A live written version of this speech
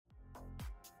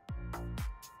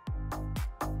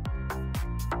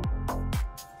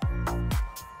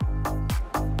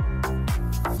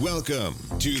Welcome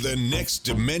to the Next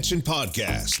Dimension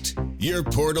Podcast, your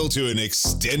portal to an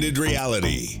extended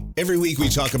reality. Every week we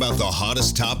talk about the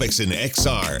hottest topics in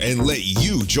XR and let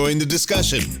you join the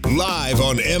discussion live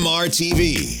on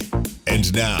MRTV.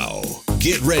 And now,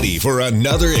 get ready for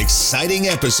another exciting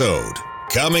episode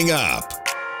coming up.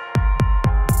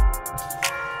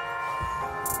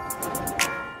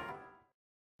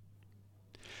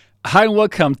 Hi and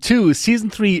welcome to Season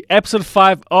 3, Episode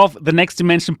 5 of the Next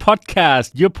Dimension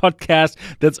Podcast, your podcast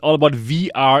that's all about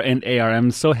VR and AR.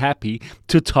 I'm so happy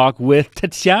to talk with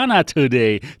Tatiana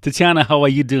today. Tatiana, how are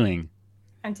you doing?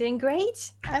 I'm doing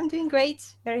great.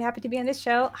 Very happy to be on this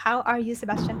show. How are you,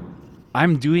 Sebastian?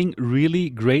 I'm doing really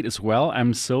great as well.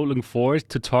 I'm so looking forward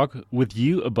to talk with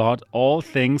you about all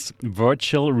things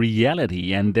virtual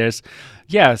reality. And there's,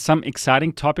 some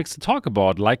exciting topics to talk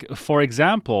about. Like, for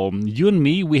example, you and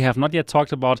me, we have not yet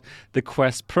talked about the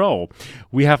Quest Pro.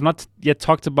 We have not yet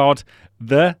talked about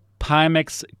the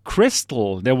Pimax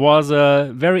Crystal. There was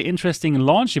a very interesting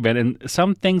launch event and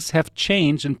some things have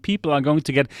changed and people are going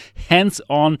to get hands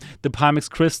on the Pimax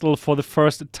Crystal for the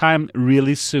first time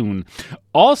really soon.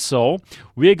 Also,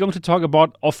 we're going to talk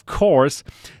about, of course,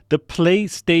 the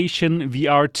PlayStation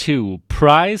VR 2.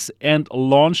 Price and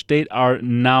launch date are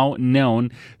now known,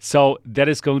 so that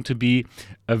is going to be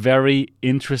a very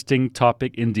interesting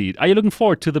topic indeed. Are you looking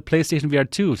forward to the PlayStation VR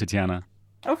 2, Tatiana?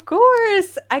 Of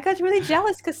course. I got really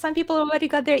jealous because some people already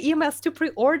got their emails to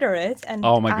pre-order it, and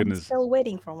oh my I'm goodness, still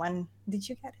waiting for one. Did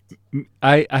you get it?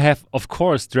 I have, of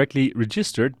course, directly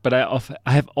registered, but I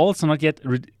have also not yet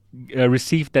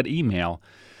received that email.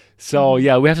 So, we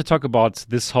have to talk about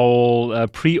this whole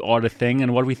pre-order thing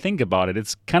and what we think about it.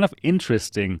 It's kind of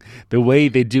interesting the way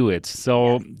they do it.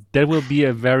 So, that will be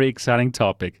a very exciting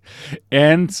topic.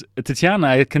 And Tatiana,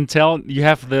 I can tell you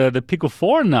have the Pico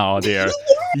 4 now there.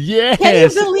 Yes.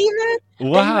 Can you believe it?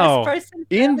 Wow.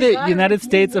 In the United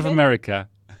States of America.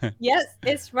 Yes,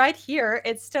 it's right here.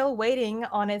 It's still waiting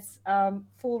on its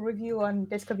full review on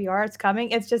Disco VR. It's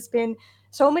coming. It's just been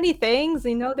so many things.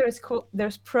 You know,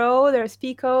 there's Pro, there's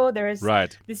Pico, there's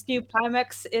this new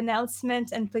Pimax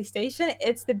announcement and PlayStation.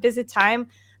 It's the busy time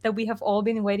that we have all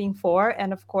been waiting for.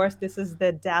 And of course, this is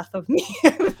the death of me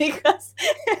because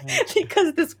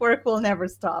this work will never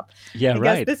stop. Yeah,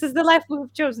 because this is the life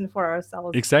we've chosen for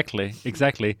ourselves.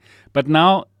 Exactly. But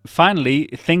now, finally,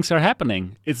 things are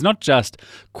happening. It's not just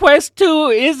Quest 2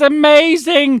 is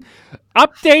amazing.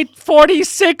 Update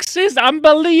 46 is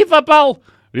unbelievable.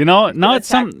 You know, now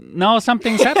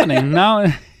something's happening.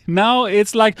 Now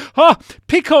it's like,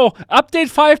 Pico update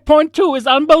 5.2 is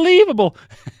unbelievable.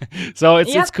 So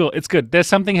it's cool. It's good. There's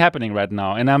something happening right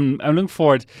now, and I'm looking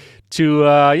forward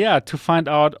to find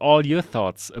out all your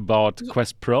thoughts about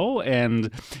Quest Pro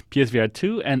and PSVR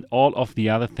 2 and all of the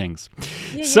other things.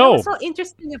 Yeah, what's so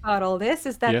interesting about all this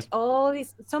is that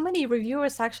so many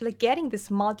reviewers are actually getting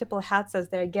these multiple headsets.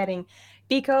 They're getting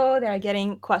Pico, they're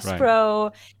getting Quest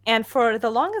Pro, and for the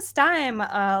longest time,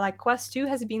 like Quest 2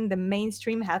 has been the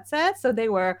mainstream headset. So they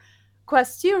were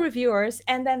Quest 2 reviewers,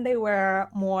 and then they were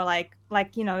more like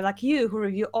you who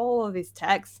review all of these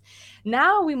techs.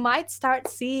 Now we might start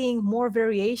seeing more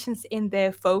variations in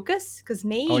the focus because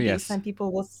maybe some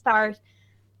people will start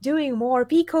doing more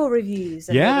Pico reviews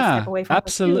and step away from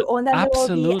absolutely. And then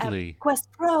there will be a Quest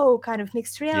Pro kind of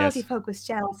mixed reality focus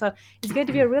channel. So it's going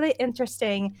to be a really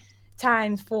interesting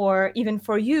time for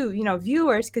you,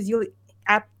 viewers, because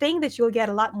I think that you'll get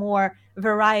a lot more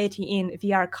variety in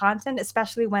VR content,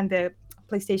 especially when the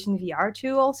PlayStation VR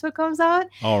 2 also comes out.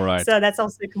 All right. So that's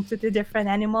also a completely different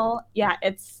animal. Yeah,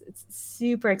 it's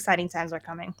super exciting times are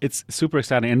coming. It's super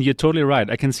exciting. And you're totally right.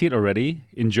 I can see it already.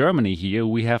 In Germany here,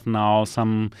 we have now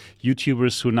some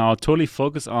YouTubers who now totally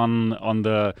focus on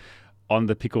the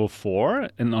Pico 4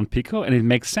 and on Pico, and it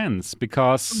makes sense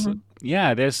because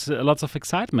there's lots of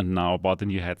excitement now about the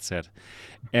new headset.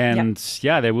 And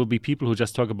there will be people who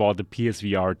just talk about the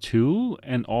PSVR 2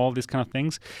 and all these kind of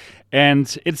things.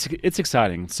 And it's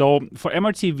exciting. So for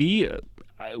MRTV,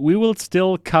 we will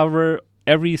still cover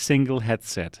every single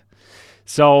headset.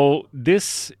 So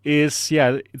this is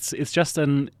it's just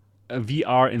a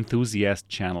VR enthusiast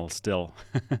channel still.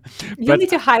 You need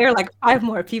to hire like 5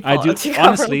 more people. I do. To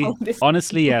cover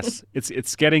honestly, yes.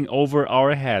 It's getting over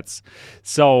our heads.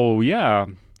 So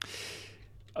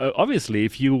obviously,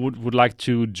 if you would like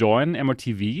to join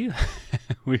MRTV,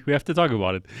 we have to talk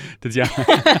about it,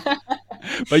 Tatiana.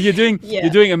 But you're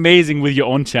doing amazing with your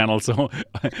own channel. So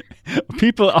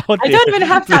people out there, I don't even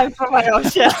have time for my own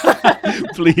channel.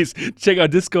 Please check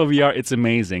out Disco VR. It's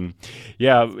amazing.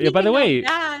 Yeah. By the way,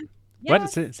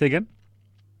 what? Say again.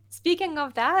 Speaking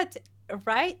of that,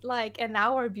 right? Like an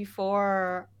hour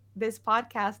before this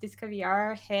podcast, Disco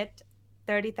VR, hit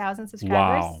 30,000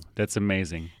 subscribers. Wow, that's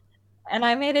amazing. And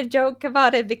I made a joke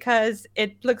about it because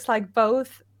it looks like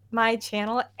both my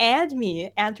channel and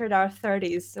me entered our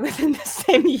 30s within the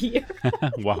same year.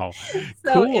 Wow.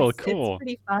 So Cool, it's cool.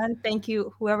 pretty fun. Thank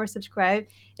you, whoever subscribed.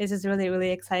 This is really,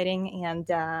 really exciting. And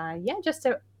yeah, just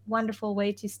a wonderful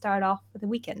way to start off the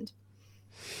weekend.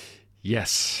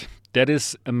 Yes, that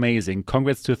is amazing.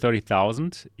 Congrats to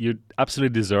 30,000. You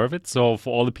absolutely deserve it. So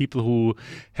for all the people who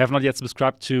have not yet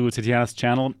subscribed to Tatiana's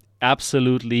channel,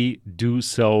 absolutely do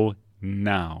so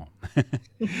now.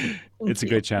 It's a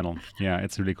great channel. Yeah,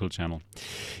 it's a really cool channel.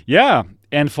 Yeah,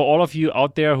 and for all of you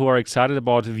out there who are excited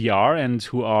about VR and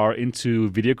who are into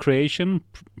video creation,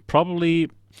 probably,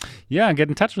 yeah, get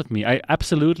in touch with me. I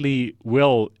absolutely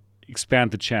will expand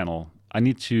the channel. I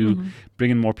need to bring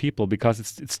in more people because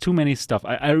it's too many stuff.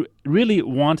 I really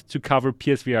want to cover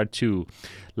PSVR 2,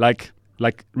 like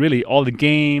really all the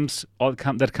games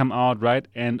that come out, right?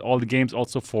 And all the games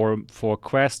also for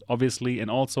Quest, obviously,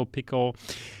 and also Pico.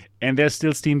 And there's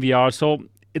still Steam VR, so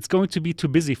it's going to be too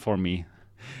busy for me.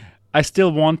 I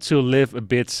still want to live a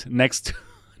bit next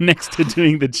to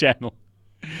doing the channel.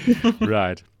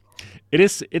 Right.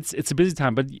 It's a busy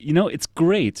time, but it's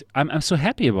great. I'm so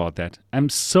happy about that. I'm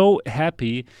so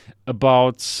happy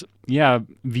about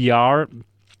VR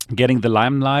getting the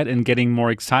limelight and getting more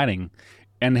exciting,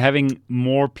 and having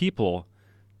more people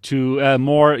to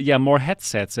more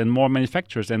headsets and more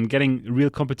manufacturers and getting real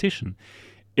competition.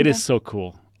 It is so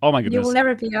cool. Oh my goodness. You will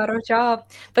never be out of job.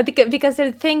 But because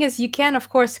the thing is, you can, of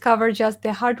course, cover just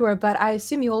the hardware, but I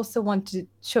assume you also want to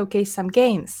showcase some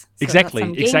games. So Exactly.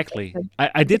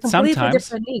 I did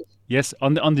sometimes. Yes,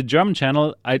 on the German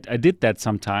channel, I did that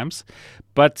sometimes.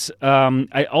 But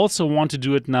I also want to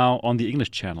do it now on the English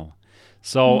channel.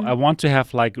 So I want to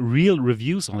have like real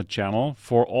reviews on the channel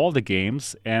for all the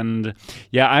games. And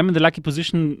yeah, I'm in the lucky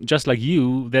position, just like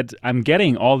you, that I'm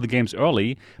getting all the games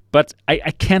early, but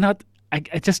I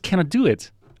just cannot do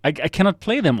it. I cannot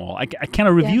play them all. I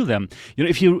cannot review them.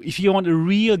 If you want a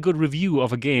real good review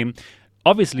of a game,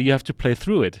 obviously you have to play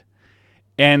through it.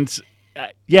 And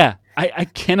I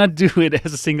cannot do it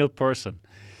as a single person.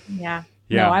 Yeah.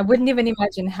 No, I wouldn't even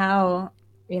imagine how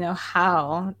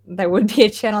there would be a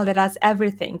channel that has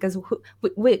everything. Because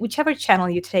whichever channel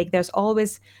you take, there's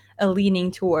always a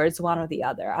leaning towards one or the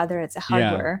other. Either it's a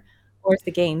hardware. Or it's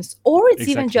the games, or it's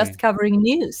even just covering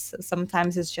news.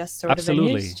 Sometimes it's just sort of a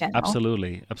news channel.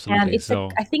 Absolutely.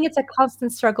 And I think it's a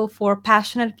constant struggle for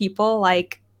passionate people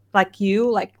like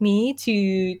you, like me,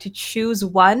 to choose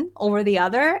one over the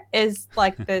other is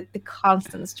like the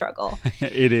constant struggle.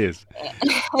 It is.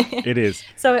 It is.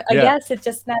 So I guess it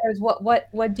just matters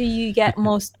what do you get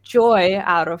most joy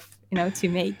out of, to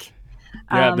make.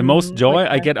 Yeah, the most joy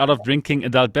I get out of drinking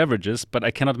adult beverages, but I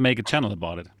cannot make a channel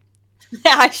about it.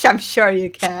 I'm sure you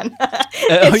can.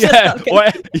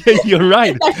 You're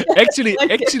right. Actually,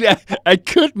 I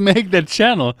could make that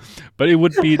channel, but it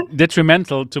would be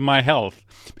detrimental to my health.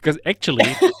 Because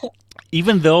actually,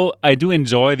 even though I do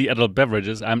enjoy the adult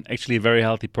beverages, I'm actually a very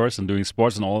healthy person doing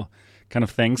sports and all kind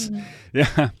of things.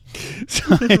 Yeah.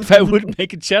 So if I would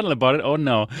make a channel about it, oh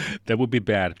no, that would be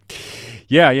bad.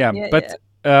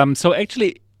 So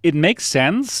actually, it makes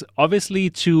sense, obviously,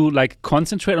 to like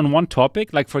concentrate on one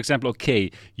topic. Like, for example,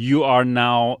 okay, you are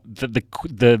now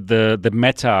the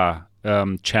Meta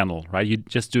channel, right? You're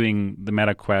just doing the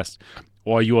Meta Quest,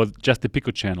 or you are just the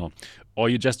Pico channel, or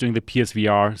you're just doing the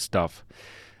PSVR stuff.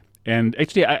 And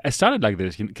actually, I started like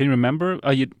this. Can you remember?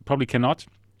 You probably cannot.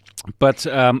 But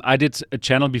I did a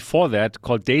channel before that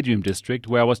called Daydream District,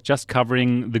 where I was just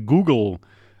covering the Google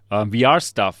VR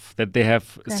stuff that they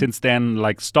have since then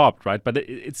like stopped, right? But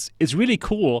it's really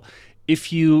cool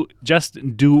if you just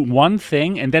do one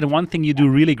thing and then one thing you do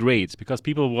really great, because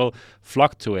people will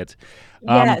flock to it.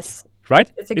 Yes. Right?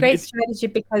 It's a great strategy,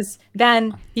 because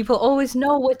then people always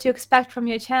know what to expect from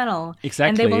your channel. Exactly.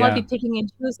 And they will not be picking and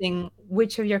choosing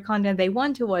which of your content they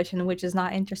want to watch and which is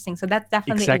not interesting. So that's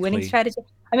definitely a winning strategy.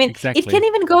 I mean, it can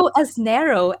even go as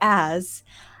narrow as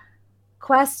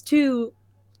Quest 2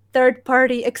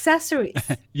 third-party accessories.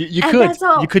 you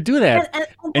could do that,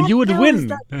 and you would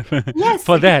win. Yes,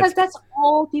 for that, because that's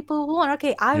all people want.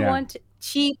 Okay, I want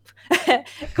cheap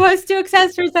Quest 2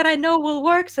 accessories that I know will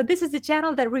work. So this is the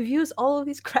channel that reviews all of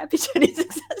these crappy Chinese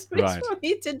accessories for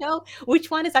me to know which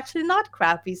one is actually not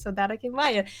crappy, so that I can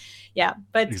buy it. Yeah,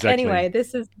 but anyway,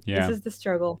 this is the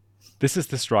struggle. This is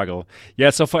the struggle. Yeah,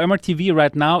 so for MRTV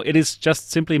right now, it is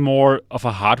just simply more of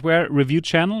a hardware review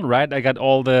channel, right? I got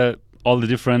all the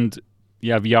different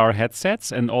VR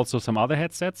headsets and also some other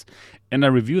headsets, and I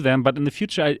review them. But in the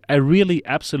future, I really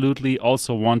absolutely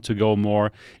also want to go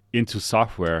more into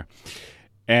software.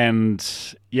 And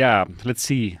yeah, let's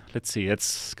see.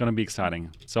 It's going to be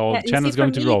exciting. So the channel is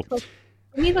going to grow. For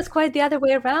me, it was quite the other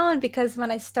way around, because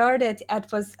when I started,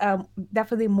 it was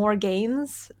definitely more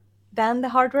games than the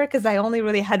hardware, because I only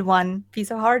really had one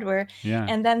piece of hardware. Yeah.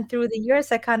 And then through the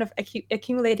years, I kind of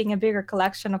accumulating a bigger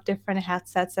collection of different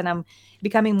headsets, and I'm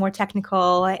becoming more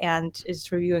technical and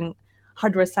is reviewing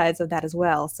hardware sides of that as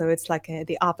well. So it's like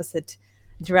the opposite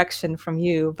direction from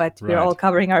you, but we're all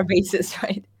covering our bases,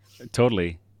 right?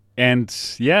 Totally. And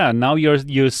yeah, now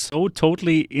you're so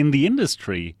totally in the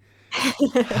industry.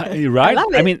 Right?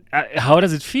 I mean, how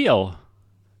does it feel?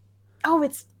 Oh,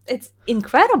 it's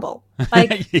incredible.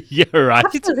 Like, yeah, right.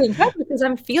 Absolutely incredible, because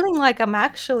I'm feeling like I'm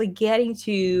actually getting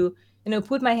to,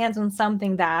 put my hands on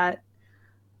something that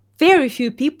very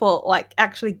few people like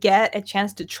actually get a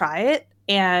chance to try it,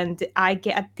 and I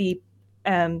get the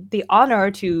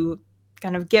honor to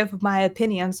kind of give my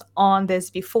opinions on this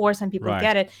before some people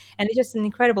get it, and it's just an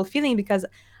incredible feeling, because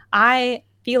I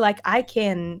feel like I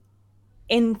can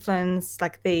influence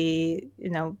like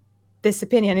this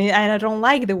opinion, and I don't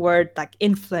like the word like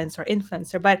influence or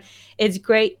influencer, but it's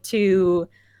great to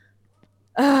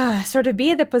sort of be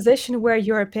in the position where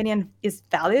your opinion is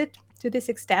valued to this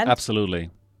extent. Absolutely.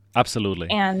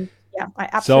 And yeah, I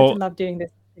absolutely love doing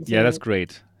this. Yeah, that's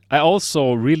great. I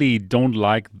also really don't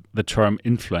like the term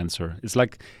influencer. It's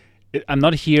like, I'm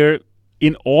not here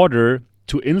in order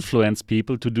to influence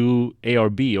people to do A or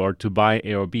B or to buy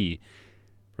A or B,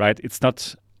 right? It's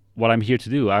not what I'm here to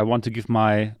do. I want to give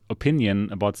my opinion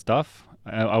about stuff.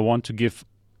 I want to give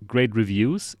great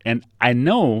reviews, and I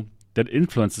know that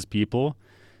influences people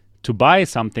to buy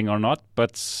something or not,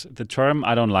 but the term,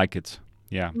 I don't like it.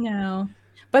 Yeah. No.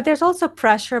 But there's also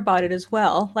pressure about it as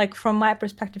well, like from my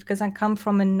perspective, because I come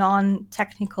from a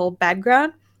non-technical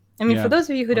background. I mean, for those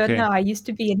of you who don't know, I used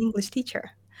to be an English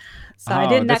teacher. So I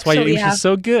didn't that's why your English is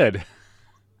so good.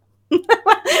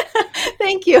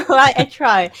 Thank you. I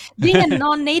try. Being a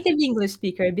non-native English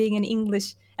speaker, being an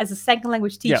English as a second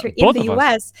language teacher in the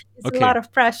US is a lot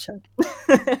of pressure.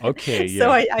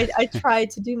 So I try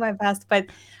to do my best. But,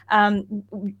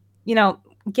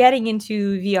 getting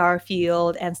into VR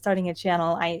field and starting a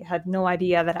channel, I had no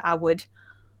idea that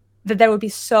there would be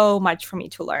so much for me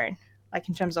to learn, like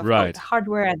in terms of both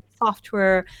hardware and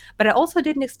software. But I also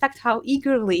didn't expect how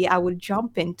eagerly I would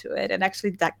jump into it and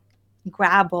actually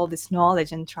grab all this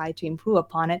knowledge and try to improve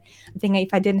upon it. I think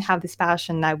if I didn't have this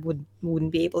passion, I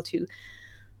wouldn't be able to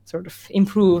sort of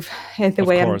improve it the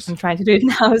way I'm trying to do it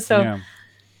now. So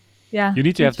yeah, you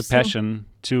need to have the passion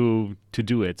to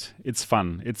do it. It's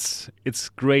fun. It's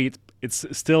great. It's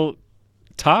still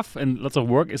tough and lots of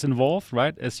work is involved,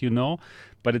 right? As you know,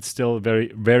 but it's still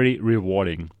very, very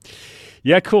rewarding.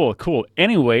 Yeah, cool.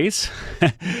 Anyways,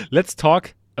 let's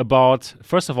talk about,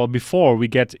 first of all, before we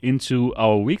get into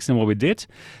our weeks and what we did,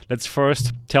 let's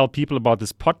first tell people about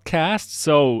this podcast.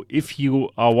 So if you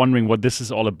are wondering what this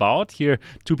is all about, here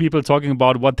two people talking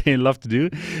about what they love to do.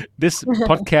 This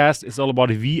podcast is all about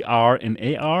VR and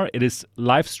AR. It is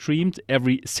live streamed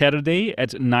every Saturday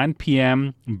at 9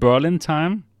 p.m. Berlin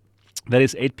time. That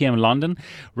is 8 p.m. London.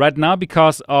 Right now,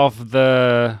 because of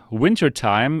the winter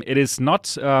time, it is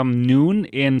not noon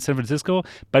in San Francisco,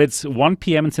 but it's 1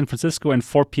 p.m. in San Francisco and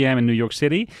 4 p.m. in New York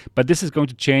City. But this is going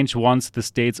to change once the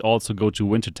states also go to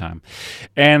winter time.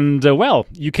 And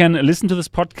you can listen to this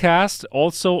podcast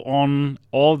also on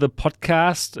all the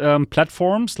podcast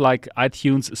platforms like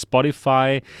iTunes,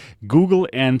 Spotify, Google,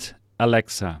 and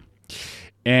Alexa.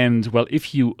 And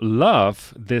if you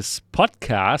love this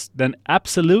podcast, then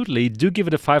absolutely do give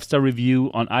it a 5-star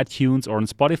review on iTunes or on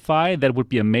Spotify. That would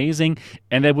be amazing.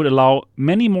 And that would allow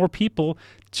many more people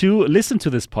to listen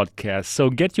to this podcast. So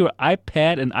get your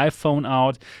iPad and iPhone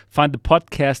out, find the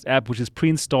podcast app, which is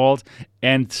pre-installed,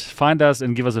 and find us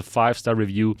and give us a 5-star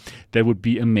review. That would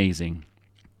be amazing.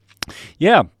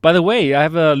 Yeah, by the way, I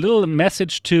have a little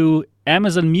message to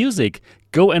Amazon Music.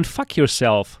 Go and fuck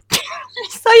yourself. I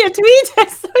saw your tweet.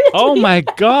 Oh my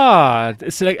God.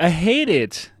 It's like, I hate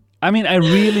it. I mean, I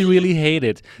really, really hate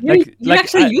it. You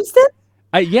actually used it?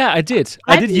 I did.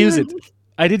 I did use it.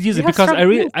 I did use it because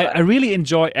I really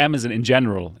enjoy Amazon in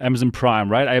general, Amazon Prime,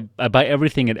 right? I buy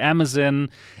everything at Amazon,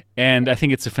 and I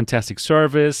think it's a fantastic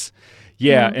service.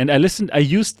 Yeah, and I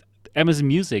used Amazon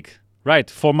Music, right,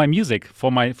 for my music,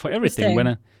 for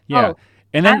everything.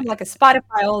 And then I'm like a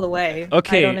Spotify all the way.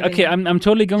 Okay, I'm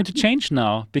totally going to change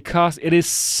now because it is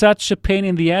such a pain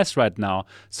in the ass right now.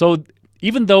 So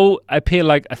even though I pay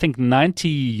I think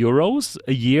 90 euros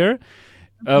a year,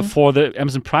 Mhm. for the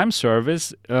Amazon Prime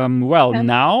service. Well, Okay.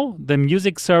 now the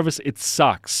music service, it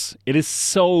sucks. It is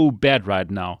so bad right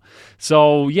now.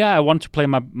 So yeah, I want to play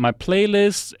my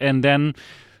playlist, and then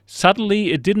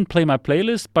suddenly it didn't play my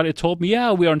playlist, but it told me,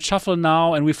 yeah, we are on shuffle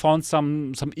now, and we found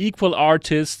some equal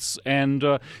artists, and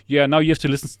yeah, now you have to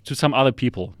listen to some other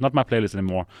people, not my playlist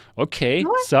anymore. Okay,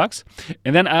 What? sucks.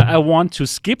 And then I want to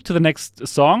skip to the next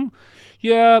song.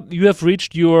 Yeah, you have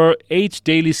reached your 8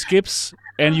 daily skips,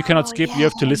 and you cannot Oh, skip. You yeah.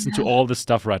 have to listen to all this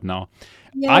stuff right now.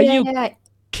 Yeah, Are yeah, you yeah.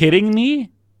 kidding me?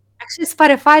 Actually,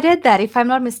 Spotify did that, if I'm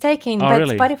not mistaken, Oh, but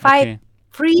really? Spotify Okay.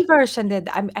 free version did.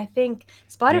 I think Yeah.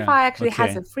 Spotify actually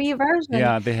has Okay. a free version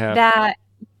Yeah, they have. that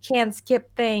you can't skip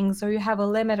things or you have a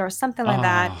limit or something like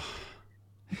that. Oh.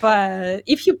 But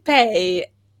if you pay,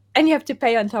 and you have to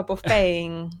pay on top of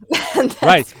paying,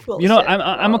 Right. that's bullshit.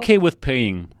 I'm So okay with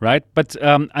paying, right? But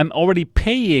I'm already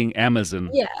paying Amazon.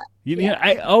 yeah, You know, yeah,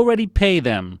 I already pay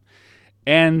them.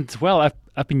 And well,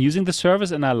 I've been using the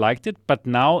service and I liked it, but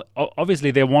now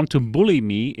obviously they want to bully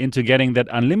me into getting that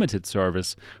unlimited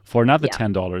service for another yeah.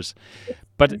 $10. It's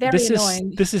But very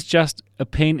annoying. this is just a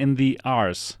pain in the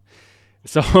arse.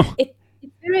 So It's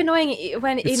very annoying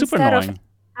when it's super instead of annoying.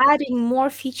 adding more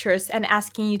features and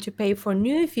asking you to pay for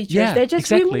new features, Yeah, they're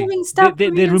just exactly. removing stuff from They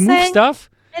you and remove saying, stuff.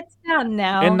 it's done And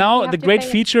now. You now have the to great pay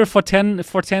it. feature for 10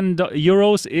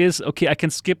 euros is okay, I can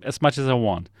skip as much as I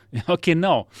want. Okay,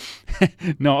 no.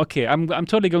 No, okay. I'm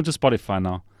totally going to Spotify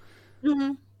now.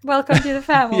 Mhm. Welcome to the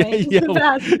family. It's the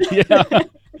best. Yeah.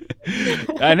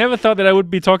 I never thought that I would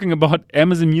be talking about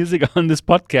Amazon Music on this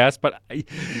podcast, but I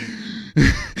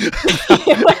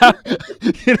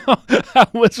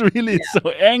was really so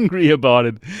angry about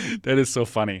it. That is so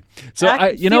funny. So I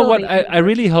you know feel what? the I anger.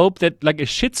 really hope that like a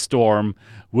shitstorm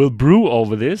will brew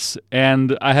over this,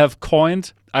 and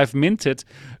I've minted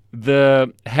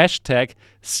the hashtag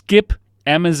skip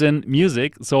Amazon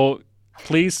Music. So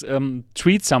please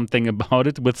tweet something about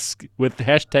it with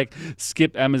hashtag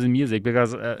skip Amazon Music,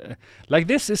 because like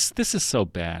this is so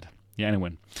bad. Yeah.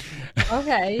 Anyway.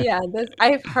 Okay, yeah,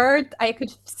 I could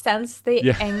sense the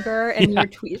Yeah. anger in Yeah. your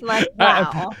tweet. Like, I-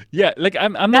 wow, yeah. Like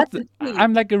I'm not. that's a tweet.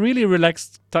 I'm like a really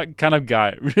relaxed kind of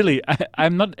guy. Really,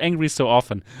 I'm not angry so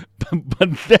often, but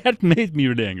that made me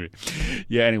really angry.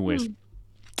 Yeah. Anyways.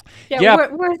 Yeah, Yeah.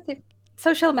 where's the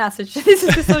social message? This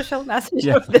is the social message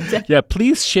Yeah. of the day. Yeah.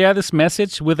 Please share this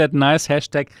message with that nice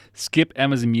hashtag skip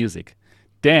Amazon Music.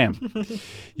 Damn.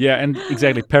 Yeah, and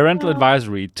exactly. Parental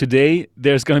advisory. Today,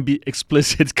 there's going to be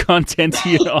explicit content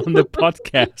here on the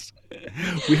podcast.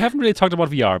 We haven't really talked about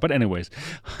VR, but anyways,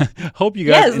 hope you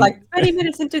guys. Yes, like 20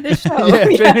 minutes into the show. Yeah,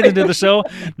 20 Yeah. minutes into the show.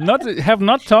 Have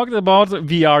not talked about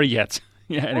VR yet.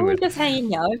 Yeah, We're anyway. just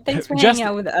hanging out. Thanks for Just- hanging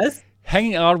out with us.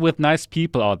 Hanging out with nice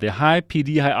people out there. Hi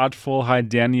PD, hi Artful, hi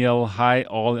Daniel, hi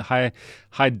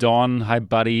Dawn, hi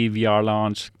Buddy, VR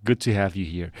Lounge. Good to have you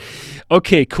here.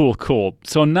 Okay, cool.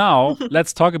 So now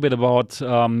let's talk a bit about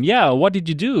what did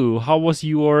you do? How was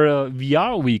your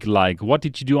VR week like? What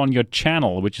did you do on your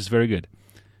channel, which is very good?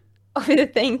 Oh,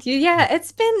 thank you. Yeah,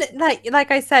 it's been like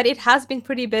I said, it has been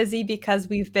pretty busy because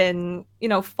we've been,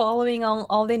 following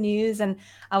all the news, and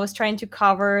I was trying to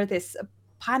cover this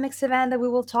Pimax event that we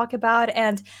will talk about,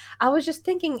 and I was just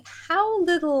thinking how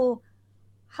little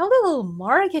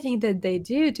marketing did they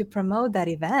do to promote that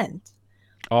event?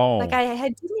 Oh, Like I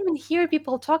didn't even hear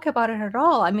people talk about it at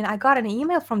all. I mean, I got an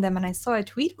email from them and I saw a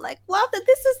tweet like, "Wow,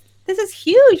 this is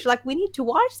huge! Like we need to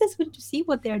watch this. We need to see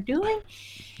what they're doing."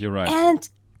 you're right. And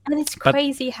it's But-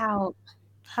 crazy how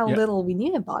Yeah. little we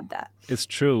knew about that. It's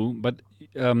true, but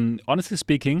honestly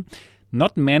speaking,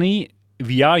 not many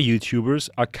VR YouTubers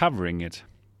are covering it.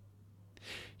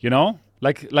 You know,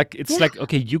 like it's Yeah. like,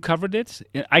 okay, you covered it.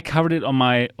 I covered it on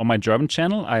my German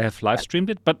channel. I have live streamed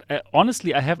it, but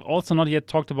honestly, I have also not yet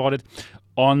talked about it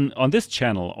on this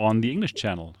channel, on the English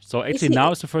channel. So actually, see,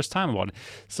 now is the first time about it.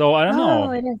 So I don't know.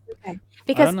 Oh, it is okay.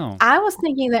 Because know. I was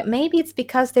thinking that maybe it's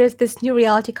because there's this new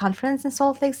reality conference in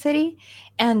Salt Lake City,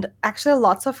 and actually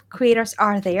lots of creators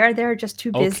are there. They're just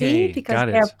too busy Okay, because got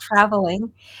they're it.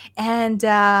 traveling, and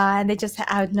they just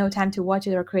have no time to watch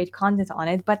it or create content on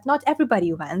it. But not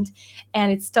everybody went,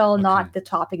 and it's still Okay. not the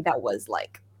topic that was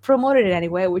like promoted in any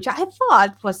way, which I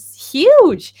thought was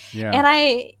huge. Yeah. And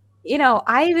I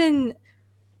even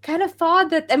kind of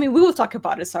thought that, I mean, we will talk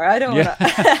about it. Sorry, I don't Yeah.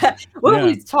 want to. We'll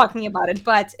Yeah. be talking about it,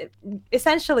 but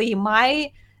essentially,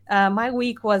 my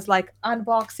week was like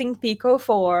unboxing Pico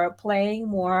 4, playing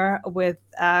more with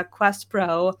Quest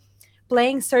Pro,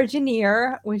 playing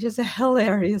Surgeoneer, which is a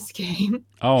hilarious game.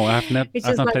 Oh, I've not Which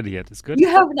is like- played it yet. It's good. You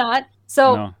have not,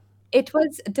 so No. it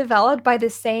was developed by the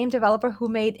same developer who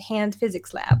made Hand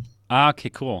Physics Lab. Ah,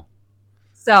 okay, cool.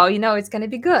 So you know it's going to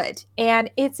be good.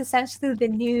 And it's essentially the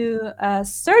new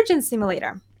surgeon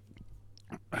simulator.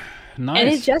 Nice. And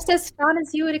it's just as fun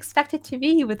as you would expect it to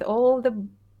be, with all the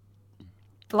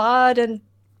blood and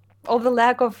all the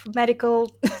lack of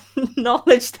medical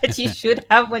knowledge that you should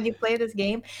have when you play this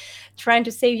game, trying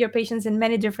to save your patients in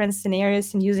many different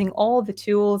scenarios and using all the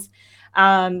tools.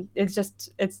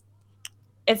 It's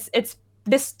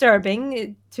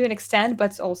disturbing to an extent, but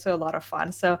it's also a lot of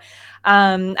fun. So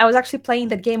I was actually playing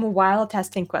that game while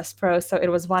testing Quest Pro, so it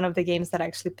was one of the games that I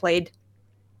actually played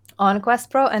on Quest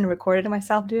Pro and recorded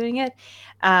myself doing it.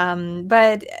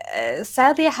 But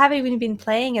sadly, I haven't even been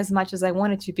playing as much as I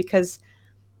wanted to, because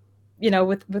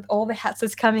with all the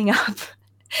headsets coming up,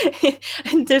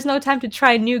 and there's no time to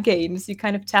try new games. You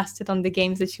kind of test it on the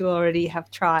games that you already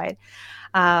have tried.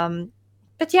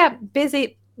 But yeah,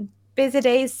 busy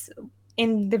days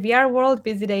in the VR world,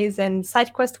 busy days in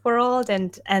SideQuest world,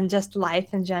 and just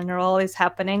life in general is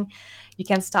happening. You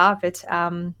can't stop it.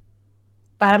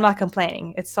 But I'm not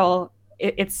complaining. It's what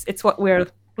we're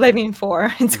living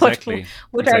for. It's exactly.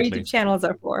 what our YouTube channels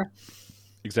are for.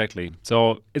 Exactly.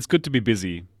 So it's good to be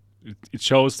busy. It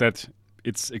shows that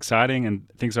it's exciting and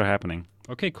things are happening.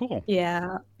 Okay, cool.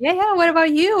 Yeah. What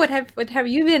about you? What have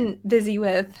you been busy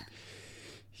with?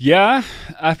 Yeah,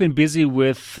 I've been busy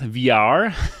with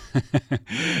VR.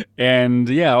 And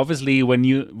yeah, obviously when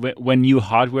new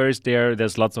hardware is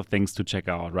there's lots of things to check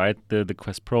out, right? The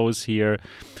Quest Pro is here.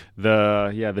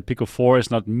 The Pico 4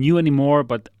 is not new anymore,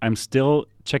 but I'm still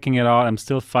checking it out. I'm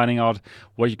still finding out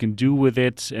what you can do with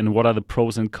it and what are the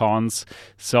pros and cons.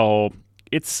 So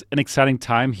it's an exciting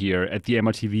time here at the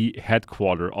MRTV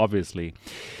headquarters, obviously.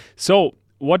 So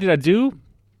what did I do?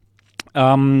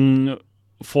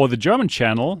 For the German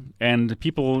channel, and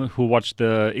people who watch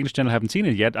the English channel haven't seen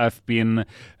it yet, I've been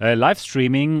live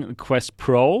streaming Quest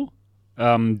Pro,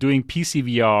 doing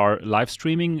PCVR live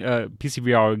streaming,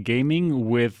 PCVR gaming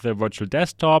with the virtual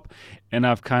desktop, and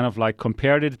I've kind of like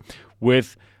compared it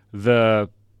with the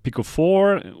Pico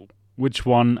 4, which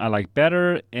one I like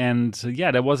better. And yeah,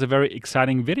 that was a very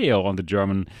exciting video on the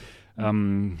German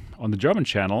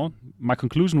channel. My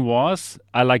conclusion was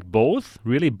I like both.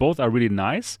 Really, both are really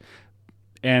nice.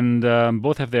 And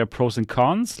both have their pros and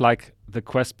cons. Like the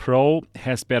Quest Pro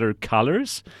has better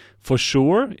colors, for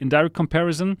sure, in direct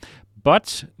comparison.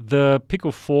 But the Pico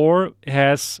 4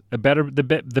 has the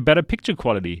better picture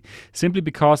quality, simply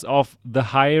because of the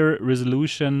higher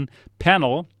resolution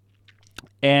panel.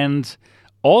 And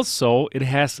also, it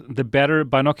has the better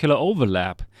binocular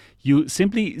overlap. You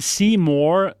simply see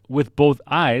more with both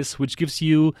eyes, which gives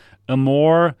you a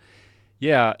more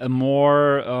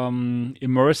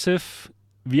immersive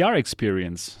VR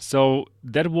experience. So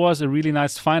that was a really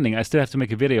nice finding. I still have to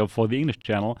make a video for the English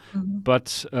channel,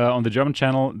 but on the German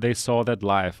channel, they saw that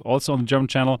live. Also on the German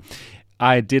channel,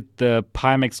 I did the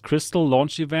Pimax Crystal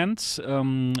launch event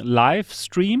live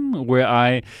stream, where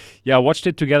I watched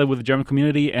it together with the German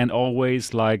community and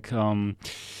always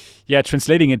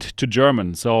translating it to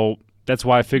German. So that's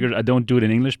why I figured I don't do it in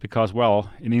English, because, well,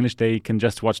 in English they can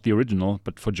just watch the original,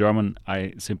 but for German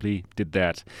I simply did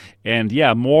that. And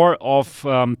yeah, more of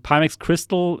Pimax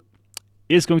Crystal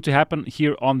is going to happen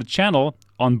here on the channel,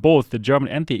 on both the German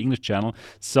and the English channel.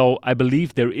 So I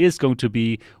believe there is going to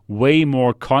be way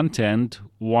more content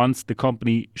once the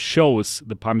company shows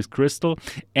the Pimax Crystal,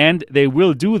 and they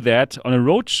will do that on a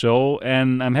roadshow.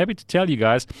 And I'm happy to tell you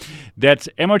guys that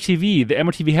the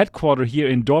MRTV headquarters here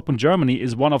in Dortmund, Germany,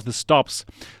 is one of the stops.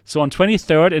 So on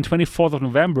 23rd and 24th of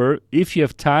November, if you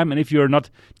have time and if you're not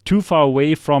too far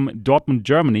away from Dortmund,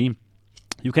 Germany,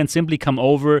 you can simply come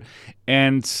over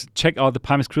and check out the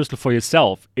Pimax Crystal for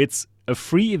yourself. It's a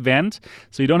free event,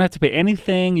 so you don't have to pay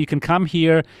anything. You can come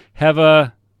here, have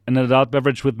an adult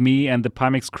beverage with me and the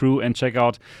Pimax crew, and check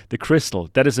out the crystal.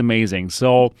 That is amazing.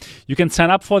 So you can sign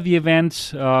up for the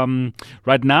event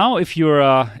right now if you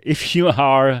are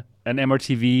an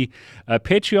MRTV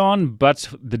Patreon,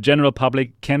 but the general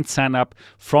public can sign up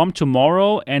from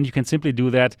tomorrow, and you can simply do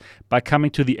that by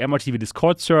coming to the MRTV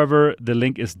Discord server. The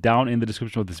link is down in the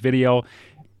description of this video.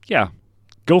 Yeah,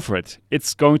 go for it.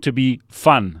 It's going to be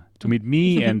fun to meet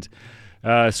me and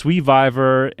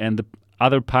Sweeviver and the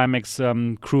other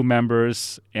Pimax crew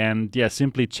members, and yeah,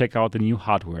 simply check out the new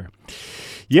hardware.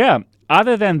 Yeah,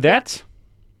 other than that,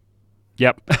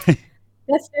 yep.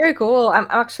 That's very cool. I'm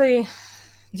actually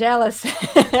jealous.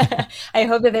 I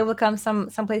hope that they will come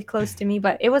someplace close to me.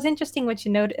 But it was interesting what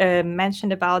you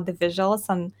mentioned about the visuals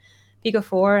on Pico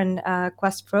 4 and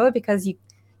Quest Pro, because you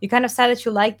kind of said that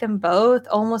you like them both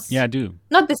almost. Yeah, I do.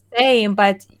 Not the same,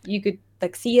 but you could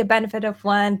see a benefit of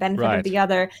one, benefit of the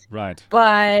other. Right.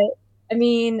 But I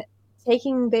mean,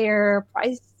 taking their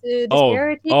price Oh,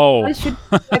 disparity, oh, one should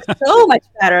be like so much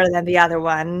better than the other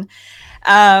one.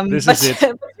 this But, is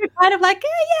it. but you're kind of like,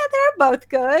 yeah, they're both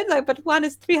good. Like, but one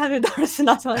is $300 and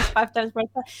not one is 5 times more.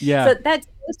 Yeah, So that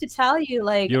goes to tell you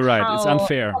like you're right. It's how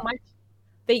unfair. much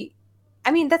they.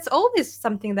 I mean, that's always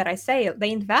something that I say. They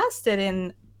invested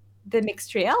in the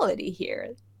mixed reality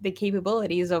here, the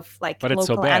capabilities of like But it's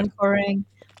so local bad. anchoring.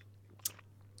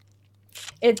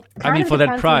 It I kind mean, of for that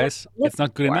depends on what price, you're it's not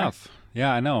looking good for. enough.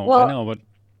 Yeah, I know, Well, but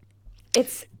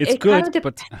it it's kind good. of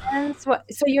But depends what.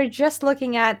 So you're just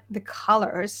looking at the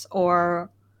colors or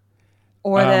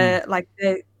um,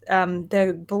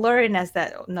 the blurriness,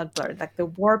 that not blurred, like the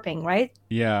warping, right?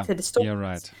 yeah, To the yeah, stories.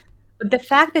 right. But the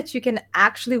fact that you can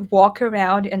actually walk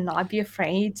around and not be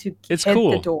afraid to It's hit the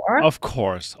cool. door, Of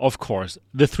course, of course.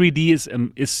 The 3D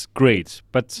is great,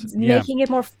 but yeah, making it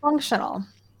more functional.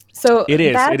 So it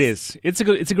is. It that's is. It's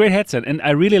a great headset, and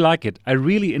I really like it. I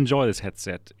really enjoy this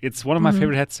headset. It's one of my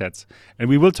favorite headsets, and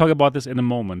we will talk about this in a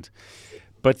moment.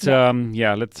 But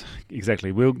yeah,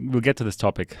 we'll get to this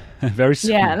topic very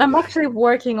soon. yeah, and I'm actually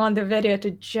working on the video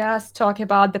to just talk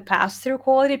about the pass-through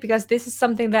quality, because this is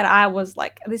something that I was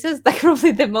like, this is like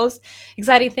probably the most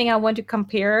exciting thing I want to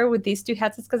compare with these two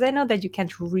headsets, because I know that you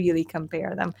can't really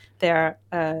compare them.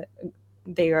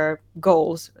 Their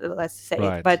goals, let's say it,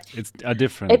 Right. but It's a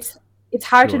difference. it's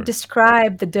hard to Sure.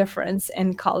 describe the difference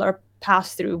in color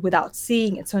pass-through without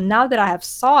seeing it. So now that I have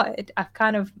saw it, I'm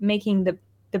kind of making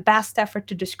the best effort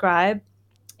to describe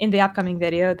in the upcoming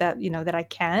video that that I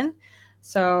can.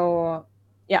 So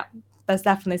yeah, that's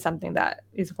definitely something that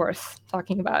is worth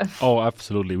talking about. Oh,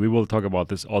 absolutely. We will talk about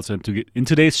this also in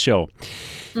today's show.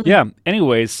 Yeah.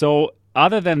 Anyway, so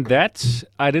other than that,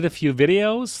 I did a few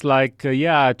videos. Like,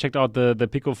 I checked out the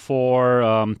Pico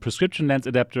 4 prescription lens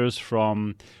adapters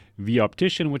from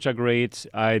vOptician, which are great.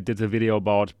 I did a video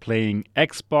about playing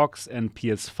Xbox and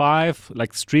PS5,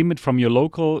 like stream it from your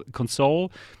local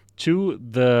console to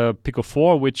the Pico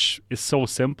 4, which is so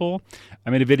simple. I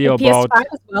made a video The about PS5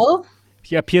 as well.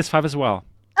 yeah, PS5 as well.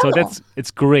 So Oh,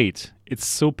 it's great. It's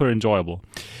super enjoyable.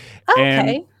 And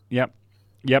okay. yep.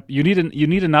 You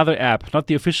need another app, not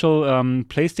the official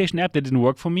PlayStation app. That didn't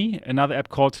work for me. Another app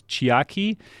called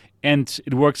Chiaki, and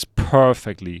it works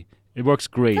perfectly. It works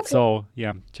great. Okay. So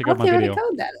yeah, check I'll out my give it a video. go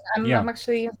then. Yeah. I'm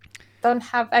actually don't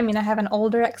have. I mean, I have an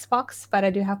older Xbox, but I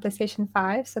do have PlayStation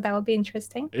 5, so that will be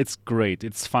interesting. It's great.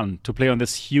 It's fun to play on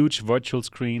this huge virtual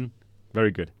screen.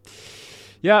 Very good.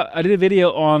 Yeah, I did a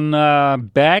video on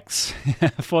bags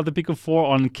for the Pico 4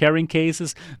 on carrying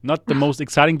cases. Not the most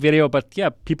exciting video, but yeah,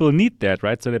 people need that,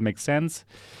 right? So that makes sense.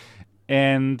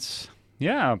 And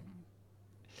yeah,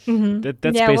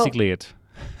 that's Yeah, well, basically it.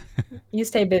 you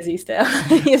stay busy still.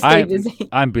 You stay busy.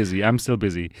 I'm busy. I'm still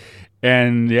busy.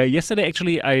 And yeah, yesterday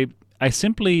actually I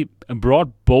simply brought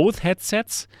both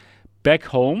headsets back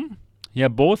home. Yeah,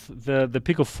 both the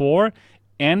Pico 4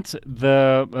 and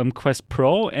the Quest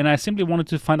Pro, and I simply wanted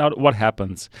to find out what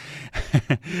happens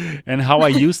and how I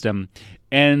use them.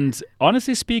 And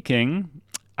honestly speaking,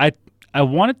 I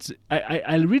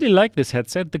really like this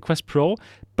headset, the Quest Pro,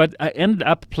 but I ended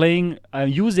up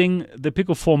using the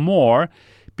Pico 4 more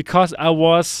because I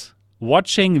was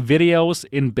watching videos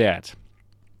in bed.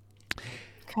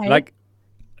 Okay. Like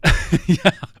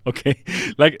yeah, okay.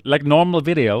 Like normal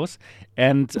videos.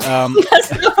 And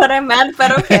that's not what I meant,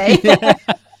 but okay.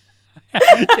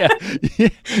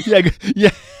 yeah.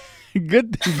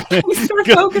 Good. We start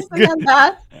focusing on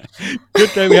that. Good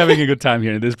time. We're having a good time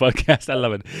here in this podcast. I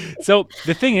love it. So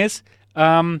the thing is,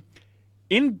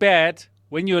 in bed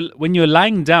when you're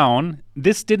lying down,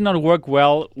 this did not work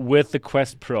well with the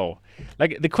Quest Pro.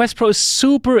 Like the Quest Pro is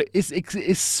super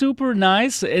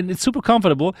nice and it's super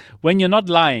comfortable when you're not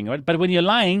lying, right? But when you're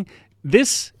lying,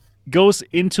 this goes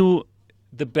into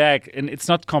the bag and it's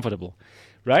not comfortable,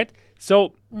 right?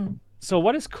 So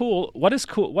what is cool?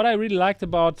 What I really liked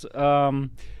about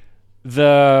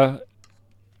the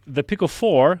Pico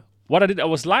 4, what I did, I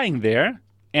was lying there,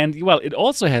 and well, it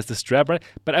also has the strap, right?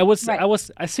 But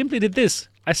I simply did this.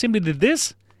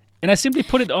 And I simply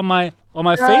put it on my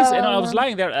face, and I was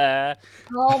lying there.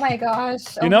 Oh my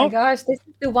gosh! Oh know? my gosh! This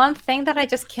is the one thing that I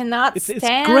just cannot stand.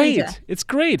 It's great. It's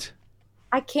great.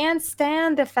 I can't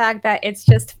stand the fact that it's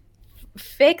just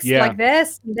fixed like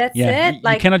this. That's it.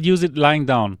 Like you cannot use it lying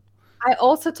down. I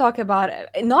also talk about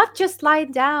it, not just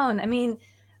lying down. I mean,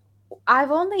 I've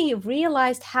only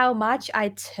realized how much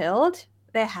I tilt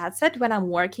the headset when I'm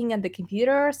working at the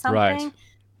computer or something. Right.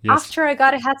 Yes. After I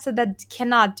got a headset that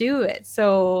cannot do it.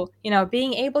 So,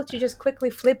 being able to just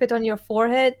quickly flip it on your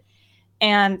forehead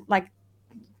and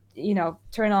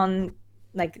turn on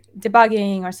like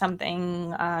debugging or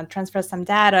something, transfer some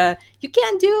data, you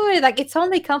can't do it. Like, it's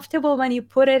only comfortable when you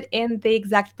put it in the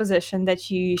exact position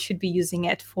that you should be using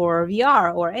it for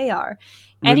VR or AR.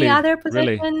 Any Really, other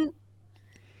really. position,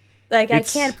 like, I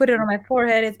can't It's put it on my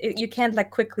forehead. You can't like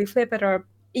quickly flip it, or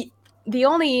the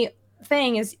only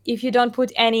thing is if you don't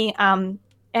put any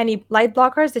light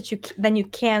blockers that then you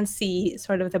can see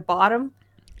sort of the bottom.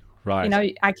 You right. know,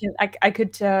 I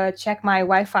could check my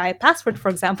Wi-Fi password, for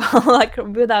example, like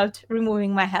without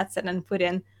removing my headset and put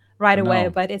in right I away, know.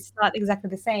 but it's not exactly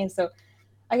the same. So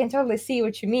I can totally see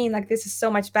what you mean. Like, this is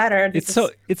so much better. This is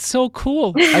It's so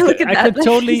cool. look at I that. could Like,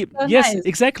 totally, it's so yes, nice.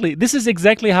 exactly. This is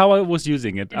exactly how I was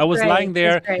using it. I It's was lying great.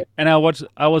 It's there great. and I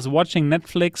was watching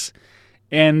Netflix,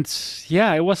 and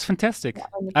yeah, it was fantastic. Yeah,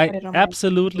 let me I put it on my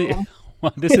absolutely Google.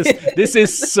 wow, this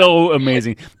is so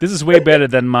amazing. This is way better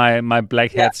than my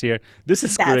black Yeah, hats here. This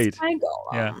is that's great. my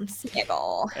Yeah. golem.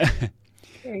 Sniggle.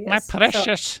 Here he My is. So,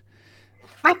 precious.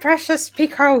 my precious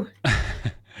Pico.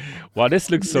 Wow,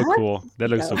 this looks so Not cool. That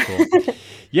looks so Pico. cool.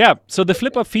 Yeah, so the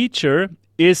flip up feature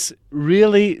is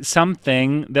really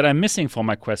something that I'm missing for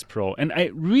my Quest Pro. And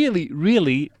I really,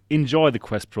 really enjoy the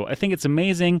Quest Pro. I think it's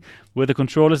amazing with the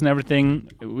controllers and everything.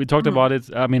 We talked about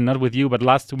it, I mean, not with you, but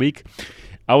last week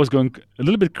I was going a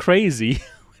little bit crazy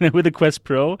with the Quest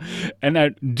Pro, and I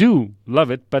do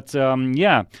love it. But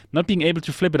yeah, not being able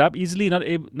to flip it up easily,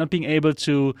 not being able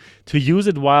to use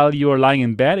it while you're lying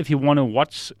in bed. If you want to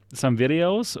watch some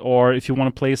videos or if you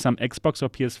want to play some Xbox or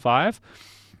PS5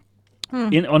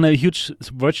 in on a huge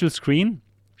virtual screen,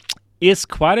 is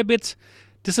quite a bit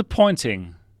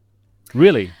disappointing.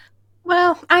 Really.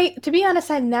 Well, to be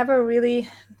honest, I never really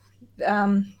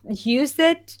used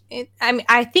it. I mean,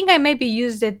 I think I maybe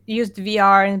used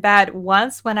VR in bed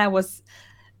once when I was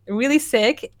really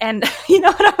sick, and you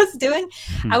know what I was doing?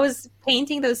 I was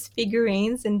painting those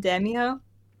figurines in Demio.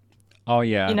 Oh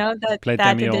You yeah, know, played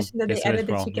that Demio edition that they yesterday added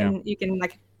as that well. Yeah. you can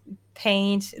like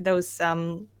paint those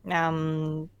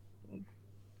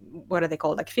what are they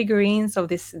called, like figurines of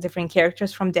these different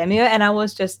characters from Demio, and I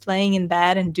was just laying in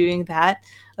bed and doing that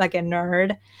like a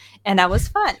nerd, and that was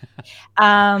fun.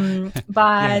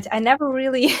 But I never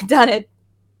really done it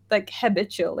like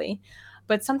habitually.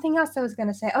 But something else I was going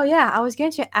to say, oh yeah, I was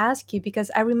going to ask you, because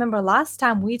I remember last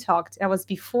time we talked, that was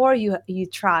before you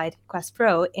tried Quest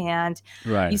Pro, and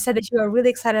Right. you said that you were really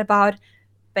excited about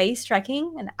face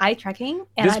tracking and eye tracking,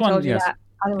 and This I one, told you yes. that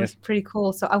I thought it was Yes. pretty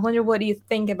cool. So I wonder, what do you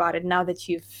think about it now that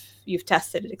you've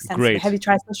tested it extensively? Great. Have you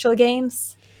tried social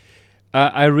games?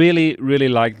 I really, really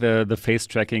like the face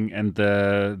tracking and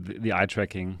the eye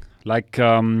tracking. Like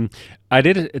I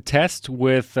did a test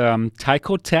with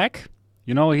Tycho Tech.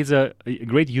 You know, he's a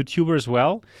great YouTuber as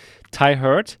well, Ty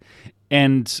Hurt.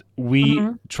 And we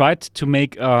tried to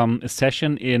make a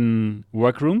session in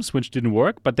workrooms, which didn't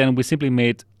work. But then we simply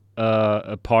made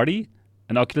a party,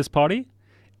 an Oculus party.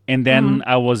 And then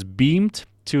I was beamed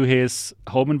to his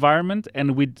home environment,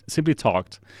 and we simply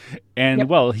talked. And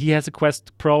well, he has a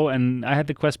Quest Pro, and I had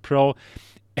the Quest Pro,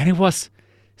 and it was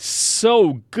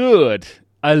so good.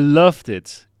 I loved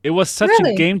it. It was such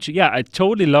a game changer. Yeah, I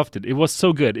totally loved it. It was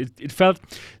so good. It felt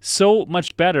so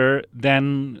much better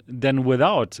than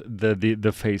without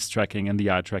the face tracking and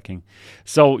the eye tracking.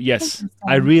 So yes,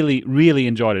 I really, really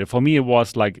enjoyed it. For me, it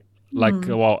was like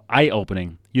wow, eye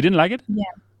opening. You didn't like it? Yeah.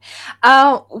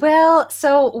 Well,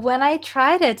 so when I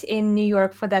tried it in New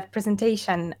York for that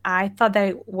presentation, I thought that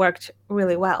it worked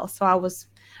really well. So I was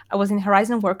in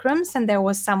Horizon Workrooms, and there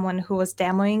was someone who was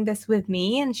demoing this with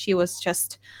me, and she was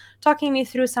just talking me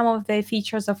through some of the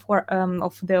features of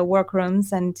the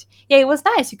workrooms. And yeah, it was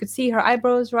nice. You could see her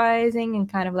eyebrows rising,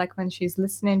 and kind of like when she's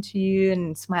listening to you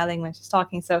and smiling when she's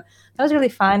talking. So that was really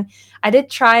fun. I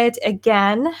did try it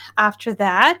again after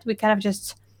that. We kind of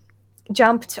just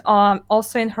jumped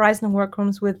also in Horizon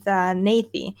Workrooms with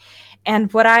Nathi.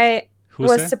 And what I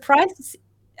was surprised to see,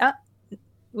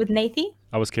 with Nathi?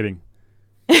 I was kidding.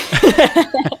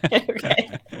 Okay.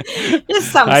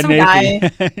 Just some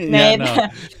guy. Yeah, no.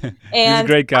 And he's a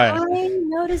great guy. I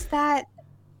noticed that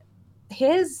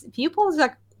his pupils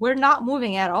were not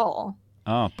moving at all.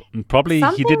 Oh, probably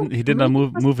he didn't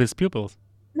move his pupils.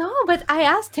 No, but I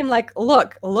asked him, like,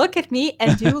 look at me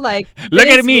and do like look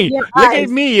at me,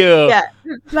 you. Yeah,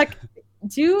 like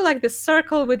do like the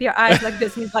circle with your eyes like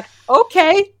this. And he's like,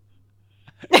 okay.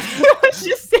 He was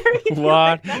just staring at what?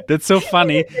 Like that. That's so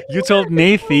funny. You told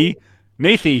Nathi,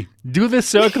 do the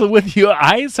circle with your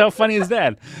eyes. How funny is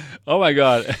that? Oh my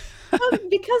god.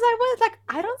 Because I was like,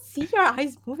 I don't see your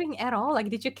eyes moving at all. Like,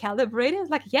 did you calibrate it?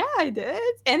 Like, yeah, I did.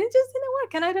 And it just didn't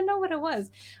work. And I don't know what it was.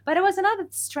 But it was another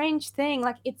strange thing.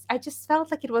 Like, I just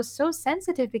felt like it was so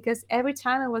sensitive, because every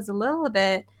time it was a little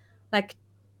bit like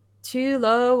too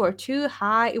low or too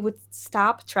high, it would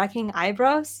stop tracking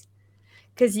eyebrows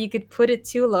because you could put it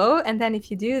too low, and then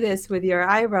if you do this with your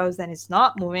eyebrows, then it's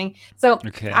not moving. So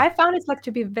Okay. I found it like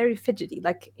to be very fidgety.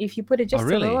 Like if you put it Oh, just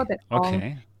a little really? bit wrong,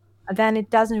 Okay. then it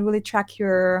doesn't really track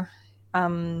your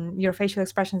facial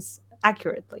expressions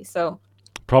accurately. So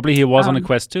Probably he was on a um,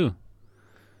 Quest too.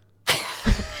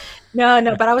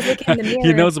 no, but I was looking in the He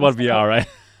mirror, knows about so VR, right?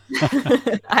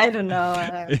 I don't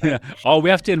know. Yeah. Oh, we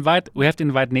have to invite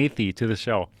Nathi to the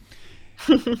show.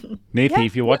 Nathi, Yeah,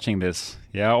 if you're yeah, watching this,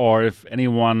 yeah, or if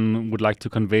anyone would like to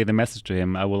convey the message to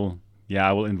him, I will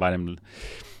invite him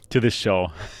to this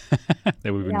show.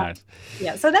 That would be yeah, nice.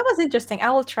 yeah. So that was interesting. I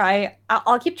will try.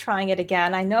 I'll keep trying it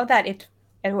again. I know that it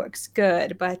works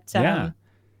good, but Yeah.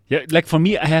 Yeah, like for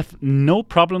me, I have no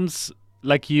problems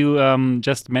like you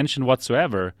just mentioned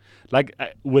whatsoever. Like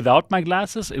without my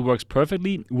glasses, it works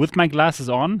perfectly. With my glasses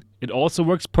on, it also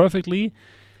works perfectly.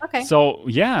 okay. So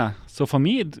yeah, so for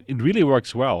me, it really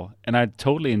works well, and I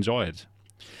totally enjoy it.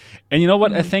 And you know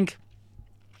what? I Mm. think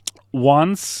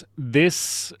once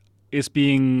this is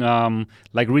being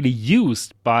like really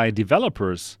used by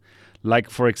developers, like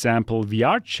for example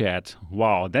VR chat,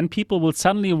 wow, then people will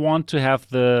suddenly want to have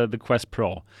the Quest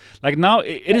Pro. Like now,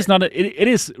 it is not it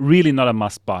is really not a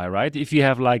must buy, right? If you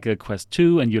have like a Quest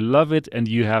 2 and you love it and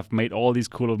you have made all these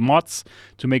cool mods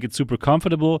to make it super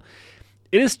comfortable,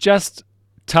 it is just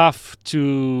tough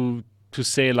to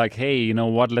say like, hey, you know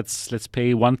what? Let's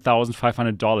pay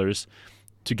 $1,500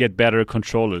 to get better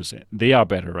controllers. They are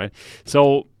better, right?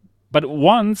 So, but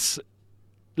once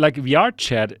like VR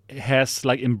chat has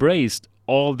like embraced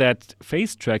all that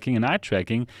face tracking and eye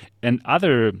tracking and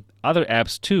other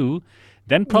apps too,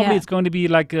 then probably Yeah. it's going to be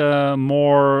like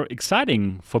more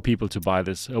exciting for people to buy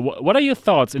this. What are your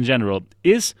thoughts in general?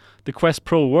 Is the Quest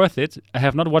Pro worth it? I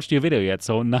have not watched your video yet,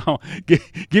 so now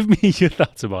give me your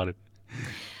thoughts about it.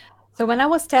 So when I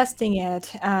was testing it,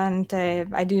 and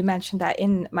I do mention that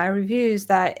in my reviews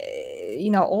that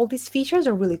all these features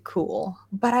are really cool,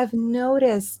 but I've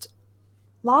noticed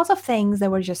lots of things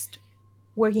that were just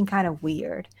working kind of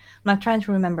weird. I'm not trying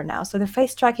to remember now. So the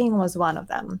face tracking was one of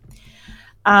them.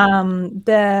 I've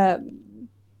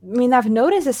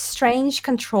noticed a strange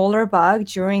controller bug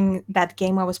during that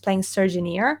game I was playing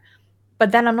Surgeoneer,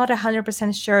 but then I'm not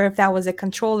 100% sure if that was a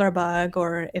controller bug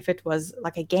or if it was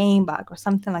like a game bug or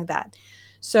something like that.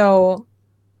 So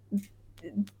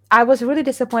I was really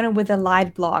disappointed with the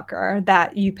light blocker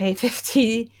that you pay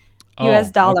 50 US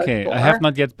Oh, dollars okay. I have for.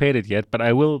 not yet paid it yet, but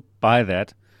I will buy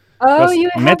that Oh, because you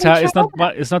haven't Meta tried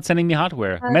that? is not sending me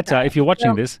hardware. Meta, Okay. if you're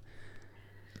watching So this,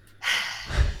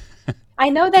 I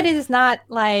know that it is not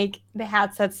like the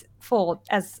headset's fault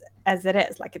as it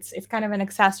is. Like it's kind of an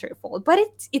accessory fault, but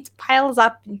it piles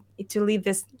up to leave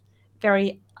this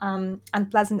very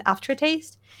unpleasant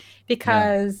aftertaste yeah,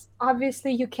 because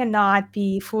obviously you cannot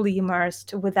be fully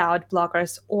immersed without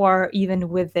blockers, or even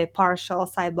with the partial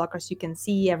side blockers you can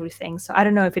see everything. So I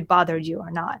don't know if it bothered you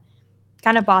or not.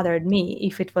 Kind of bothered me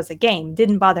if it was a game.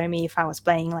 Didn't bother me if I was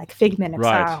playing like Figment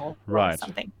right, XR or right.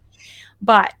 something.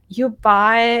 But you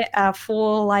buy a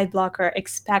full light blocker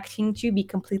expecting to be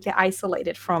completely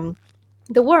isolated from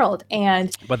the world,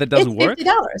 and But that it's doesn't work.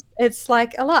 $50. It's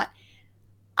like a lot.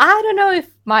 I don't know if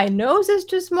my nose is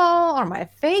too small or my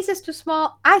face is too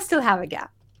small. I still have a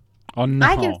gap. Oh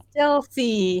I can no. still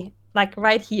see, like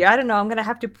right here. I don't know. I'm gonna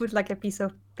have to put like a piece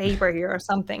of paper here or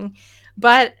something.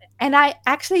 And I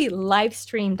actually live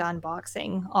streamed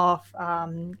unboxing of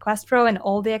Quest Pro and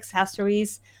all the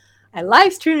accessories. I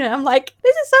live streamed and I'm like,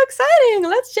 this is so exciting.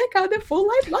 Let's check out the full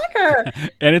light blocker.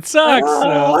 And it sucks. Oh,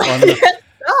 Oh no. it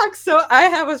sucks. So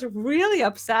I was really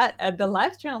upset at the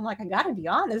live stream. I'm like, I gotta be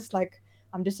honest, like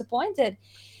I'm disappointed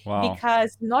Wow.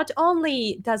 because not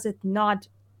only does it not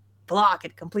block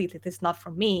it completely, this is not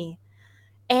from me,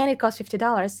 and it costs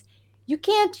 $50, you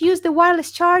can't use the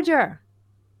wireless charger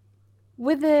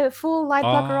with the full light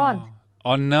blocker on. Oh.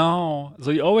 Oh no.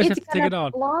 So you always It's have to take gonna it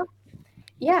out. block,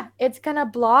 yeah, it's gonna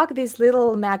block these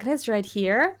little magnets right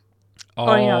here,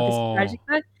 or this charging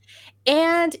Oh. pad,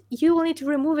 and you will need to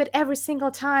remove it every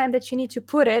single time that you need to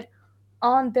put it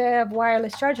on the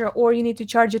wireless charger, or you need to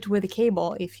charge it with a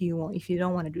cable if you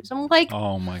don't want to do so. I'm like,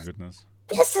 Oh my goodness.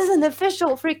 this is an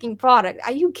official freaking product.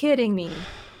 Are you kidding me?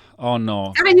 Oh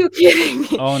no. Are you kidding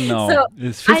me? Oh no. So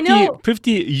It's I 50, know,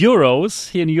 50 euros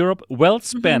here in Europe. Well mhm,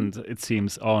 spent, it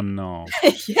seems. Oh no.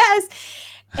 yes.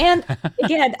 And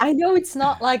again, I know it's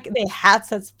not like the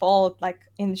headset's fault, like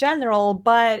in general,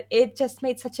 but it just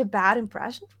made such a bad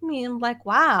impression for me. I'm like,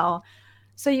 wow.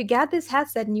 So you get this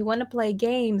headset and you want to play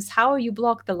games. How you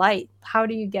block the light? How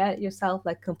do you get yourself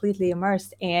like completely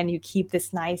immersed and you keep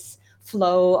this nice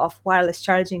flow of wireless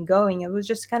charging going. It was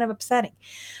just kind of upsetting.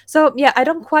 So yeah, I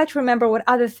don't quite remember what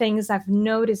other things I've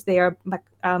noticed there,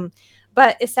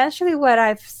 but essentially what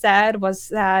I've said was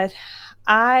that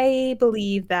I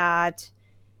believe that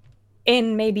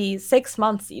in maybe 6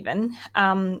 months even,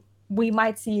 we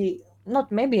might see,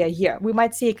 not maybe a year, we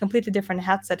might see a completely different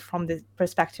headset from the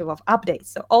perspective of updates.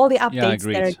 So all the updates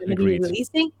that are going to be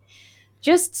releasing,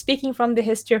 just speaking from the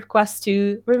history of Quest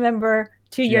 2, remember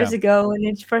 2 years ago when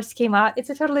it first came out,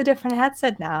 it's a totally different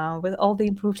headset now with all the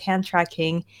improved hand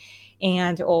tracking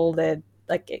and all the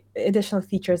like additional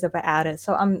features that were added.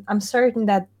 So I'm certain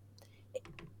that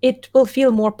it will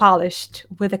feel more polished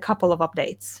with a couple of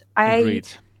updates. Agreed.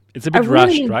 It's a bit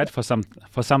rushed, right? For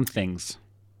some things.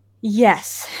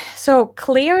 Yes. So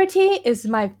clarity is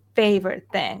my favorite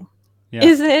thing. Yeah.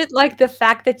 Isn't it? Like the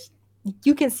fact that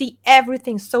you can see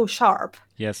everything so sharp.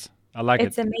 Yes, I like it.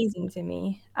 It's amazing to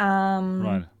me.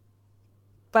 Right.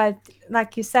 But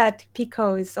like you said,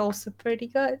 Pico is also pretty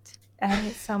good and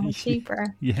it's so much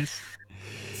cheaper. Yes.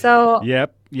 So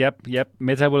Yep.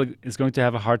 Meta is going to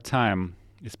have a hard time,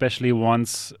 especially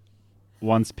once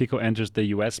Pico enters the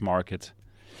US market.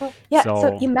 Well, yeah.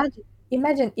 So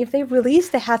imagine if they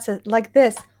released the headset like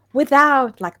this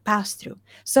without like pass-through.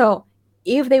 So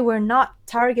if they were not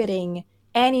targeting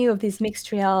any of these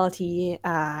mixed reality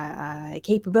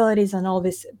capabilities and all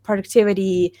this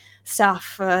productivity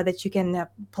stuff that you can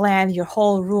plan your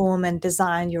whole room and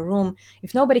design your room,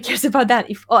 if nobody cares about that,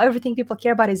 if everything people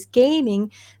care about is gaming,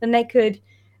 then they could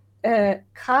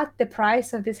cut the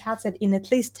price of this headset in at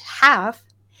least half,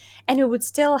 and it would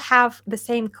still have the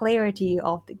same clarity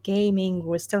of the gaming. We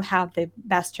would still have the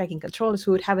best tracking controllers.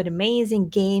 We would have an amazing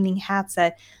gaming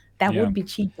headset that would be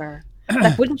cheaper.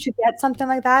 Like, wouldn't you get something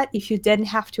like that if you didn't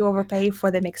have to overpay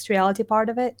for the mixed reality part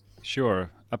of it? Sure,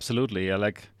 absolutely.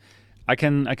 I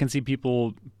can see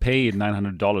people pay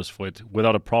 $900 for it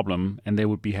without a problem, and they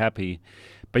would be happy.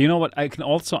 But you know what? I can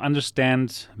also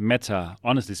understand Meta,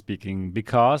 honestly speaking,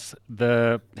 because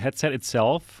the headset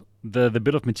itself, the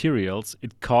bill of materials,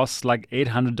 it costs like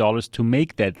 $800 to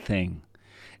make that thing.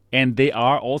 And they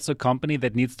are also a company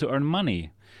that needs to earn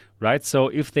money, right? So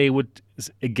if they would,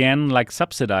 again, like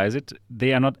subsidize it,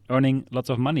 they are not earning lots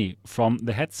of money from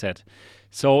the headset.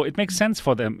 So it makes sense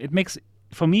for them.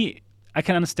 For me, I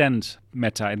can understand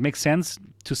Meta. It makes sense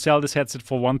to sell this headset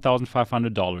for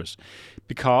 $1,500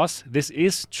 because this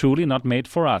is truly not made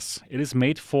for us. It is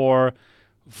made for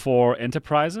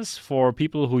enterprises, for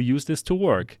people who use this to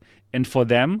work. And for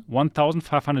them,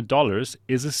 $1,500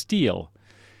 is a steal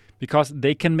because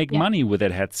they can make money with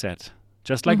that headset.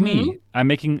 Just like me. I'm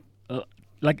making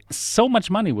like so much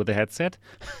money with the headset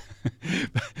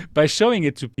by showing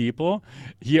it to people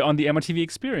here on the MRTV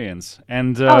Experience.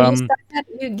 And I'm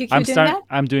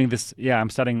doing this. Yeah, I'm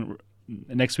starting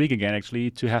next week again,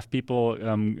 actually, to have people.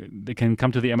 They can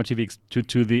come to the MRTV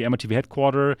to the MRTV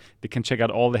headquarters. They can check out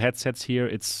all the headsets here.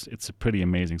 It's a pretty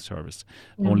amazing service.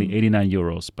 Only 89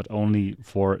 euros, but only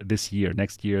for this year.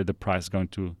 Next year, the price is going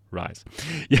to rise.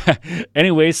 Yeah.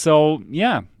 Anyway, so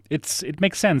yeah. It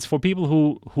makes sense for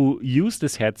people who use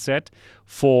this headset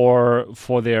for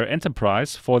their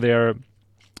enterprise, for their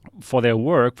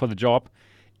work, for the job.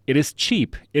 It is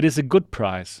cheap. It is a good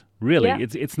price. Really,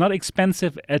 it's not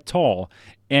expensive at all.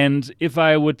 And if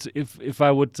I would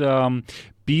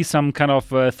be some kind of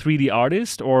 3D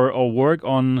artist or work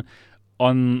on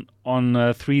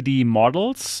 3D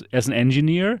models as an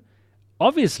engineer,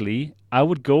 obviously I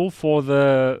would go for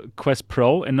the Quest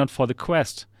Pro and not for the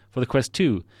Quest. For the Quest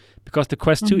 2, because the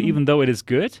Quest 2, even though it is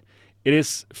good, it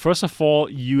is, first of all,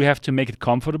 you have to make it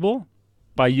comfortable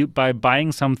by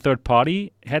buying some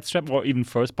third-party head strap or even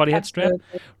first-party head strap,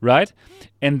 right?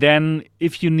 And then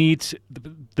if you need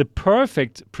the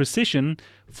perfect precision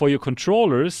for your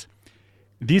controllers,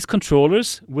 these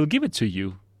controllers will give it to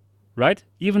you, right?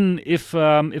 Even if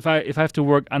I have to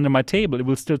work under my table, it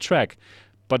will still track,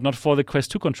 but not for the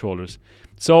Quest 2 controllers.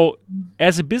 So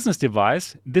as a business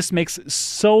device, this makes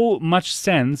so much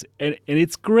sense, and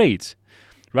it's great,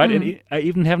 right? And I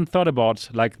even haven't thought about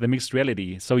like the mixed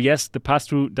reality. So yes, the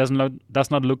pass-through does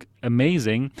not look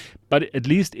amazing, but at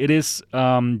least it is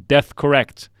depth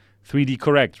correct, 3D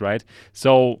correct, right?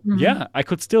 So yeah, I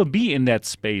could still be in that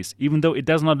space, even though it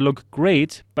does not look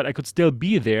great, but I could still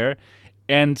be there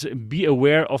and be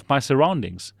aware of my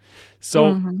surroundings.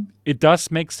 So it does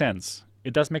make sense.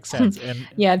 It does make sense.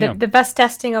 And the best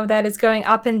testing of that is going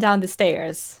up and down the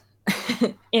stairs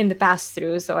in the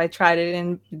pass-through. So I tried it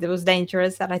and it was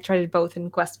dangerous, and I tried it both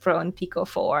in Quest Pro and Pico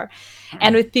 4.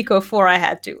 And with Pico 4, I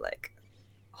had to like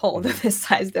hold this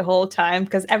size the whole time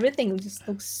because everything just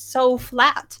looks so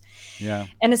flat. Yeah.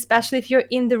 And especially if you're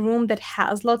in the room that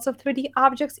has lots of 3D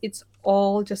objects, it's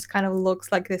all just kind of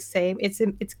looks like the same. It's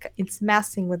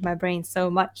messing with my brain so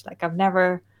much. Like I've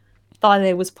never thought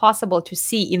it was possible to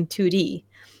see in 2D,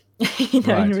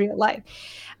 in real life.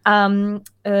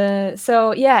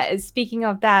 So yeah, speaking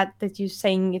of that you're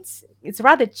saying it's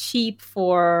rather cheap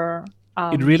for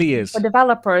it really is for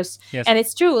developers. Yes. And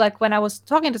it's true, like when I was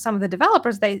talking to some of the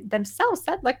developers, they themselves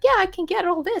said like, yeah, I can get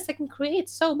all this, I can create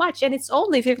so much, and it's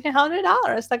only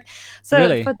 $1,500. Like, so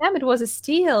really? For them it was a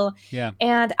steal. Yeah.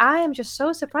 And I am just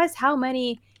so surprised how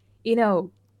many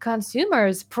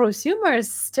prosumers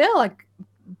still like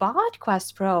bought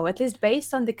Quest Pro, at least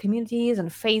based on the communities on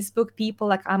Facebook. People,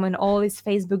 like I'm in all these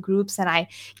Facebook groups and I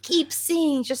keep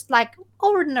seeing just like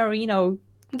ordinary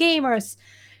gamers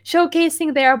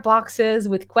showcasing their boxes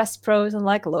with Quest Pros and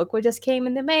like, look what just came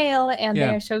in the mail. And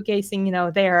they're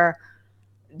showcasing they're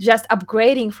just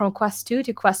upgrading from Quest 2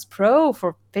 to Quest Pro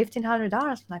for $1,500.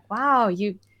 I'm like, wow,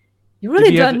 you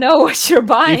really don't know what you're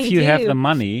buying. If you have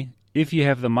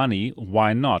the money,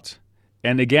 why not?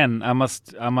 And again, I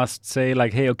must say,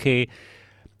 like, hey, okay,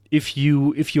 if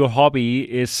your hobby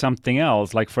is something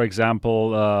else, like for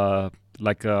example,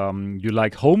 you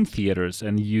like home theaters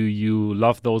and you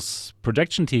love those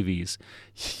projection TVs,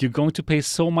 you're going to pay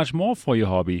so much more for your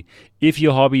hobby. If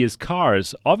your hobby is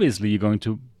cars, obviously you're going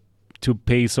to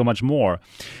pay so much more.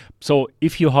 So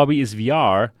if your hobby is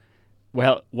VR,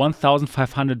 well,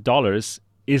 $1,500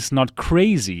 is not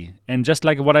crazy. And just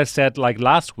like what I said like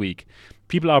last week,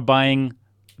 people are buying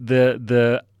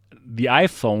the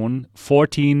iPhone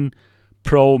 14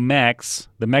 Pro Max,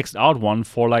 the maxed out one,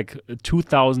 for like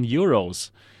 2,000 euros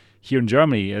here in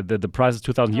Germany. The price is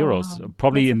 2,000 euros.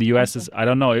 Probably in the US is, I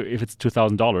don't know if it's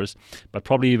 $2,000, but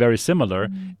probably very similar.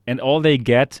 And all they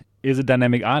get is a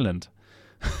dynamic island.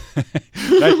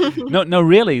 Right? No,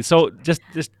 really. So just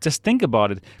think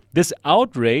about it. This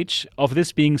outrage of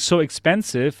this being so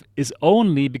expensive is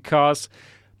only because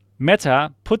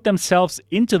Meta put themselves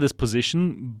into this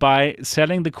position by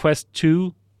selling the Quest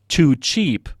 2 too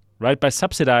cheap, right? By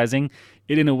subsidizing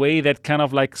it in a way that kind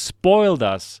of like spoiled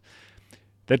us,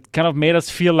 that kind of made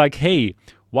us feel like, hey,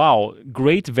 wow,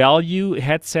 great value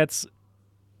headsets.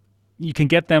 You can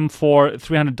get them for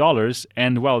 $300,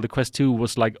 and well, the Quest 2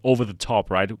 was like over the top,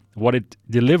 right? What it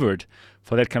delivered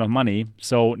for that kind of money.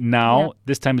 So now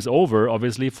this time is over,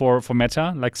 obviously, for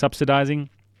Meta, like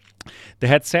subsidizing the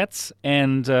headsets,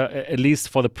 and at least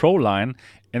for the Pro line.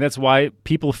 And that's why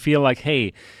people feel like,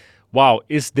 hey, wow,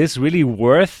 is this really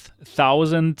worth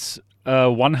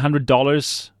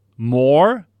 $1,100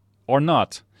 more or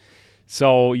not?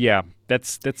 So yeah,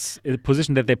 that's a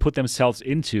position that they put themselves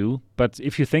into. But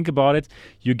if you think about it,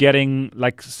 you're getting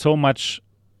like so much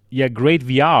great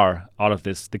VR out of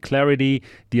this. The clarity,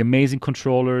 the amazing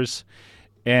controllers,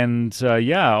 and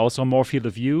also more field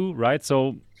of view, right?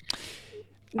 So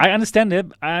I understand it.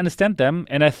 I understand them,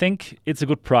 and I think it's a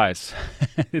good price.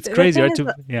 It's crazy, right?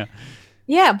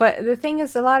 Yeah, but the thing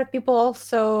is, a lot of people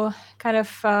also kind of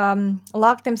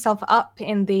lock themselves up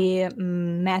in the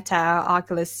Meta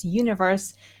Oculus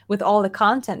universe with all the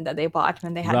content that they bought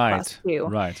when they had Quest 2.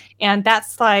 Right. And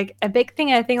that's like a big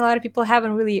thing. I think a lot of people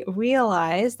haven't really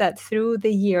realized that through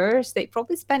the years, they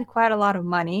probably spent quite a lot of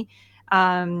money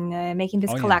making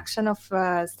this collection of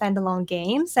standalone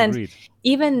games. And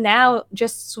even now,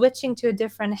 just switching to a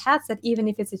different headset, even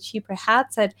if it's a cheaper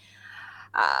headset,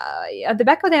 at the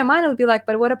back of their mind, it'll be like,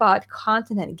 but what about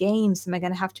content and games? Am I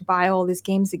going to have to buy all these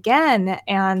games again?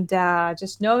 And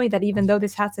just knowing that even though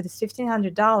this headset is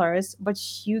 $1,500,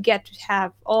 but you get to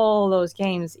have all those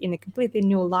games in a completely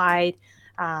new light,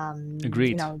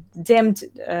 Agreed. Dimmed,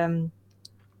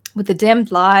 with the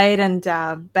dimmed light and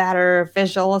better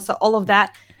visuals, so all of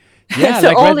that. Yeah,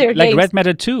 so like Red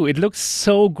Matter 2. It looks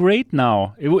so great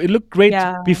now. It looked great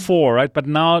before, right? But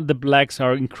now the blacks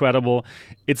are incredible.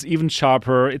 It's even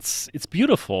sharper. It's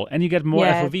beautiful, and you get more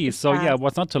FOV. So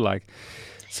what's not to like?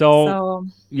 So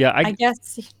I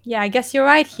guess you're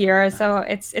right here. So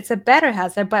it's a better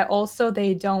headset, but also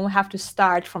they don't have to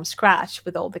start from scratch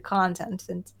with all the content.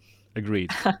 And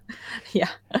agreed.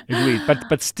 Agreed.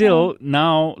 But still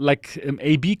now, like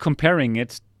A/B comparing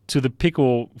it to the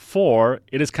Pico 4,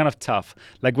 it is kind of tough.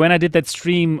 Like when I did that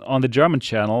stream on the German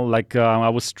channel, like I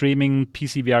was streaming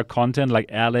PCVR content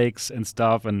like Alex and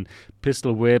stuff, and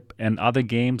Pistol Whip and other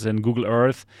games, and Google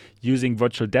Earth using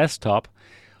virtual desktop.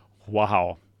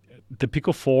 Wow, the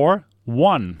Pico 4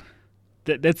 won.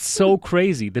 That's so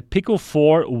crazy. The Pico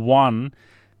 4 won.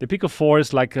 The Pico 4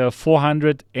 is like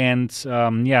 400 and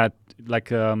 29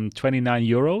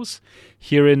 euros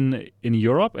here in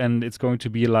Europe, and it's going to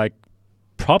be like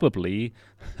probably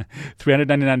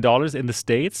 $399 in the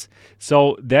States.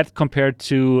 So that compared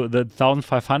to the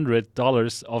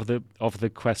 $1,500 of the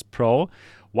Quest Pro,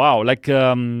 wow, like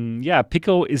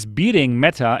Pico is beating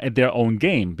Meta at their own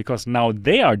game because now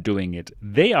they are doing it.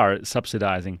 They are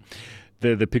subsidizing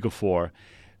the Pico 4,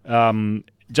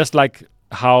 just like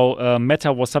how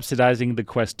Meta was subsidizing the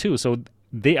Quest 2. So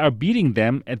they are beating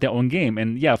them at their own game.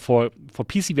 And yeah, for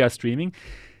PC VR streaming,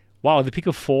 wow, the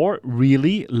Pico 4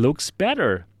 really looks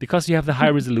better because you have the high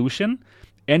resolution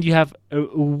and you have a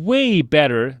way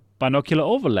better binocular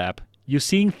overlap. You're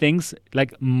seeing things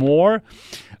like more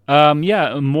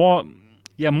real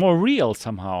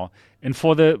somehow. And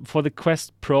for the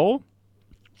Quest Pro,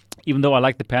 even though I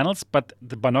like the panels, but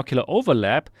the binocular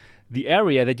overlap, the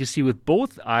area that you see with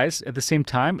both eyes at the same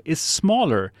time is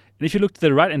smaller. And if you look to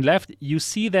the right and left, you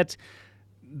see that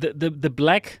the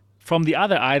black from the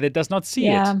other eye that does not see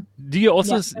it.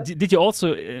 Did you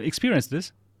also experience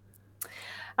this?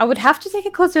 I would have to take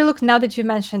a closer look now that you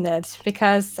mentioned it,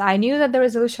 because I knew that the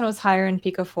resolution was higher in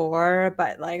Pico 4,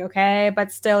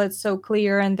 but still it's so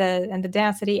clear and the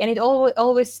density, and it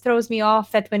always throws me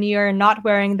off that when you're not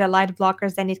wearing the light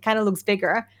blockers, then it kind of looks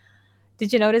bigger.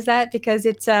 Did you notice that? Because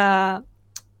it's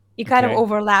you kind of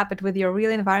overlap it with your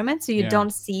real environment, so you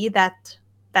don't see that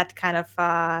kind of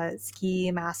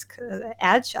ski mask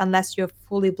edge unless you're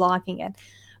fully blocking it.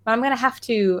 But I'm gonna have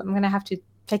to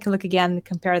take a look again and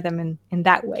compare them in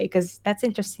that way, because that's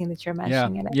interesting that you're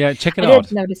mentioning it. Yeah, check it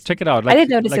out. Check it out. I did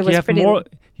notice it was pretty.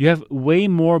 You have way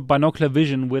more binocular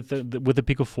vision with the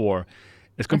Pico 4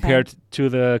 as compared to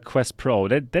the Quest Pro.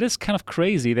 That is kind of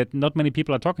crazy that not many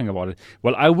people are talking about it.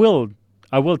 Well, I will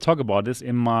talk about this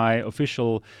in my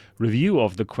official review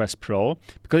of the Quest Pro,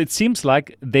 because it seems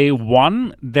like they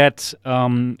won that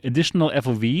additional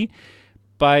FOV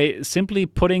by simply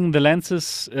putting the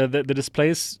lenses, the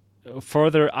displays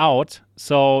further out.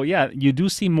 So yeah, you do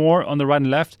see more on the right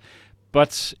and left,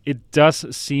 but it does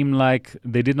seem like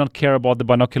they did not care about the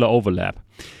binocular overlap.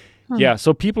 Yeah,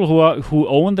 so people who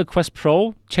own the Quest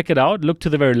Pro, check it out. Look to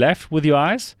the very left with your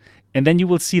eyes, and then you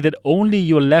will see that only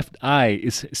your left eye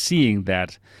is seeing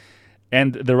that,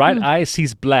 and the right eye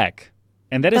sees black.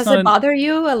 And that does it bother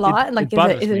you a lot?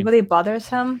 Is it really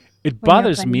bothersome? It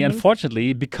bothers me,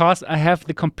 unfortunately, because I have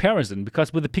the comparison.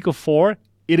 Because with the Pico 4,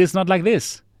 it is not like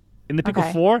this. In the Pico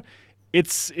 4,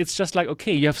 it's just like,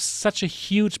 okay, you have such a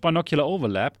huge binocular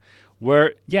overlap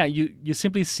where, you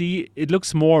simply see it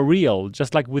looks more real,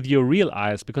 just like with your real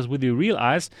eyes. Because with your real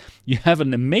eyes, you have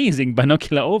an amazing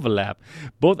binocular overlap.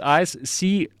 Both eyes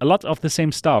see a lot of the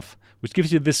same stuff, which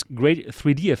gives you this great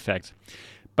 3D effect.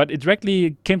 But it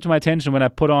directly came to my attention when I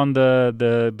put on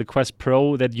the Quest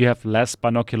Pro that you have less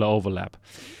binocular overlap.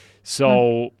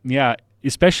 So,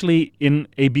 especially in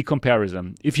A/B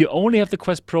comparison. If you only have the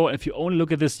Quest Pro, if you only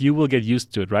look at this, you will get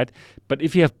used to it, right? But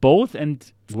if you have both, and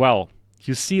well,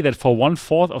 you see that for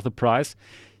 1/4 of the price,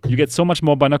 you get so much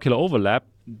more binocular overlap.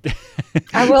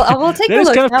 I will take a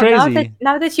look. Kind of crazy.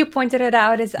 Now that you pointed it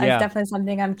out, it's definitely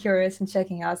something I'm curious in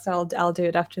checking out. So I'll do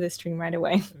it after the stream right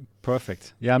away.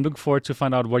 Perfect. Yeah, I'm looking forward to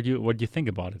find out what you think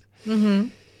about it. Mm-hmm.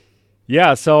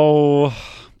 Yeah, so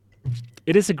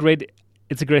it's a great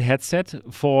headset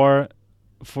for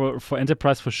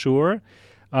enterprise for sure.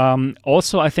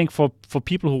 Also, I think for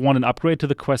people who want an upgrade to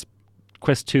the Quest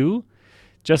 2,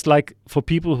 just like for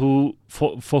people who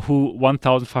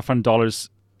 $1,500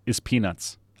 is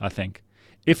peanuts. I think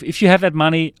if you have that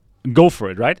money, go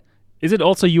for it. Right? Is it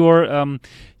also your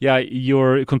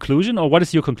conclusion, or what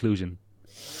is your conclusion?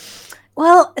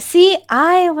 Well, see,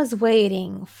 I was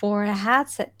waiting for a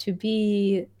headset to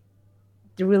be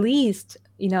released,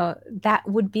 that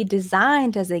would be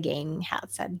designed as a gaming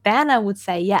headset. Then I would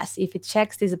say, yes, if it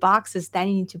checks these boxes, then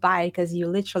you need to buy it because you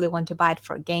literally want to buy it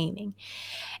for gaming.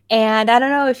 And I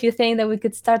don't know if you think that we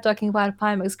could start talking about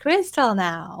Pimax Crystal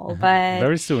now, but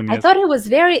very soon. I thought it was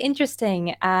very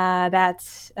interesting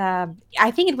that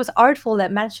I think it was Artful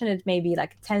that mentioned it maybe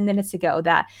like 10 minutes ago,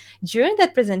 that during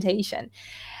that presentation,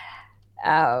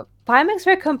 Pimax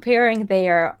were comparing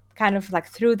their kind of like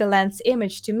through the lens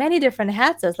image to many different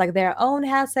headsets, like their own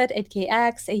headset,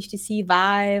 8KX, HTC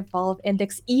Vive, Valve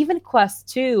Index, even Quest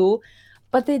 2,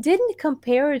 but they didn't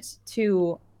compare it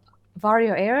to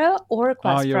Vario Aero or Quest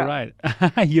Pro. Oh, you're right.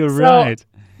 You're right.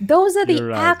 Those are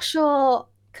the actual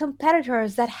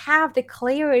competitors that have the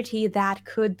clarity that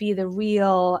could be the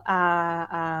real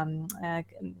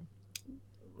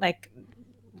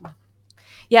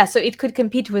so it could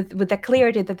compete with the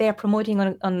clarity that they are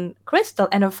promoting on Crystal.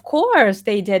 And of course,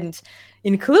 they didn't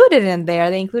include it in there.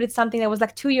 They included something that was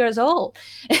like 2 years old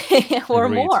or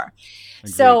Agreed. more.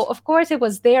 Agreed. So, of course, it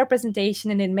was their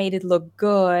presentation and it made it look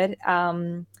good.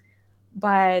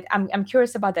 but I'm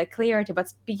curious about that clarity. But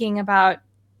speaking about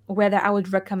whether I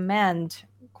would recommend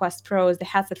Quest Pro as the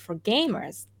headset for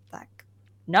gamers, like,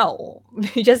 no,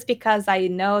 just because I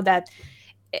know that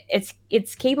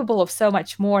it's capable of so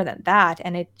much more than that,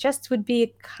 and it just would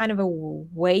be kind of a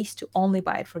waste to only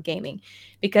buy it for gaming,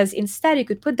 because instead you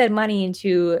could put that money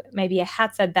into maybe a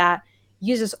headset that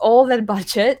uses all that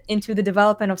budget into the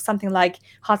development of something like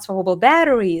hot swappable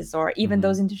batteries or even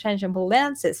those interchangeable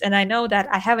lenses. And I know that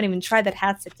I haven't even tried that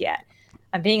headset yet.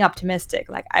 I'm being optimistic.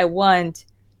 Like, I want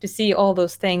to see all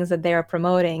those things that they are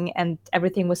promoting, and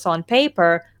everything we saw on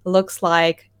paper looks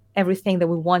like everything that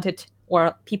we wanted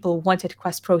or people wanted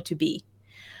Quest Pro to be.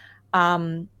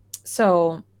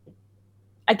 So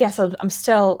I guess I'm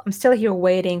still here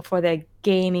waiting for the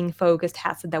gaming focused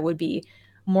headset that would be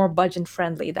more budget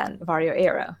friendly than Vario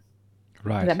Aero.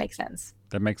 Right. If that makes sense.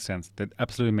 That makes sense. That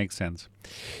absolutely makes sense.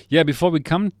 Yeah, before we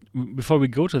go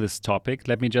to this topic,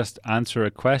 let me just answer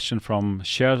a question from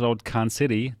Sherzod Khan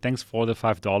City. Thanks for the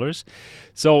 $5.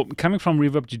 So, coming from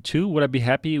Reverb G2, would I be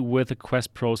happy with the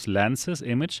Quest Pro's lenses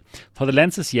image? For the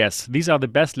lenses, yes. These are the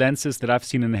best lenses that I've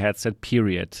seen in a headset,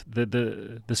 period.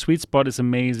 The sweet spot is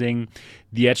amazing.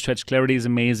 The edge-to-edge clarity is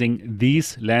amazing.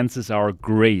 These lenses are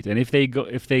great. And if they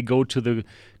go to the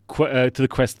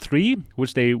Quest 3,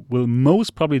 which they will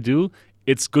most probably do,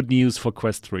 it's good news for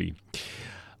Quest 3.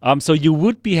 So you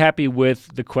would be happy with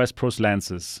the Quest Pro's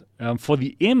lenses. For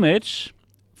the image,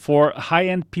 for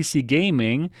high-end PC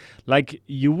gaming, like,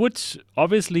 you would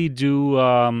obviously do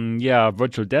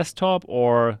virtual desktop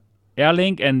or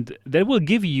AirLink, and that will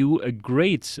give you a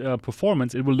great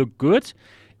performance. It will look good,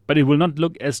 but it will not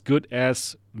look as good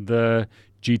as the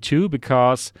G2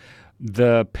 because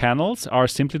the panels are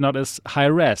simply not as high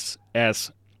res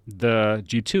as the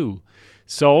G2.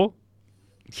 So,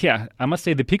 yeah, I must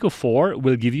say the Pico 4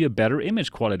 will give you a better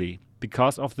image quality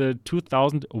because of the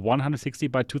 2160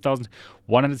 by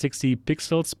 2160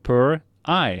 pixels per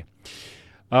eye.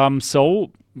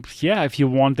 So, yeah, if you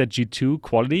want that G2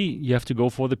 quality, you have to go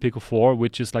for the Pico 4,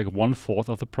 which is like 1/4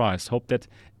 of the price. Hope that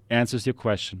answers your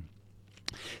question.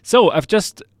 So, I've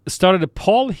just started a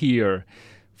poll here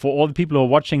for all the people who are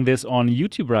watching this on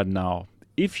YouTube right now.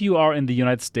 If you are in the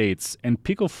United States and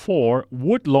Pico 4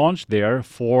 would launch there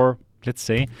for, let's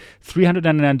say,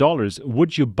 $399,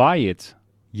 would you buy it?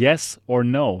 Yes or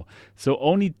no? So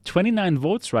only 29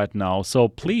 votes right now. So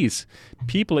please,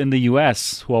 people in the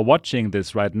US who are watching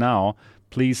this right now,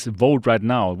 please vote right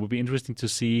now. It would be interesting to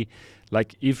see,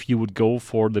 like, if you would go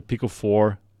for the Pico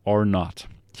 4 or not.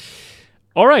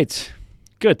 All right,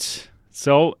 good.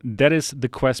 So that is the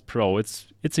Quest Pro.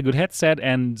 It's a good headset,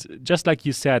 and just like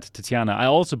you said, Tatiana, I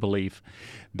also believe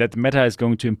that Meta is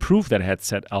going to improve that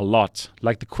headset a lot.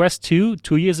 Like the Quest 2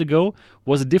 years ago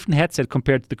was a different headset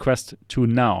compared to the Quest 2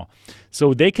 now.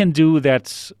 So they can do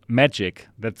that magic,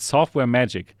 that software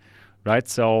magic, right?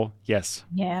 So yes.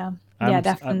 Yeah,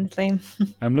 definitely.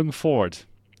 I'm looking forward.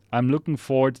 I'm looking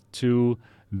forward to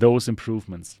those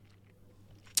improvements.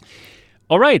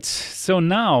 All right, so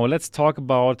now let's talk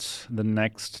about the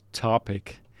next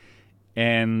topic.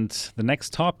 And the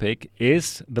next topic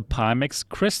is the Pimax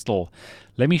Crystal.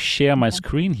 Let me share my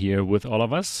screen here with all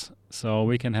of us so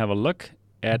we can have a look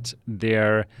at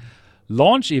their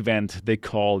launch event, they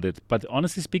called it. But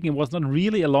honestly speaking, it was not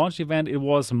really a launch event. It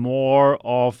was more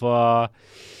of a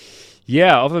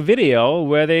video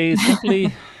where they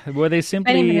simply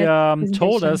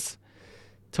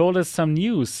told us some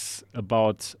news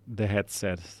about the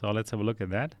headset. So let's have a look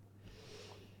at that.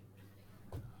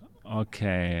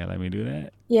 Okay, let me do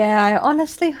that. Yeah, I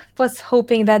honestly was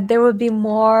hoping that there would be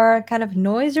more kind of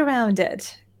noise around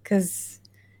it, because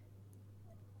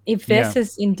if this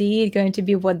is indeed going to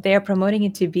be what they're promoting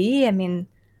it to be, I mean,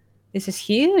 this is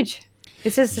huge.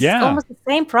 This is almost the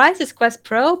same price as Quest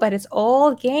Pro, but it's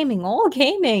all gaming.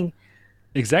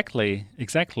 Exactly.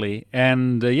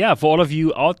 And for all of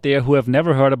you out there who have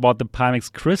never heard about the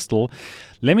Pimax Crystal,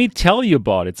 let me tell you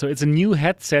about it. So it's a new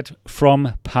headset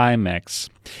from Pimax.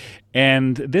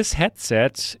 And this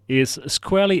headset is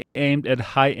squarely aimed at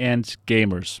high-end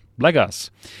gamers like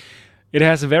us. It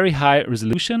has a very high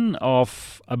resolution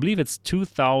of, I believe it's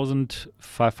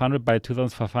 2500 by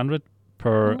 2500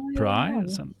 per eye,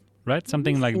 right?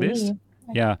 Something like this.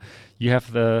 Yeah, you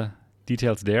have the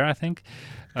details there, I think.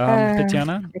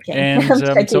 Tatiana, okay.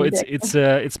 And so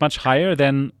it's much higher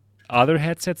than other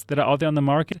headsets that are out there on the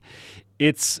market.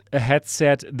 It's a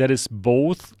headset that is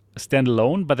both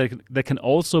standalone, but that can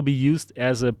also be used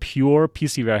as a pure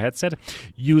PCVR headset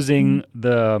using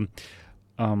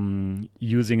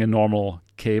using a normal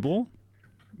cable,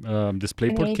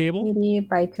 DisplayPort cable. 2880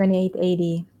 by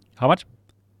 2880. How much?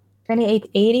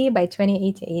 2880 by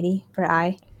 2880 per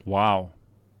eye. Wow.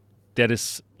 That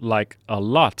is like a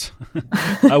lot.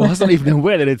 I wasn't even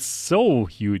aware that it's so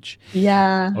huge.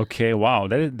 Yeah. Okay, wow,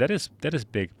 that is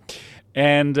big.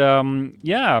 And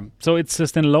so it's a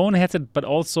standalone headset, but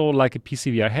also like a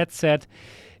PCVR headset,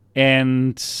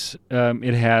 and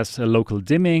it has a local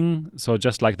dimming, so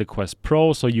just like the Quest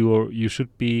Pro. So you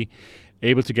should be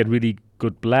able to get really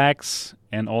good blacks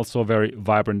and also very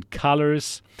vibrant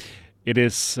colors. It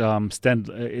is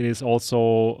It is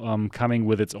also coming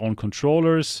with its own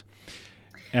controllers,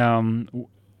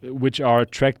 which are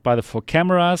tracked by the 4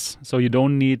 cameras, so you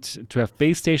don't need to have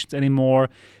base stations anymore.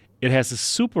 It has a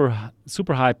super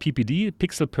high PPD,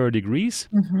 pixel per degrees,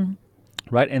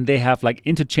 right? And they have like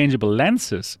interchangeable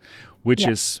lenses, which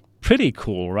is pretty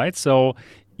cool, right? So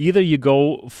either you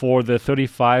go for the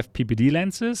 35 PPD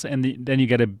lenses, and then you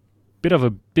get a bit of a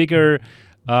bigger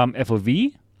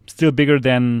FOV, still bigger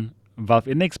than Valve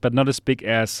Index, but not as big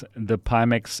as the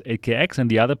Pimax 8KX and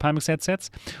the other Pimax headsets.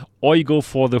 Or you go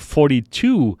for the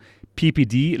 42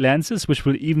 PPD lenses, which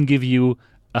will even give you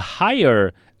a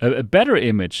better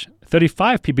image.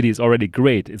 35 PPD is already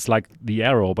great. It's like the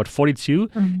Arrow, but 42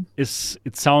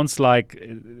 it sounds like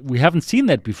we haven't seen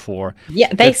that before.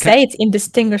 Yeah, they say it's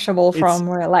indistinguishable from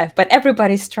real life, but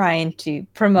everybody's trying to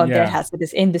promote their headset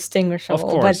as indistinguishable. Of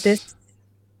course. But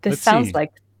this sounds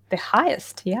like the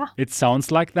highest. Yeah. It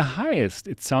sounds like the highest.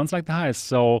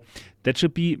 So that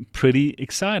should be pretty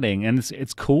exciting. And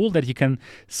it's cool that you can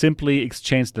simply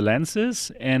exchange the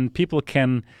lenses, and people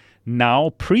can now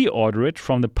pre-order it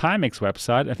from the Pimax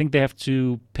website. I think they have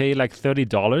to pay like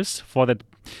 $30 for that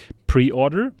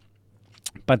pre-order,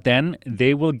 but then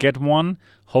they will get one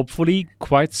hopefully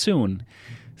quite soon.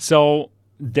 So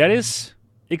that is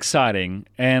exciting.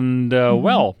 And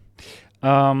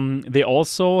they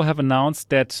also have announced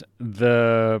that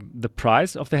the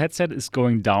price of the headset is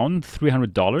going down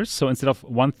 $300. So instead of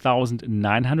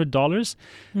 $1,900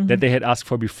 that they had asked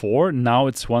for before, now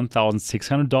it's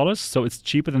 $1,600. So it's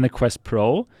cheaper than the Quest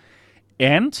Pro,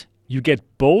 and you get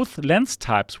both lens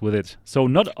types with it. So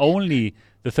not only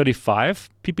the 35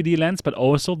 PPD lens, but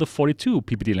also the 42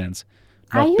 PPD lens.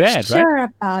 Not Are you bad, sure right?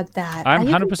 about that? I'm Are you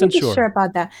 100% completely sure. sure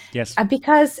about that? Yes.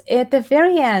 Because at the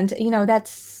very end,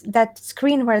 that's that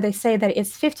screen where they say that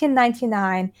it's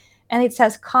 $15.99 and it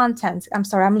says content. I'm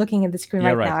sorry, I'm looking at the screen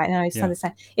right now. I know it's not the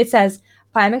same. It says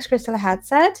Pimax Crystal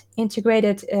headset,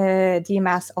 integrated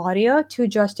DMS audio, 2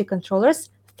 joystick controllers,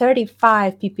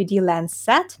 35 PPD lens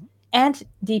set, and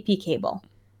DP cable.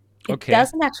 It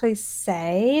doesn't actually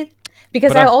say,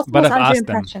 because I also was under the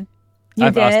impression.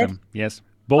 I've asked them, yes.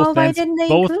 Why didn't they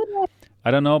include it?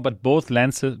 I don't know, but both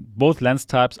lens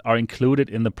types are included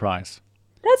in the price.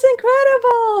 That's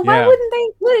incredible. Why wouldn't they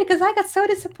include it? Because I got so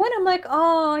disappointed. I'm like,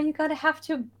 oh, you gotta have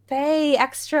to pay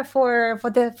extra for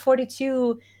the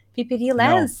 42 PPD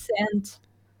lens, and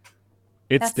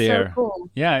it's there. So cool.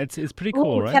 Yeah, it's pretty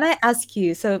cool, right? Can I ask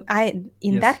you? So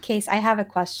that case, I have a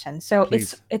question. So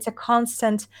Please. it's a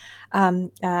constant,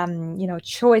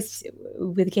 choice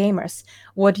with gamers.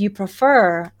 What do you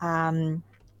prefer?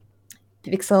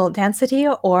 Pixel density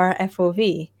or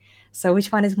FOV? So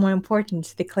which one is more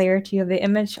important, the clarity of the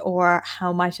image or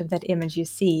how much of that image you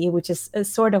see, which is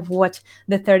sort of what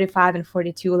the 35 and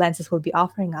 42 lenses will be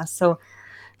offering us. So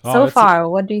far,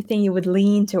 what do you think you would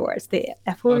lean towards, the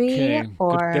FOV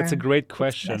or? That's a great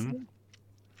question.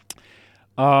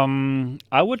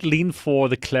 I would lean for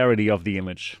the clarity of the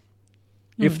image.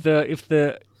 If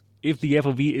the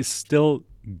FOV is still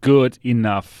good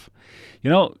enough.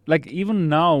 Like even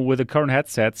now with the current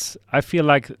headsets, I feel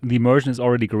like the immersion is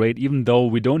already great, even though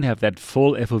we don't have that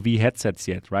full FOV headsets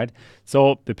yet, right?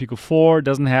 So the Pico 4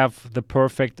 doesn't have the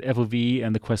perfect FOV,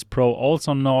 and the Quest Pro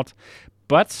also not.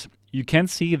 But you can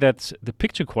see that the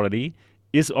picture quality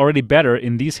is already better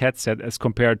in these headsets as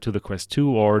compared to the Quest 2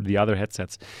 or the other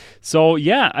headsets. So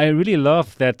yeah, I really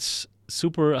love that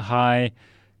super high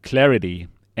clarity.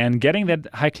 And getting that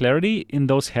high clarity in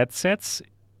those headsets,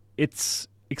 it's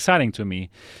exciting to me.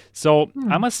 So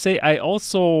I must say, I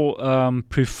also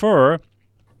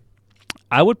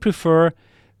I would prefer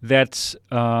that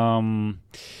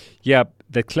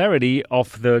the clarity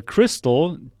of the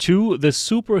crystal to the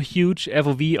super huge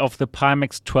FOV of the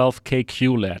Pimax 12K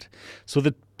QLED. So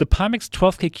the Pimax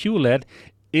 12K QLED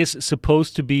is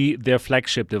supposed to be their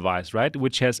flagship device, right?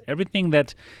 Which has everything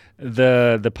that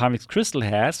the Pimax Crystal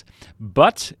has,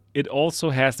 but it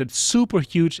also has that super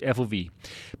huge FOV.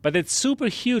 But that super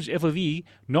huge FOV,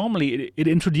 normally it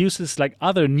introduces like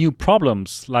other new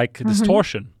problems, like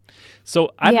distortion.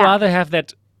 So I'd rather have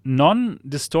that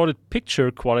non-distorted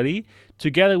picture quality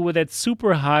together with that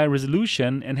super high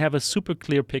resolution and have a super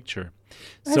clear picture.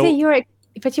 So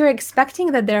But you're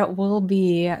expecting that there will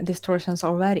be distortions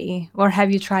already, or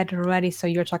have you tried it already? So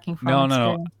you're talking from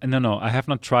experience. No. I have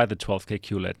not tried the 12K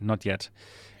QLED, not yet.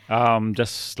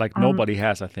 Just like nobody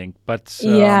has, I think. But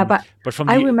from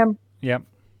I the remember. yeah,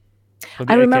 from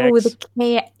I the remember AKX, with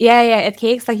the at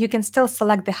KX, like you can still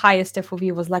select the highest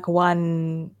FOV was like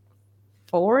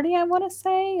 140, I want to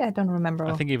say. I don't remember.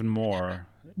 I think even more.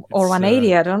 Or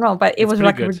 180, I don't know, but it was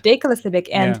like good. ridiculously big.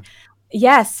 And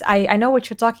yes, I know what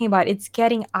you're talking about. It's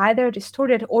getting either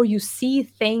distorted or you see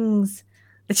things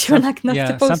that you're like not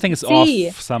supposed something to is see.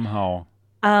 off somehow.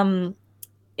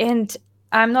 And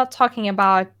I'm not talking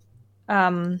about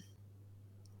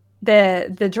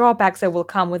the drawbacks that will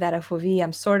come with that FOV.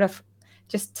 I'm sort of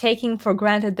just taking for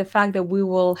granted the fact that we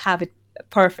will have it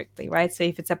perfectly, right? So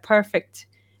if it's a perfect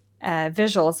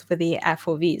visuals with the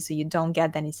FOV, so you don't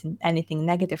get anything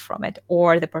negative from it,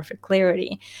 or the perfect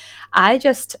clarity. I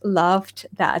just loved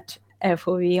that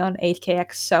FOV on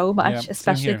 8KX so much,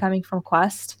 especially coming from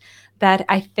Quest, that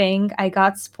I think I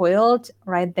got spoiled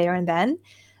right there and then.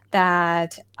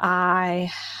 That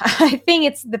I think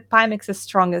it's the Pimax's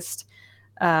strongest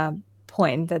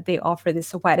point that they offer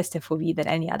this widest FOV than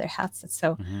any other headset.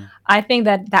 So I think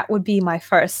that would be my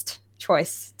first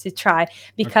choice to try,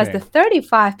 because the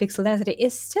 35 pixel density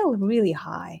is still really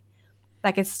high.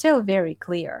 Like it's still very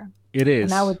clear. It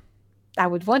is. And I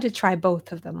would want to try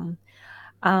both of them.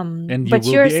 And you will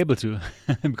be able to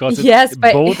because it's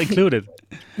both included.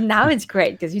 Now it's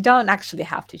great because you don't actually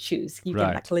have to choose. You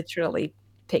can like literally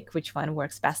pick which one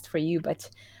works best for you. But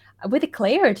with the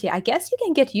clarity, I guess you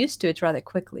can get used to it rather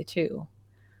quickly too.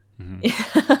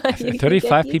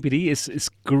 35 ppd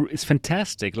is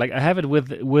fantastic. Like I have it with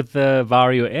the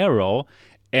Vario Aero,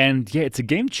 and it's a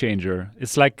game changer.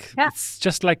 It's like it's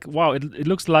just like wow, it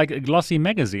looks like a glossy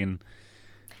magazine.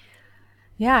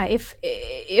 Yeah, if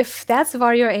that's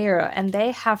Vario Aero and they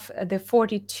have the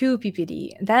 42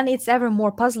 ppd, then it's ever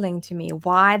more puzzling to me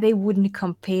why they wouldn't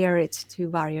compare it to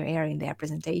Vario Aero in their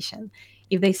presentation.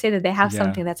 If they say that they have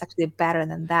something that's actually better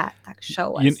than that, like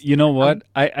show us. You know what?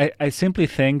 I simply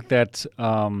think that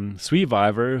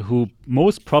Sweetviver, who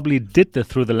most probably did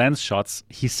through the lens shots,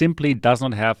 he simply does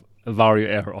not have a Vario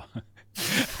Aero.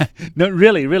 No,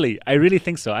 really, I really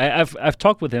think so. I've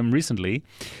talked with him recently,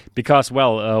 because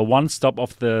one stop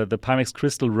of the Pimax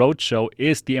Crystal Roadshow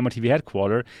is the MRTV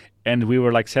headquarters, and we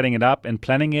were like setting it up and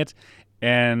planning it.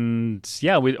 And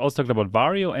we also talked about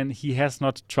Vario, and he has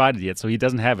not tried it yet, so he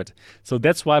doesn't have it. So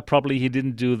that's why probably he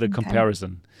didn't do the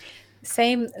comparison.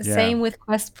 Same with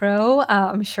Quest Pro.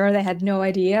 I'm sure they had no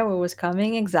idea what was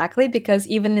coming exactly, because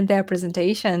even in their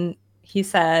presentation, he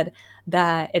said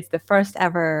that it's the first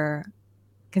ever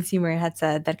consumer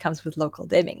headset that comes with local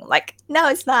dimming. Like, no,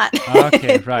 it's not.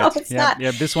 Okay, right. No, it's not.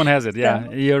 Yeah, this one has it. Yeah,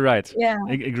 so, you're right. Yeah.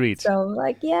 Agreed. So,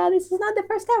 like, this is not the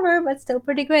first ever, but still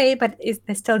pretty great. But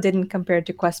they still didn't compare it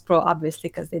to Quest Pro, obviously,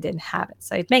 because they didn't have it.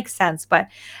 So it makes sense. But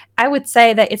I would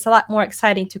say that it's a lot more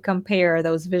exciting to compare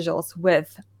those visuals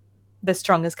with the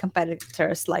strongest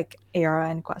competitors like Aero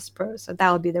and Quest Pro. So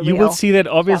that would be the You will see that,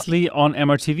 obviously, on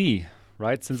MRTV,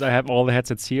 right? Since I have all the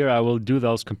headsets here, I will do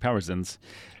those comparisons.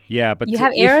 Yeah, but you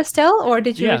have Aero still, or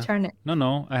did you return it?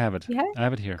 No, I have it. I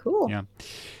have it here. Cool. Yeah.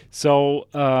 So,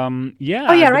 Oh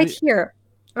yeah, right here.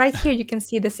 Right here, you can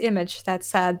see this image that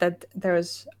said that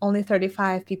there's only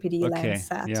 35 ppd lens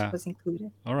that was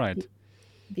included. All right.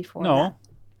 Before that.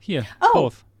 Here. Oh.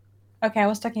 Both. Okay, I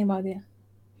was talking about the.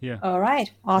 Yeah. All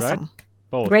right. Awesome. Right?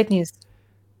 Both. Great news.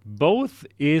 Both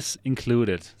is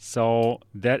included, so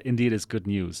that indeed is good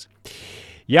news.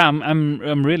 Yeah,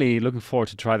 I'm really looking forward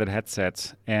to try that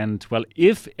headset. And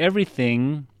if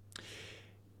everything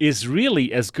is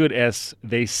really as good as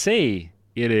they say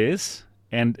it is,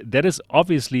 and that is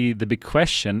obviously the big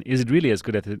question, is it really as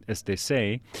good as they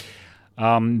say?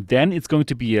 Then it's going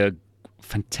to be a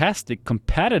fantastic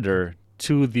competitor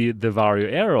to the Vario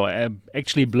Aero,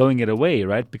 actually blowing it away,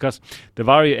 right? Because the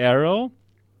Vario Aero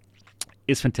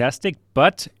is fantastic,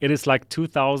 but it is like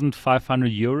 2,500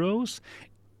 euros.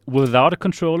 Without the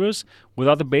controllers,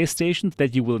 without the base stations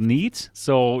that you will need.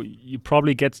 So you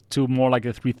probably get to more like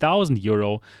a 3,000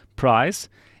 euro price.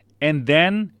 And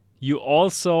then you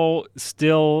also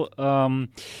still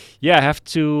have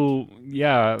to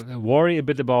worry a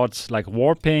bit about like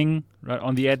warping right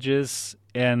on the edges.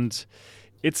 And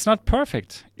it's not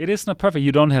perfect. It is not perfect.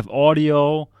 You don't have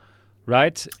audio,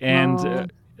 right? And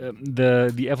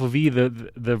the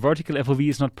FOV, the vertical FOV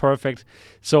is not perfect.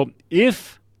 So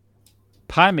if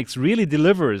Pimax really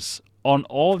delivers on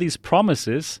all these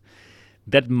promises,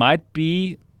 that might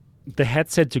be the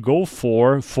headset to go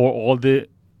for all the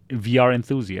VR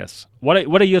enthusiasts. What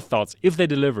are your thoughts? If they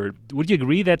deliver, would you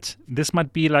agree that this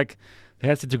might be like the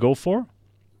headset to go for?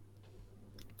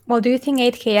 Well, do you think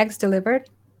 8KX delivered?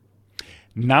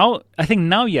 Now, I think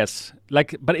now, yes.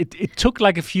 But it took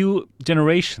like a few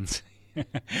generations.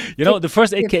 The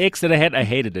first 8KX that I had, I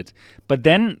hated it. But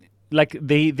then, like,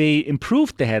 they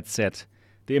improved the headset.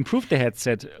 They improved the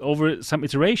headset over some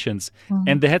iterations.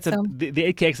 And the headset,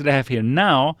 the 8KX that I have here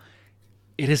now,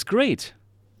 it is great.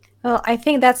 Well, I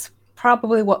think that's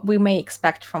probably what we may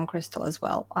expect from Crystal as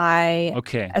well.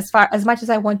 As much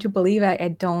as I want to believe,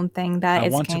 I don't think that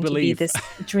it's going to be this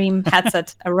dream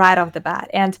headset right off the bat.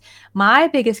 And my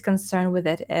biggest concern with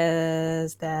it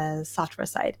is the software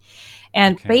side.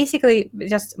 And basically,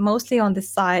 just mostly on this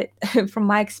side, from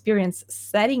my experience,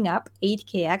 setting up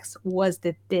 8KX was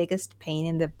the biggest pain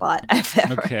in the butt I've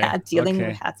ever had dealing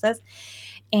with headsets.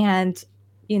 And,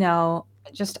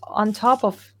 just on top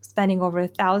of spending over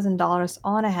 $1,000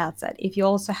 on a headset, if you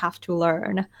also have to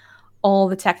learn all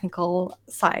the technical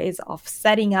sides of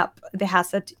setting up the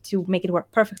headset to make it work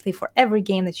perfectly for every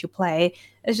game that you play,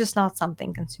 it's just not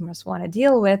something consumers want to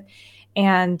deal with.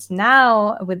 And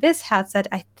now with this headset,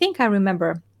 I think I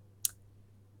remember,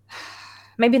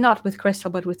 maybe not with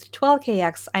Crystal, but with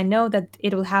 12KX, I know that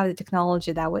it will have the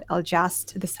technology that will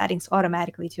adjust the settings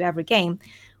automatically to every game,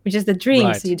 which is the dream.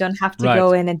 Right. So you don't have to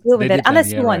go in and deal with it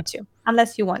unless you want to.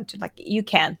 Unless you want to. Like, you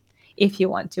can if you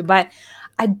want to. But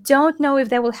I don't know if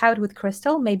they will have it with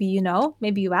Crystal. Maybe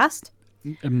maybe you asked.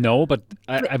 No, but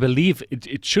I believe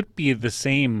it should be the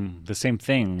same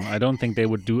thing. I don't think they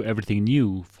would do everything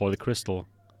new for the Crystal.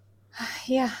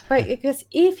 Yeah, but because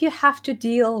if you have to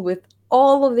deal with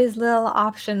all of these little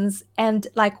options and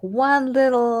like one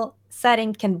little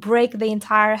setting can break the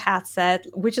entire headset,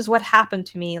 which is what happened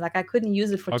to me. Like, I couldn't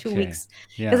use it for 2 weeks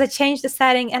because I changed the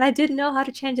setting and I didn't know how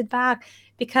to change it back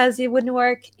because it wouldn't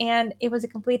work and it was a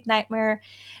complete nightmare.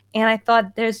 And I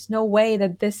thought, there's no way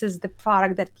that this is the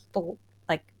product that people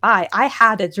like buy. I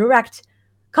had a direct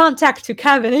contact to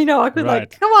Kevin. I could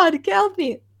like, come on, help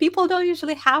me. People don't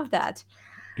usually have that.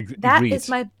 That is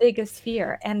my biggest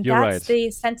fear. And that's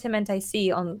the sentiment I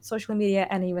see on social media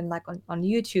and even like on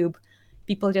YouTube.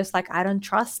 People just like, I don't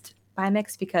trust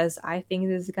Pimax because I think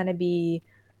this is going to be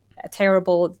a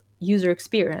terrible user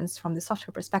experience from the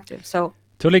software perspective. So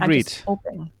totally agreed. I'm just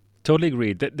hoping. Totally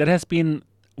agreed. That has been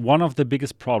one of the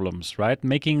biggest problems, right?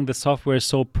 Making the software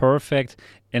so perfect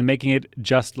and making it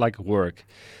just like work.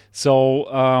 So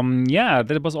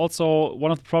that was also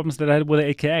one of the problems that I had with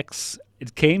the 8KX.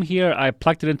 It came here, I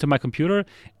plugged it into my computer,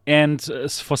 and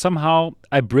for somehow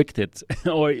I bricked it,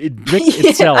 or it bricked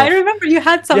itself. I remember you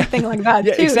had something like that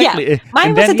too. Exactly. Yeah.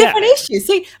 Mine was a different issue.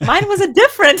 See, mine was a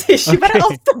different issue, but I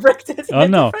also bricked it in a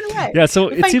different way. Yeah, so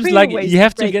it seems like you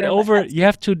have to you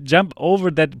have to jump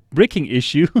over that bricking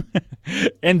issue,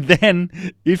 and then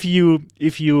if you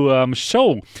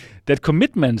show that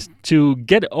commitment to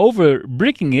get over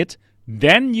bricking it,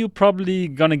 then you're probably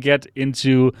gonna get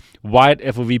into wide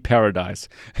FOV paradise.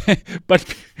 But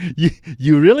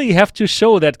you really have to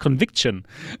show that conviction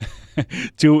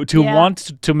to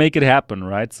want to make it happen,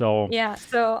 right? So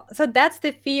so that's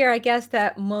the fear, I guess,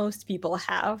 that most people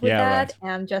have with that,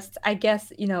 and just, I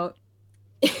guess,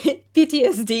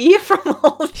 PTSD from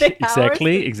all the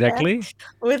exactly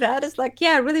with that. It's like,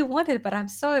 I really want it, but I'm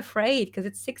so afraid because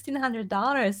it's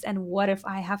 $1,600, and what if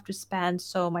I have to spend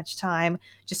so much time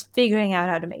just figuring out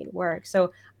how to make it work?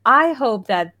 So I hope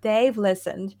that they've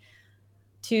listened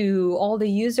to all the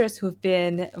users who've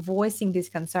been voicing these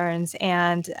concerns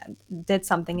and did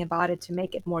something about it to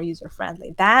make it more user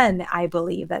friendly. Then I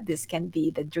believe that this can be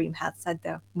the dream headset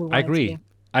that we want. I agree.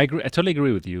 I totally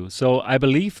agree with you. So I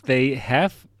believe they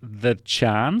have the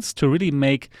chance to really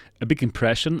make a big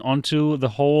impression onto the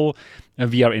whole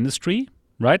VR industry,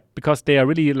 right? Because they are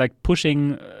really like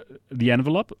pushing the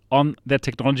envelope on that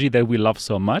technology that we love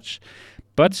so much,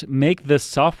 but make the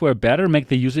software better, make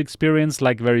the user experience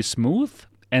like very smooth,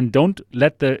 and don't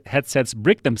let the headsets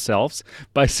brick themselves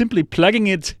by simply plugging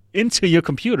it into your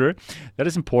computer. That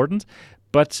is important.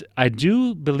 But I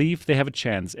do believe they have a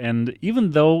chance. And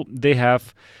even though they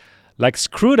have like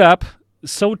screwed up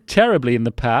so terribly in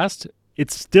the past,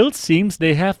 it still seems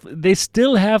they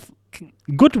still have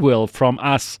goodwill from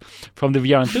us, from the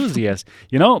VR enthusiasts.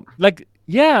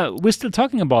 We're still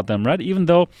talking about them, right? Even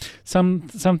though some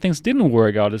things didn't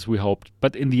work out as we hoped.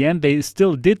 But in the end, they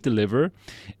still did deliver.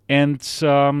 And,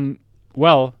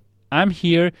 I'm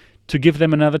here to give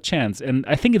them another chance. And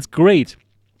I think it's great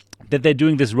that they're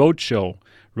doing this roadshow,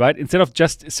 right? Instead of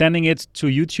just sending it to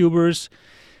YouTubers,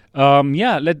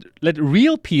 let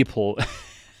real people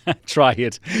try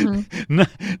it. Mm-hmm.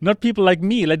 Not people like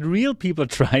me. Let real people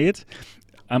try it.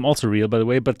 I'm also real, by the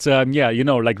way. But yeah,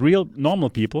 like real normal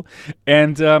people,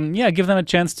 and yeah, give them a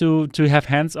chance to have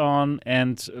hands on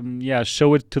and yeah,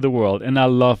 show it to the world. And I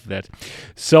love that.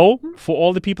 So for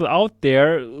all the people out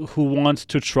there who want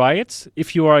to try it,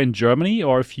 if you are in Germany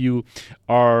or if you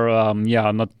are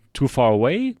yeah, not too far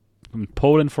away, in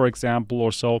Poland, for example,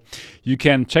 or so, you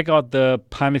can check out the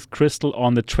Pimax Crystal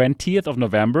on the 20th of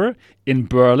November in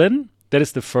Berlin. That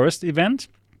is the first event.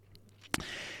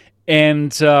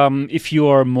 And if you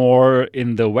are more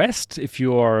in the West, if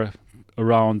you are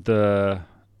around the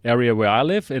area where I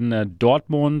live, in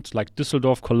Dortmund, like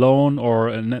Düsseldorf, Cologne, or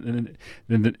in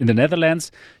the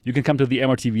Netherlands, you can come to the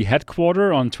MRTV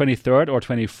headquarters on 23rd or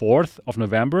 24th of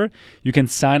November. You can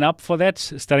sign up for that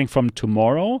starting from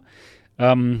tomorrow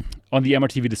on the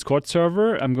MRTV Discord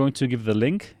server. I'm going to give the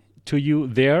link to you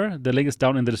there. The link is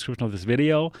down in the description of this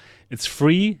video. It's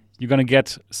free. You're going to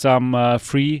get some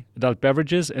free adult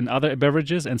beverages and other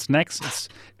beverages and snacks.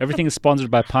 Everything is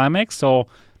sponsored by Pimax, so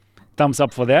thumbs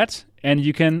up for that. And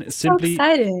you can simply... So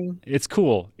exciting. It's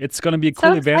cool. It's going to be a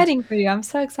cool event. So exciting for you. I'm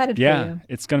so excited for you. Yeah,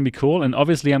 it's going to be cool. And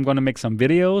obviously, I'm going to make some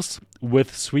videos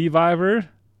with Sweeviver.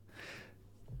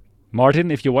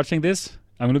 Martin, if you're watching this,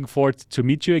 I'm looking forward to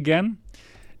meet you again.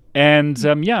 And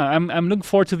yeah, I'm looking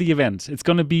forward to the event. It's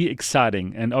going to be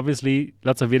exciting. And obviously,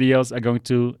 lots of videos are going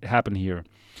to happen here.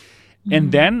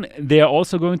 And then they are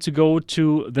also going to go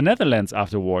to the Netherlands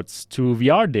afterwards, to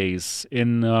VR Days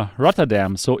in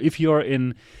Rotterdam. So if you're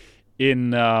in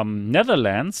the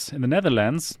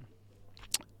Netherlands,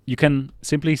 you can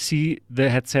simply see the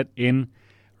headset in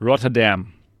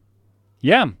Rotterdam.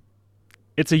 Yeah,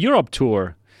 it's a Europe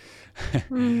tour.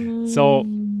 So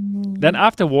then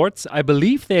afterwards, I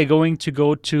believe they're going to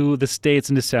go to the States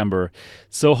in December.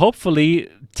 So hopefully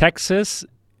Texas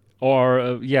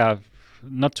or, yeah,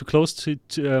 not too close to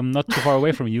not too far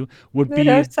away from you would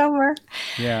be somewhere.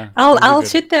 Yeah, I'll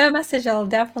shoot them a message. I'll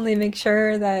definitely make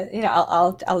sure that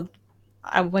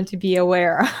I want to be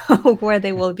aware of where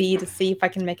they will be to see if I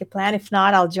can make a plan. If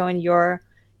not, I'll join your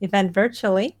event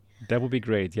virtually. That would be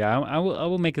great. Yeah, I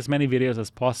will make as many videos as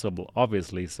possible,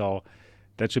 obviously. So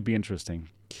that should be interesting.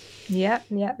 Yeah.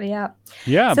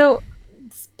 Yeah. So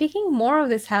speaking more of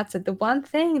this headset, the one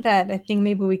thing that I think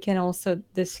maybe we can also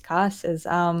discuss is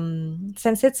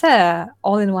since it's a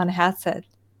all-in-one headset,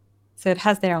 so it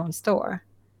has their own store.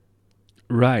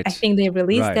 Right. I think they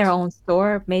released their own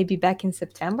store maybe back in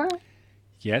September.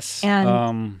 Yes.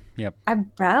 And yep. I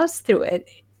browsed through it.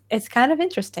 It's kind of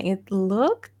interesting. It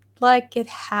looked like it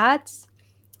had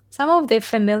some of the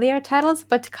familiar titles,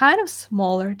 but kind of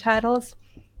smaller titles.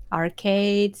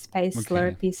 Arcade, Space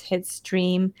Slurpees,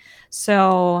 Hitstream.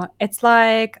 So it's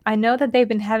like, I know that they've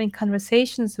been having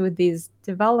conversations with these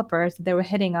developers. They were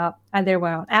hitting up either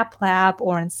on App Lab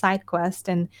or on SideQuest,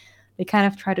 and they kind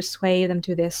of try to sway them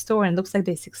to their store, and it looks like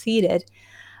they succeeded.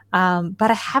 But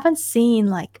I haven't seen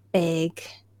like big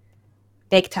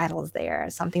titles there,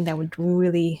 something that would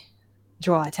really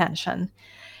draw attention.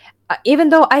 Even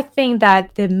though I think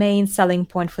that the main selling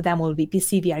point for them will be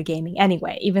PC VR gaming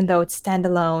anyway, even though it's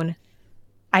standalone,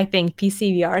 I think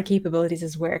PC VR capabilities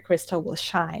is where Crystal will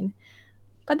shine.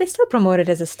 But they still promote it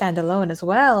as a standalone as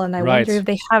well, and I wonder if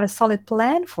they have a solid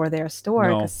plan for their store.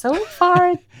 Because so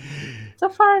far,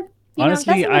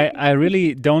 honestly, I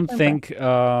really don't think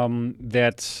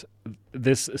that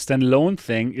this standalone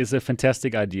thing is a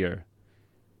fantastic idea.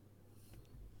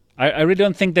 I really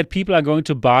don't think that people are going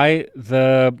to buy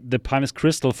the Pimax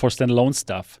Crystal for standalone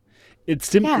stuff. It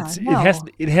has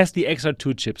the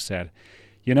XR2 chipset,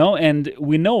 and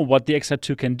we know what the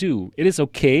XR2 can do. It is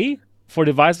okay for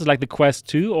devices like the Quest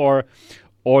 2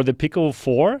 or the Pico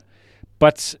 4,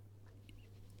 but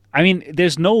I mean,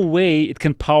 there's no way it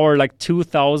can power like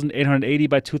 2880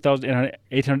 by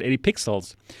 2880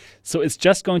 pixels. So it's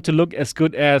just going to look as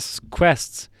good as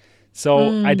Quests.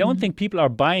 So I don't think people are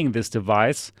buying this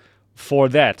device for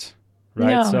that, right?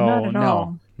 Not at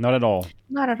all.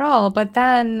 Not at all. But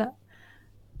then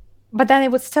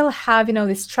it would still have,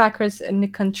 these trackers and the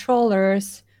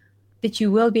controllers that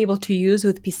you will be able to use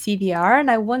with PC VR. And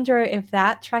I wonder if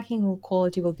that tracking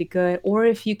quality will be good, or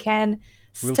if you can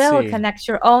still connect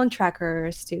your own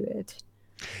trackers to it.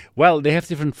 Well, they have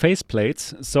different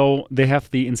faceplates. So they have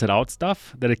the inside-out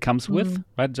stuff that it comes with,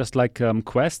 right? Just like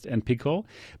Quest and Pico.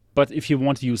 But if you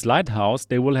want to use Lighthouse,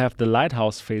 they will have the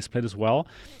Lighthouse faceplate as well.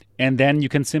 And then you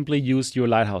can simply use your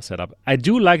Lighthouse setup. I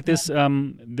do like this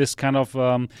this kind of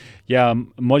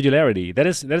modularity. That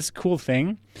is a cool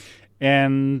thing.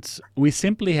 And we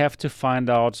simply have to find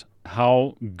out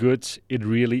how good it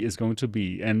really is going to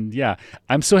be. And yeah,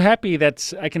 I'm so happy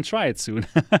that I can try it soon.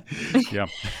 Yeah.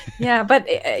 Yeah, but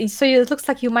so it looks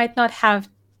like you might not have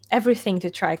everything to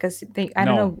try, because I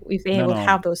don't No, know if they no, will no,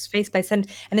 have those faceplates, and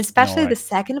no, especially the right.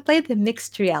 second plate, the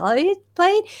mixed reality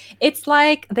plate. It's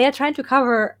like they are trying to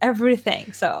cover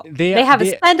everything. So they have a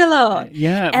They standalone,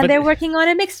 yeah, and but they're working on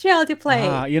a mixed reality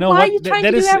plate. you know Why are what? you trying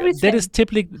That to do that is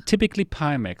everything? typically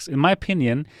Pimax, in my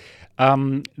opinion.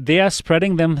 They are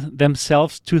spreading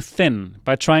themselves too thin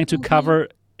by trying to Mhm. cover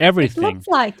It everything, looks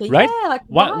like it. right? Yeah, like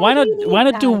why do you Why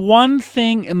need not do that? one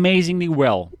thing amazingly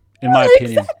well? In my Yeah,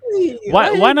 opinion, exactly. why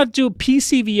Like, not do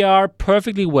PCVR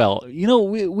perfectly well? You know,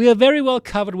 we are very well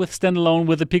covered with standalone,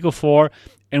 with the Pico 4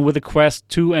 and with the Quest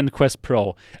 2 and Quest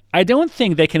Pro. I don't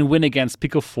think they can win against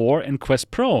Pico 4 and Quest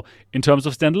Pro in terms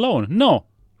of standalone. No,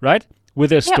 right?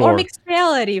 With their yeah, or store. mixed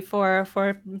reality for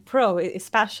Pro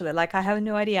especially. Like I have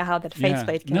no idea how that Yeah,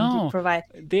 faceplate can no, provide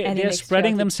any they're mixed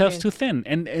spreading reality themselves experience. too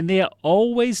thin, and they are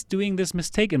always doing this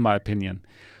mistake, in my opinion.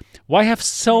 Why have Right.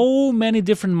 so many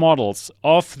different models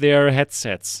of their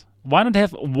headsets? Why not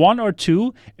have one or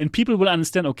two, and people will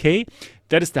understand? Okay,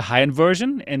 that is the high-end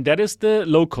version, and that is the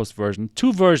low-cost version.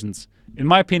 Two versions, in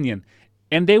my opinion,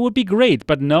 and they would be great.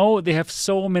 But no, they have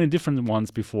so many different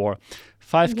ones before.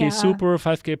 5K Yeah. Super,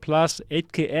 5K Plus,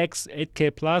 8KX,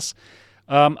 8K Plus,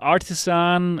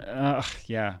 Artisan.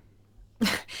 Yeah,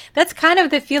 That's kind of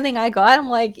the feeling I got. I'm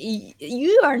like, you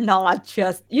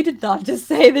did not just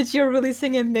say that you're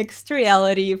releasing a mixed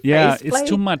reality yeah, it's too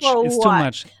faceplate much. for It's too what?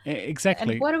 much. And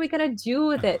Exactly. what are we gonna do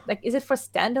with it? Like, is it for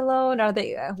standalone? Are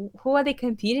they who are they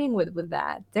competing with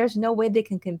that? There's no way they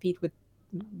can compete with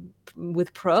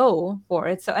Pro for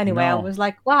it. So anyway, I No, was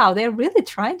like, wow, they're really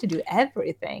trying to do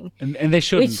everything, and they which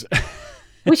shouldn't.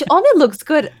 which only looks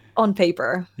good on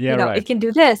paper. Yeah, It right. can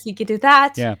do this, you can do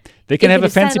that, Yeah, they can it have can a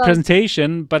do fancy standalone.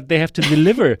 presentation, but they have to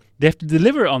deliver. They have to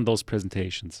deliver on those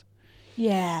presentations.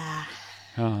 Yeah.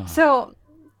 Ah. So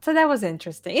that was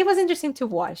interesting. It was interesting to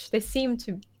watch. They seem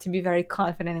to be very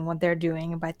confident in what they're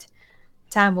doing, but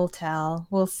time will tell.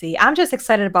 We'll see. I'm just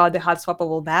excited about the hot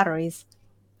swappable batteries.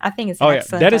 I think it's an Oh yeah,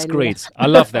 excellent that is idea. great. I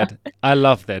love that. I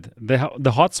love that.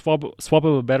 The hot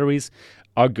swappable batteries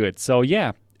are good. So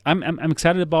yeah, I'm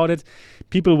excited about it.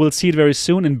 People will see it very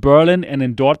soon in Berlin and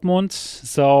in Dortmund.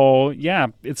 So yeah,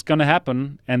 it's gonna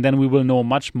happen, and then we will know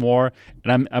much more.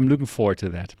 And I'm looking forward to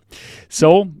that.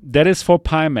 So that is for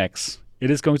Pimax. It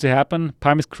is going to happen.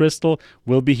 Pimax Crystal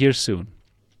will be here soon.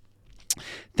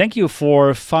 Thank you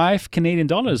for $5 Canadian,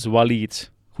 Walid,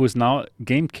 who is now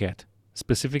GameCat,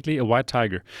 specifically a white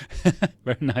tiger.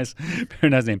 Very nice, very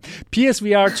nice name.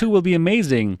 PSVR 2 will be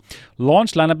amazing.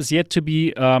 Launch lineup is yet to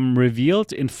be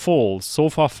revealed in full. So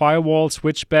far, Firewall,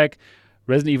 Switchback,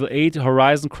 Resident Evil 8,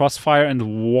 Horizon, Crossfire,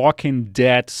 and Walking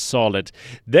Dead Solid.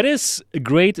 That is a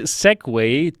great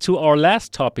segue to our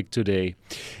last topic today.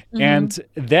 And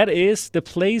that is the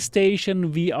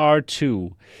PlayStation VR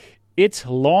 2. It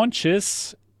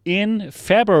launches in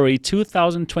February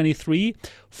 2023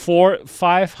 for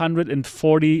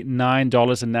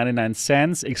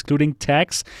 $549.99, excluding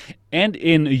tax, and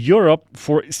in Europe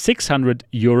for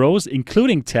 €600,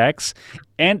 including tax,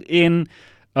 and in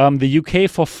the UK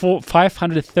for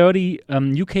 530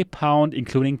 UK pound,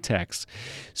 including tax.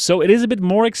 So it is a bit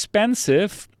more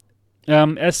expensive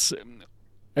as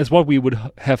what we would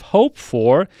have hoped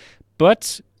for,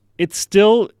 but it's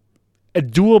still a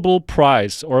doable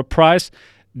price, or a price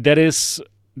that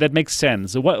makes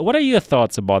sense. What are your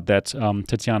thoughts about that,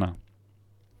 Tatiana?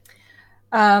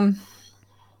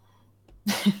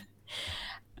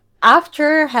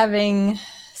 After having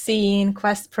seen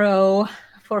Quest Pro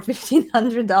for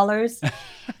 $1,500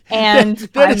 and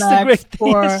That is the Pimax great thing.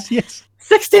 for Yes.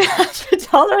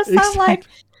 $1,600, I'm like,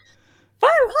 Exactly.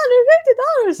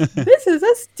 $550. This is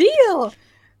a steal.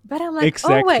 But I'm like,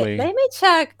 oh wait, Exactly.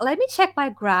 let me check my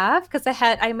graph, because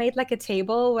I made like a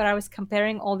table where I was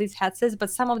comparing all these headsets,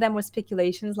 but some of them were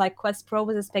speculations. Like Quest Pro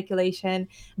was a speculation,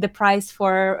 the price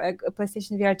for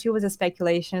PlayStation VR 2 was a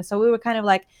speculation. So we were kind of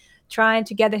like trying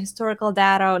to get the historical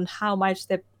data on how much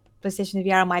the PlayStation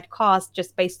VR might cost,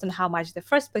 just based on how much the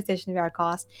first PlayStation VR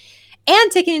cost,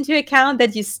 and taking into account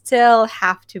that you still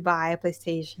have to buy a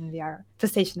PlayStation VR,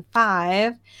 PlayStation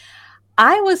 5.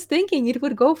 I was thinking it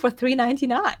would go for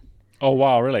 $399. Oh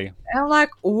wow, really? I'm like,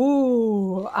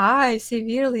 ooh, I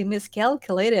severely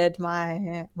miscalculated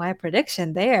my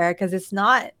prediction there, because it's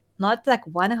not like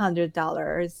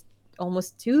 $100,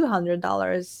 almost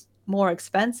 $200 more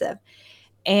expensive,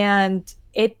 and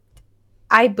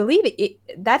I believe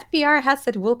that VR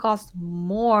headset will cost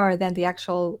more than the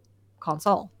actual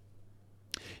console.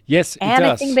 Yes, it And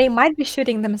I think does. they might be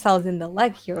shooting themselves in the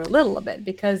leg here a little bit,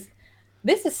 because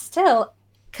this is still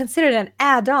considered an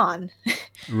add-on. You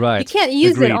Right. can't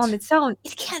use it Agreed. on its own.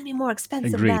 It can be more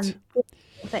expensive Agreed. than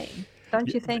the thing.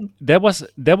 don't you think? That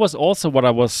was also what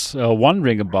I was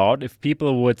wondering about, if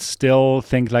people would still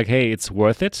think like, hey, it's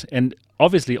worth it. And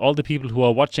obviously all the people who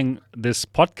are watching this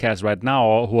podcast right now,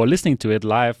 or who are listening to it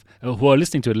live, who are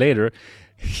listening to it later,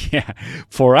 yeah,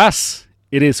 for us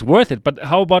it is worth it. But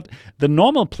how about the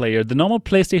normal player, the normal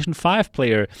PlayStation 5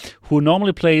 player, who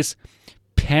normally plays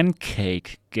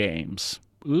pancake games?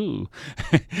 Ooh.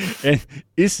 And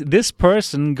is this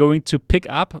person going to pick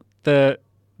up the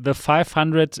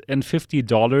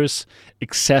 $550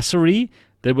 accessory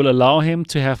that will allow him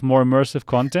to have more immersive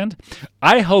content?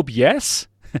 I hope yes.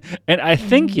 And I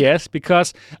think yes,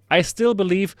 because I still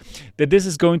believe that this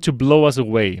is going to blow us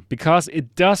away, because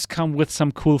it does come with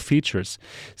some cool features.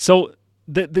 So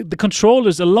the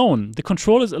controllers alone,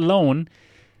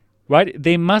 right?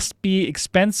 They must be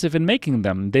expensive in making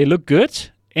them. They look good.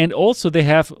 And also they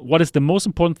have, what is the most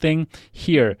important thing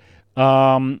here?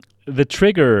 The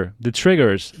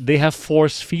triggers, they have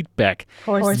force feedback.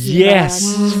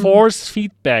 Yes, force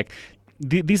feedback.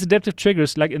 These adaptive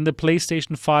triggers, like in the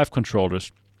PlayStation 5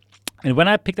 controllers. And when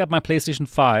I picked up my PlayStation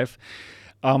 5,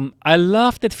 I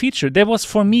loved that feature. That was,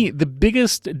 for me, the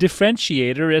biggest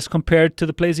differentiator as compared to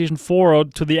the PlayStation 4 or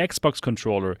to the Xbox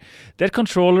controller. That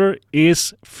controller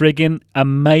is friggin'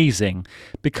 amazing,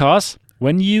 because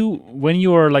when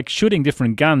you are like shooting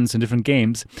different guns in different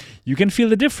games, you can feel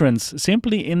the difference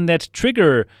simply in that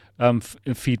trigger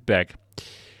feedback.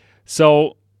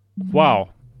 So, wow,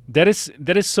 that is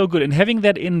so good. And having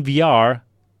that in VR,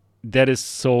 that is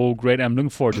so great. I'm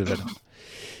looking forward to that.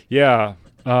 Yeah,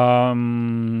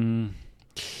 I'm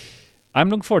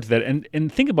looking forward to that.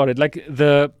 And think about it, like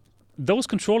those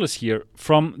controllers here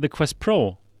from the Quest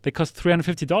Pro, they cost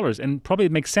 $350, and probably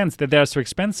it makes sense that they are so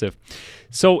expensive.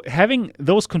 So having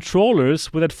those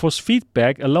controllers with that force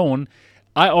feedback alone,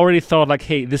 I already thought like,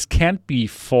 hey, this can't be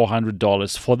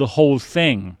 $400 for the whole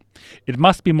thing. It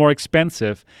must be more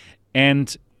expensive,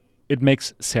 and it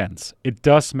makes sense. It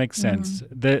does make sense.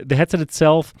 The headset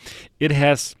itself, it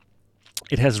has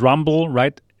rumble,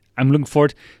 right? I'm looking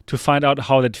forward to find out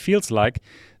how that feels like,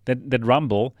 that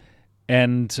rumble.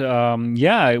 And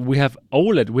we have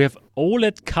OLED. We have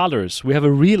OLED colors. We have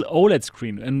a real OLED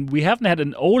screen. And we haven't had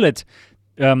an OLED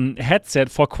headset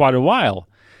for quite a while.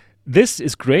 This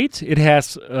is great. It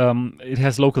has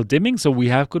local dimming, so we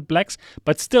have good blacks.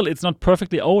 But still, it's not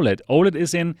perfectly OLED. OLED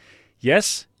is in,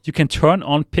 yes, you can turn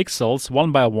on pixels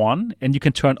one by one, and you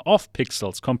can turn off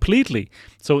pixels completely.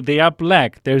 So they are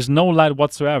black. There's no light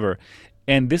whatsoever.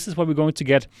 And this is what we're going to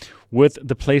get with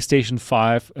the PlayStation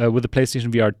 5, with the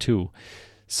PlayStation VR 2.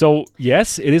 So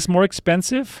yes, it is more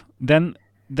expensive than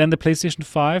the PlayStation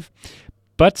 5.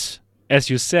 But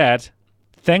as you said,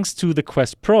 thanks to the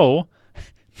Quest Pro,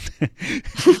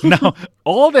 now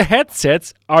all the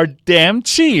headsets are damn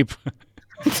cheap.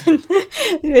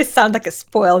 You sound like a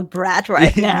spoiled brat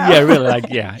right now. Yeah, really,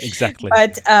 exactly.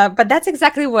 But that's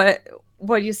exactly what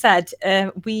you said.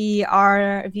 We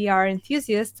are VR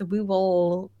enthusiasts. We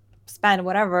will spend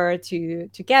whatever to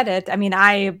get it. I mean,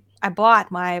 I bought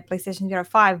my PlayStation VR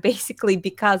 5 basically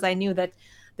because I knew that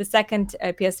the second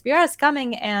PSVR is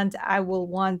coming, and I will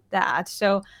want that.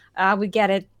 So we get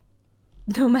it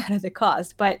no matter the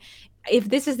cost. But if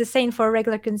this is the same for a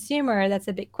regular consumer, that's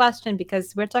a big question,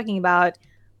 because we're talking about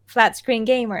flat screen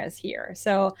gamers here.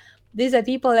 So these are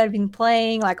people that have been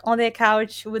playing like on their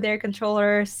couch with their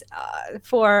controllers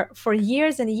for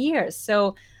years and years.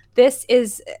 So this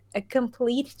is a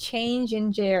complete change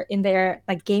in their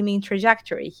like gaming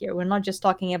trajectory here. We're not just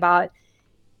talking about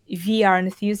VR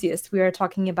enthusiasts. We are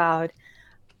talking about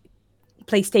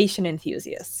PlayStation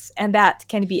enthusiasts, and that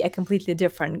can be a completely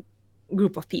different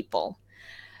group of people.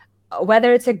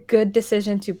 Whether it's a good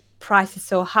decision to price it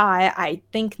so high, I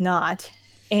think not.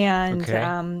 And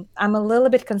I'm a little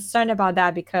bit concerned about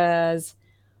that, because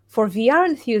for VR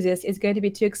enthusiasts, it's going to be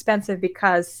too expensive,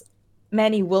 because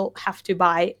many will have to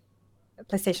buy a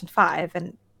PlayStation 5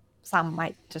 and some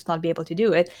might just not be able to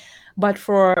do it. But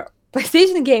for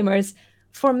PlayStation gamers,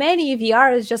 for many,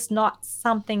 VR is just not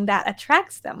something that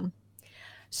attracts them.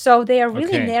 So they are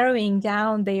really narrowing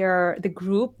down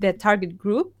the target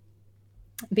group,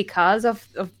 because of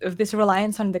this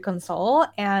reliance on the console,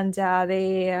 and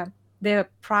the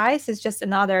price is just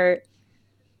another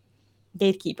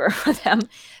gatekeeper for them.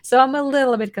 So I'm a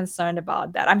little bit concerned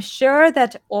about that. I'm sure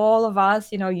that all of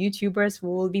us, YouTubers,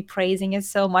 will be praising it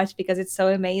so much because it's so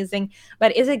amazing.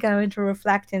 But is it going to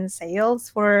reflect in sales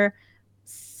for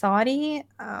Sony?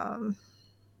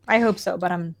 I hope so,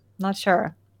 but I'm not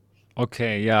sure.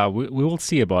 Okay, yeah, we will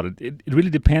see about it. It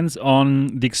really depends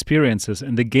on the experiences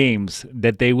and the games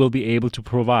that they will be able to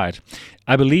provide.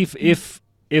 I believe if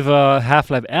if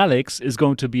Half-Life Alyx is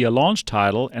going to be a launch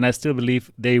title, and I still believe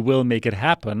they will make it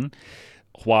happen,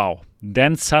 wow,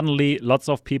 then suddenly lots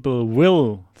of people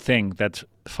will think that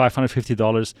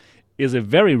 $550 is a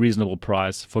very reasonable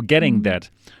price for getting that,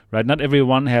 right? Not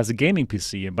everyone has a gaming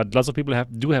PC, but lots of people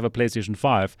do have a PlayStation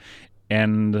 5.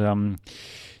 And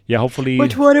hopefully.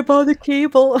 But what about the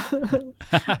cable?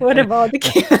 What about the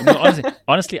cable? No,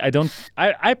 honestly,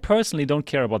 I personally don't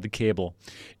care about the cable.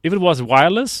 If it was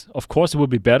wireless, of course it would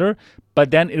be better, but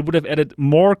then it would have added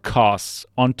more costs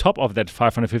on top of that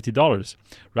 $550,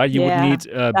 right? You would need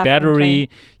a battery,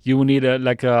 you would need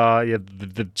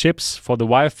the chips for the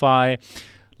Wi-Fi.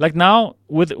 Like now,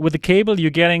 with the cable, you're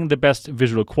getting the best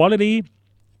visual quality,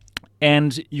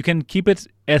 and you can keep it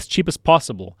as cheap as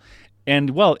possible.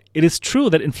 And, well, it is true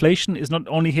that inflation is not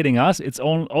only hitting us, it's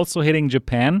also hitting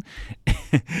Japan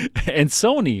and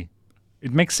Sony.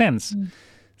 It makes sense.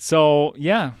 So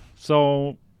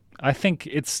I think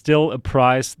it's still a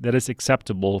price that is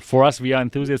acceptable for us VR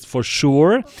enthusiasts for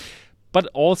sure, but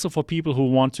also for people who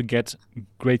want to get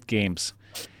great games.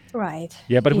 Right.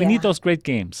 Yeah, but we need those great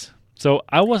games. So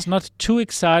I was not too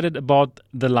excited about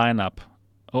the lineup.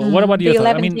 What about you?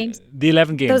 I mean, the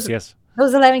 11 games, yes.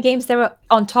 Those 11 games that were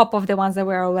on top of the ones that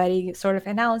were already sort of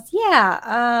announced.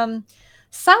 Yeah.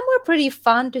 Some were pretty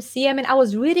fun to see. I mean, I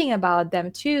was reading about them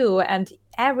too, and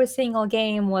every single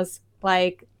game was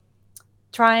like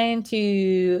trying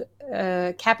to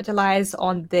capitalize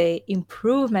on the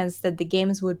improvements that the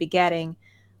games would be getting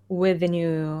with the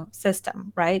new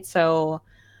system, right? So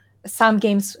some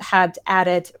games had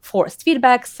added forced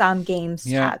feedback. Some games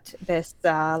had this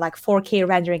like 4K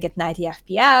rendering at 90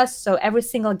 FPS. So every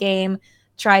single game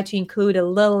tried to include a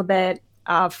little bit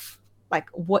of like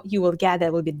what you will get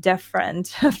that will be different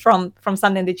from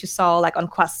something that you saw like on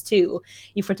Quest 2.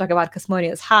 If we're talking about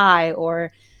Cosmonious High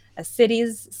or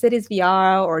Cities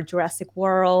VR or Jurassic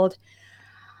World.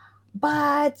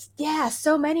 But yeah,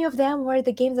 so many of them were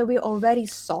the games that we already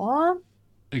saw.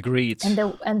 Agreed.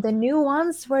 And the new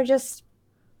ones were just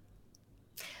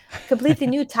completely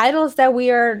new titles that we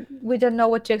don't know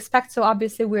what to expect. So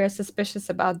obviously we are suspicious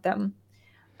about them.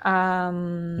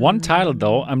 One title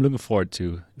though I'm looking forward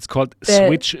to. It's called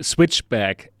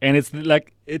Switchback, and it's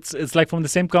like from the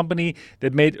same company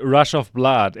that made Rush of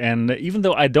Blood. And even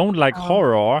though I don't like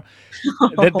horror,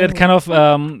 that kind of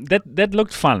that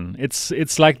looked fun.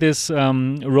 It's like this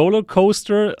roller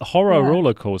coaster,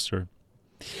 roller coaster.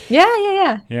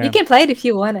 Yeah. You can play it if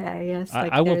you want to, I guess.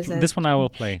 I will. This one I will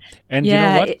play. And you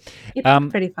know what?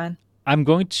 It's pretty fun. I'm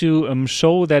going to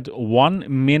show that 1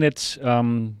 minute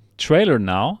trailer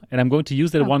now, and I'm going to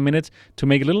use that 1 minute to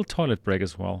make a little toilet break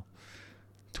as well.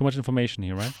 Too much information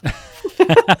here, right?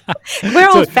 We're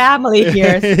all family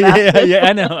here. Yeah,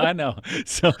 I know.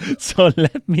 So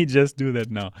let me just do that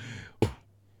now. Oh,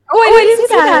 I didn't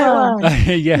see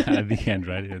that. Yeah, at the end,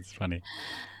 right? It's funny.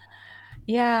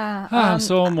 Yeah.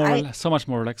 So much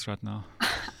more relaxed right now.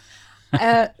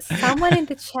 Someone in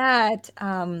the chat,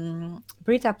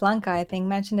 Brita Blanca, I think,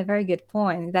 mentioned a very good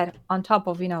point that on top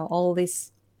of all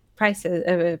these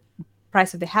prices,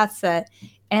 price of the headset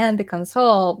and the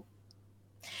console,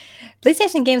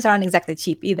 PlayStation games aren't exactly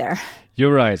cheap either.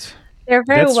 You're right. They're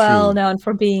very well known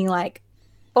for being like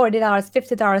 $40,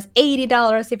 $50,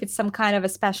 $80 if it's some kind of a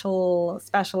special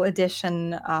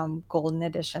edition, golden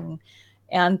edition,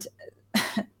 and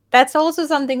that's also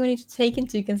something we need to take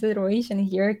into consideration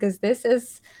here, because this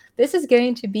is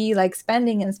going to be like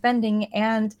spending,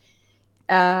 and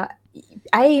I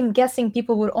am guessing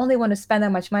people would only want to spend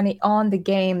that much money on the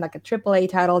game, like a AAA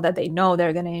title that they know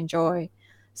they're going to enjoy.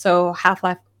 So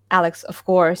Half-Life Alyx, of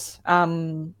course. I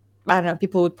don't know,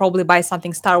 people would probably buy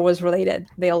something Star Wars related.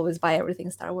 They always buy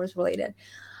everything Star Wars related.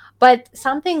 But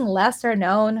something lesser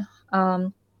known,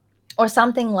 or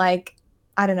something like,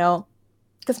 I don't know,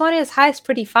 Cosmonious High is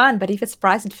pretty fun, but if it's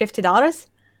priced at $50...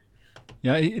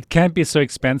 Yeah, it can't be so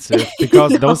expensive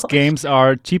because those games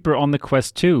are cheaper on the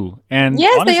Quest 2. And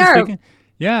yes, they are. Speaking,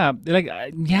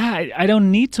 I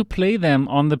don't need to play them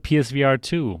on the PSVR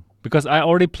 2 because I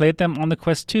already played them on the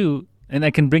Quest 2 and I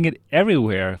can bring it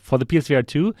everywhere. For the PSVR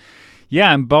 2,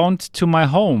 I'm bound to my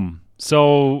home.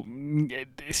 So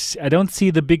I don't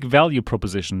see the big value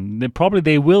proposition.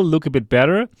 They will look a bit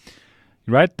better.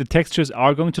 Right, the textures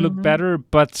are going to look better,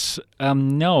 but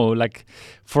no, like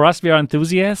for us VR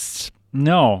enthusiasts,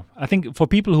 no. I think for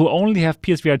people who only have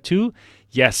PSVR 2,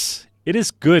 yes, it is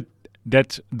good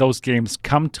that those games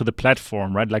come to the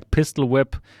platform, right? Like Pistol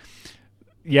Whip,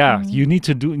 you need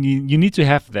to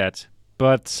have that.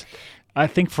 But I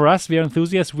think for us VR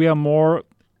enthusiasts, we are more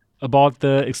about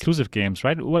the exclusive games,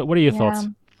 right? What are your thoughts?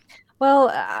 Well,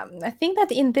 I think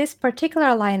that in this particular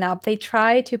lineup, they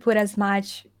try to put as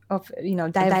much of,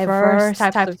 diverse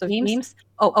types of games.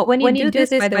 Oh, when you do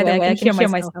this, by the way, I can hear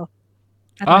myself.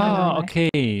 I don't even know why.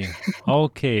 Okay.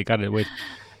 Okay, got it. Wait.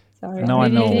 Sorry. Now I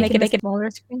Maybe you know. can make it a smaller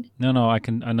screen. No, I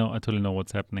know. I totally know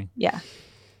what's happening. Yeah.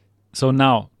 So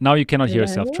now you cannot hear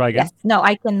yourself. Try again. Yes. No,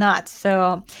 I cannot.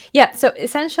 So yeah. So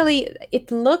essentially,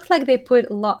 it looks like they put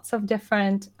lots of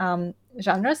different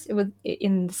genres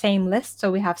in the same list.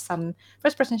 So we have some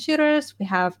first-person shooters. We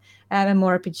have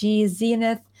MMORPG,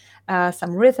 Zenith,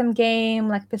 some rhythm game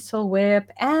like Pistol Whip,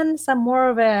 and some more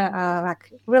of a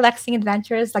like relaxing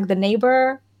adventures like the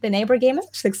neighbor game. I'm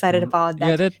actually excited about that.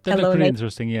 Yeah, that Hello looked pretty Neighbor.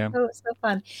 interesting. Yeah. So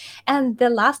fun. And the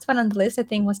last one on the list, I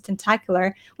think, was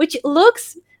Tentacular, which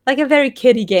looks like a very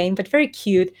kiddie game, but very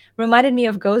cute. Reminded me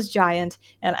of Ghost Giant,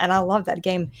 and I love that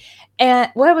game. And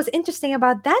what was interesting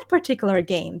about that particular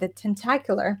game, the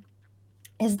Tentacular,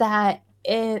 is that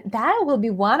that will be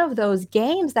one of those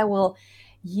games that will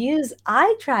use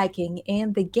eye tracking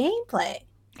in the gameplay.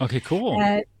 Okay, cool.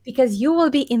 Because you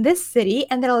will be in this city,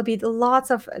 and there will be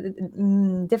lots of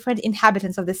different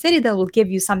inhabitants of the city that will give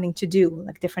you something to do,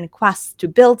 like different quests to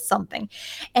build something.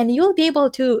 And you'll be able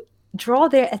to draw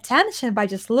their attention by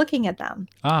just looking at them.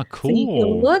 Cool. So you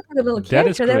look at the little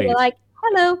character, they were like,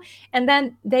 hello, and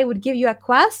then they would give you a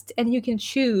quest, and you can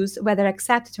choose whether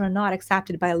accepted or not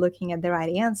accepted by looking at the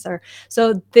right answer.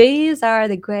 So these are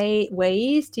the great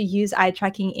ways to use eye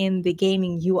tracking in the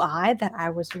gaming UI that I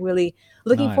was really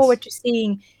looking forward to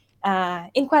seeing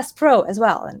in Quest Pro as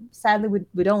well. And sadly,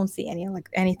 we don't see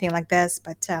anything like this,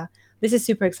 but this is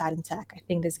super exciting tech. I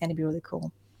think this is going to be really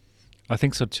cool. I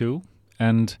think so too.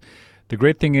 And the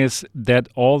great thing is that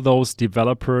all those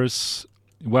developers,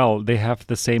 well, they have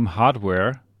the same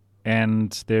hardware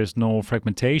and there's no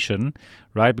fragmentation,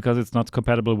 right? Because it's not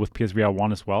compatible with PSVR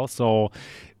 1 as well. So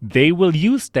they will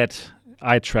use that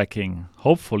eye tracking,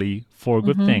 hopefully, for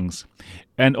good things.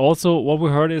 And also what we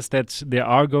heard is that there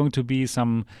are going to be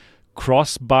some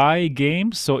cross-buy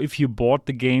games. So if you bought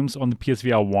the games on the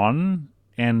PSVR 1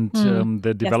 and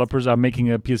the developers are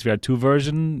making a PSVR 2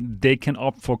 version, they can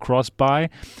opt for cross-buy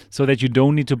so that you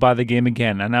don't need to buy the game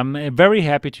again. And I'm very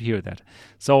happy to hear that.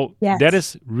 So that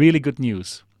is really good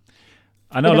news.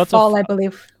 I know lots of... I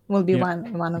believe, will be one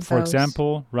of those. For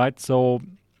example, right? So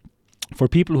for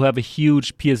people who have a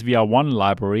huge PSVR 1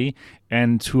 library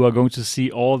and who are going to see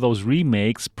all those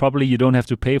remakes, probably you don't have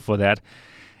to pay for that.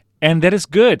 And that is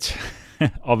good.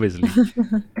 Obviously,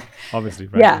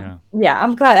 right? Yeah.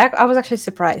 I'm glad. I was actually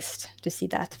surprised to see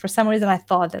that. For some reason, I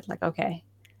thought that, like, okay,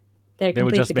 they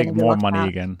would just make more money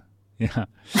again. Yeah,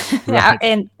 yeah,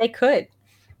 and they could.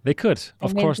 They could.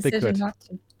 Of course, they could.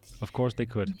 Of course, they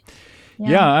could.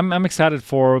 Yeah, I'm excited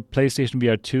for PlayStation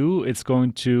VR 2. It's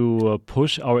going to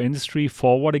push our industry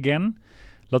forward again.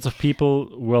 Lots of people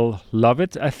will love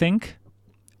it, I think.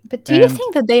 But do you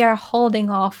think that they are holding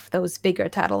off those bigger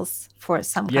titles for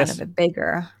some kind of a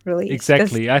bigger release?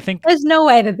 Exactly. I think there's no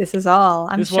way that this is all.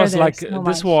 This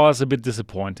was a bit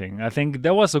disappointing. I think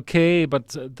that was okay, but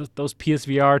those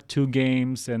PSVR 2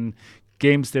 games and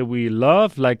games that we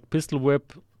love, like Pistol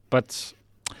Whip, but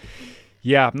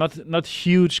not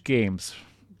huge games.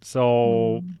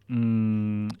 So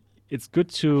it's good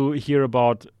to hear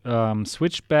about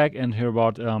Switchback and hear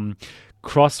about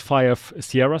Crossfire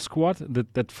Sierra Squad,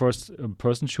 that first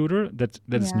person shooter that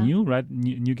is new, right?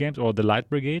 New games, or the Light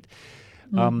Brigade.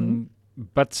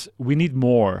 But we need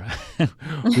more.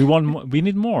 We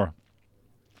need more.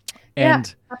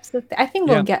 And absolutely. I think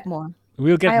we'll get more.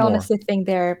 We'll get more. I honestly think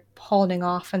they're holding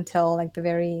off until like the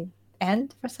very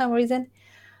end for some reason.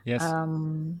 Yes.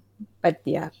 But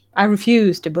I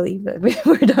refuse to believe that we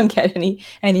don't get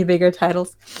any bigger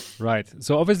titles. Right.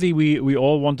 So obviously we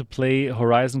all want to play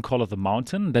Horizon Call of the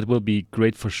Mountain. That will be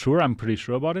great for sure. I'm pretty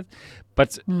sure about it.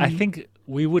 But I think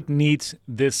we would need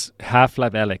this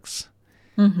Half-Life Alyx.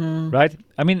 Right?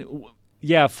 I mean,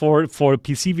 for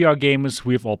PC VR gamers,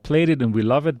 we've all played it and we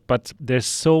love it. But there's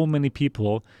so many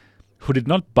people who did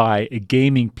not buy a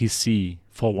gaming PC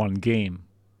for one game,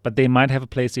 but they might have a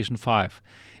PlayStation 5.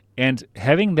 And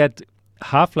having that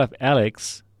Half-Life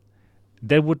Alyx,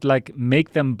 that would like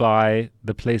make them buy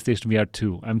the PlayStation VR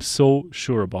 2. I'm so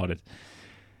sure about it.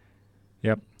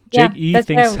 Yep. Jake E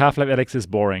thinks Half-Life Alyx is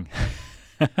boring.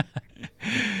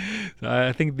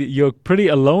 I think you're pretty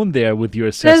alone there with your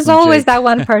assessment. There's always that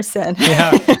one person.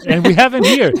 And we have him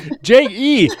here, Jake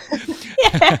E.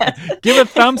 Give a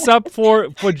thumbs up for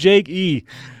Jake E.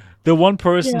 The one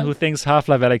person who thinks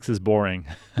Half-Life Alyx is boring.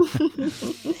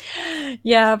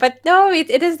 But no,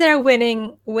 it is their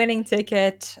winning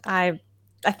ticket. I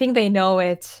think they know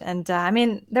it. And I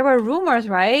mean, there were rumors,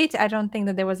 right? I don't think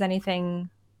that there was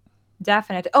anything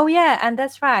definitely. Oh yeah, and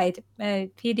that's right.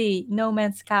 PD No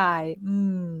Man's Sky.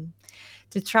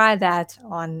 To try that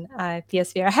on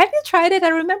PSVR. Have you tried it? I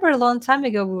remember a long time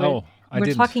ago Oh, I were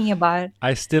didn't. talking about it.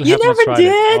 I still You have not never tried it.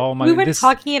 did. Oh We my, were this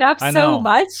talking it up I so know. I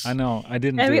much, know. I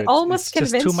didn't and do we it. almost It's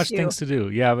just too convinced much you. things to do.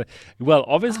 Yeah, but, well,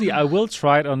 obviously I will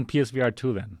try it on PSVR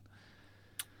 2 then.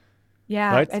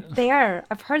 Yeah, Right?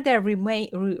 I've heard they're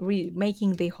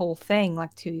remaking the whole thing,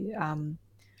 like to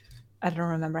I don't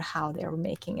remember how they're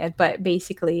making it, but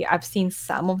basically I've seen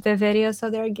some of the videos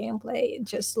of their gameplay. It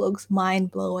just looks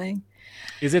mind blowing.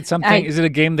 Is it something? I Is it a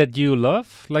game that you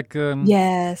love? Like,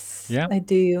 Yes, yeah. I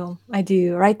do. I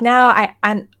do. Right now,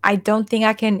 I don't think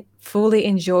I can fully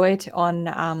enjoy it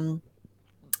on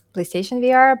PlayStation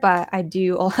VR, but I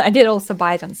do. I did also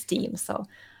buy it on Steam, so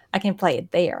I can play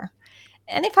it there.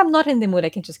 And if I'm not in the mood, I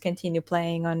can just continue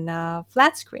playing on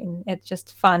flat screen. It's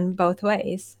just fun both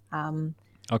ways.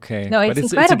 Okay, No, but it's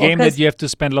it's a incredible game that because, you have to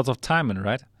spend lots of time in,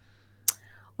 right?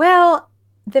 well,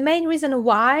 the main reason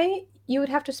why you would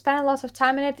have to spend a lot of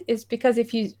time in it is because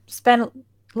if you spend a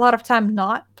lot of time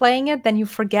not playing it, then you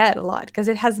forget a lot because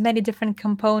it has many different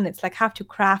components, like how to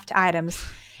craft items.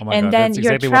 Oh my And God, then that's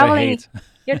exactly what I hate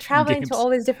you're in traveling to games. all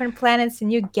these different planets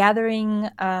and you're gathering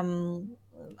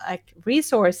like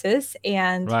resources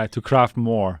and Right, to craft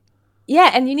more. yeah,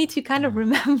 and you need to kind of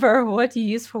remember what you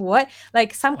use for what.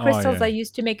 Like some Oh crystals yeah. are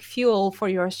used to make fuel for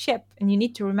your ship, and you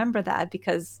need to remember that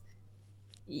because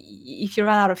if you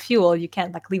run out of fuel, you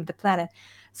can't like leave the planet.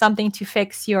 Something to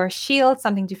fix your shield,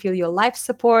 something to fuel your life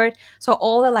support. So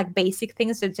all the like basic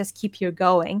things that just keep you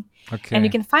going, and you Okay.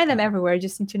 can find them everywhere. You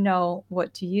just need to know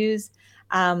what to use.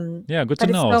 Yeah, good to But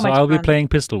it's know. so So much I'll be fun. playing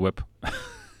Pistol Whip.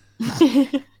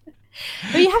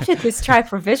 No, you have to at least try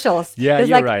for visuals. Yeah, Because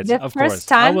you're like right. the Of first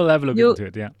course. I time will have a look you into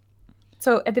it, yeah.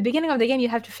 so at the beginning of the game you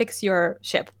have to fix your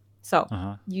ship. So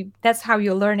Uh-huh. that's how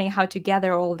you're learning how to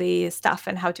gather all the stuff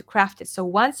and how to craft it. So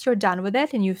once you're done with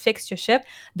it and you fix your ship,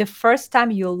 the first time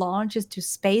you launch is to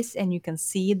space and you can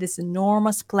see this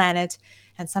enormous planet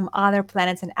and some other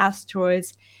planets and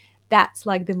asteroids. That's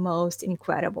like the most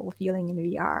incredible feeling in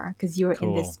VR because you're in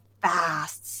Cool. this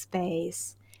vast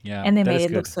space. Yeah, And they that made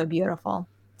is it look good. so beautiful.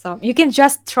 So you can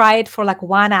just try it for like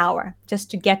 1 hour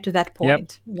just to get to that Yep.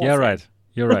 point. Yeah, That's it. right.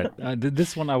 You're right.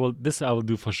 This one I will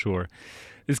do for sure.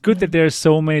 It's good that there are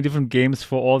so many different games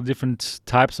for all different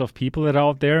types of people that are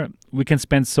out there. We can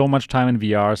spend so much time in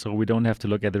VR, so we don't have to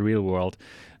look at the real world.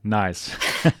 Nice.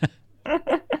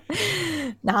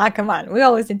 Nah, come on. We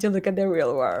always need to look at the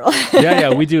real world.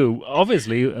 Yeah, we do.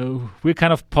 Obviously, we're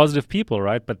kind of positive people,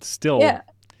 right? But still, Yeah.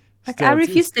 Like I still,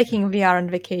 refuse taking VR on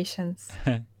vacations.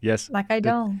 yes, Like I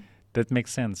don't. that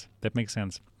makes sense. That makes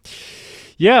sense.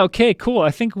 Yeah. Okay. Cool.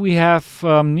 I think we have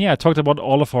talked about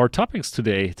all of our topics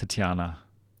today, Tatiana.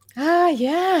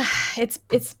 Yeah.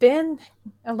 It's been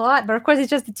a lot, but of course it's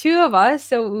just the two of us,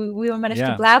 so we will manage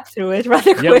to blab through it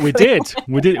rather quickly. Yeah, we did.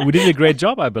 We did a great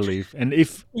job, I believe. And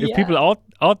if people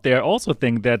out there also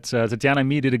think that Tatiana and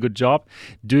me did a good job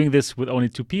doing this with only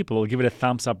two people, give it a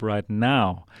thumbs up right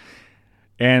now.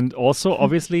 And also,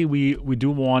 obviously, we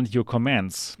do want your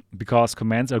comments because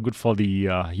comments are good for the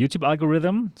YouTube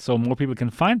algorithm, so more people can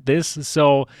find this.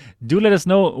 So do let us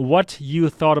know what you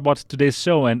thought about today's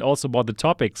show and also about the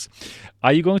topics.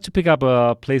 Are you going to pick up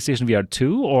a PlayStation VR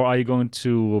 2 or are you going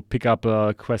to pick up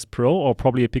a Quest Pro or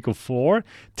probably a Pico 4?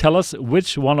 Tell us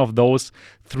which one of those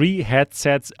three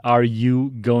headsets are you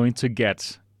going to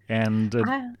get. And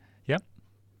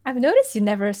I've noticed you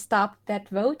never stopped that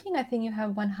voting. I think you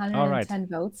have 110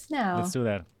 votes now. Let's do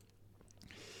that.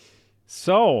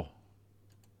 So,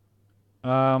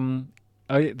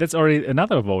 that's already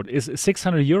another vote. Is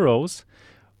 600 euros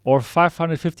or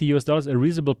 $550 a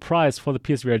reasonable price for the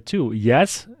PSVR 2?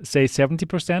 Yes, say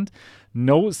 70%.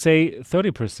 No, say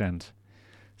 30%.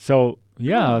 So,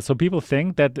 so people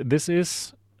think that this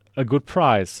is a good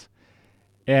price.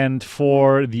 And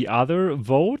for the other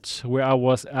vote, where I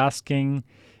was asking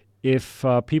if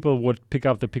people would pick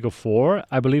up the Pico 4,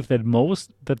 I believe that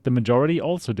the majority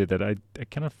also did that. I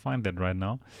cannot find that right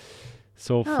now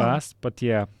so fast, but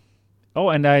yeah. Oh,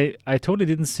 and I totally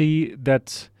didn't see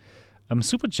that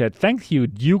super chat. Thank you,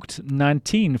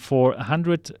 Duked19, for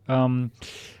 100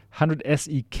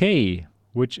 SEK,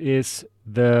 which is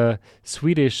the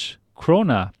Swedish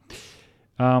krona.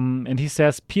 And he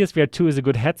says PSVR 2 is a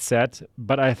good headset,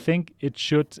 but I think it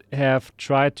should have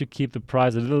tried to keep the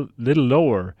price a little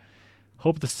lower.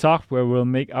 Hope the software will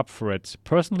make up for it.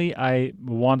 Personally, I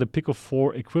want a Pico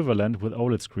 4 equivalent with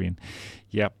OLED screen.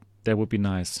 Yep, that would be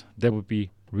nice. That would be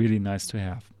really nice to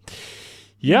have.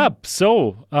 Yeah,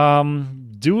 so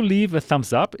do leave a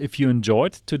thumbs up if you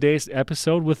enjoyed today's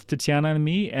episode with Tatiana and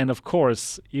me. And of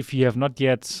course, if you have not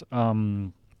yet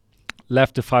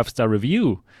left a 5-star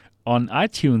review on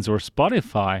iTunes or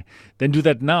Spotify, then do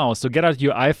that now. So get out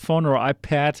your iPhone or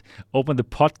iPad, open the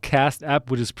podcast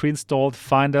app, which is pre-installed,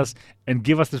 find us, and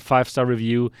give us the 5-star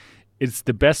review. It's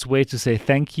the best way to say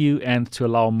thank you and to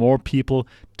allow more people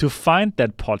to find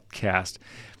that podcast.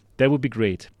 That would be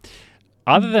great.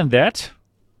 Other than that,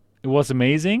 it was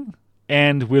amazing,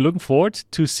 and we're looking forward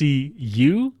to see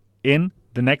you in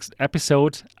the next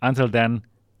episode. Until then,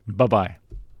 bye-bye.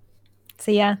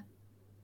 See ya.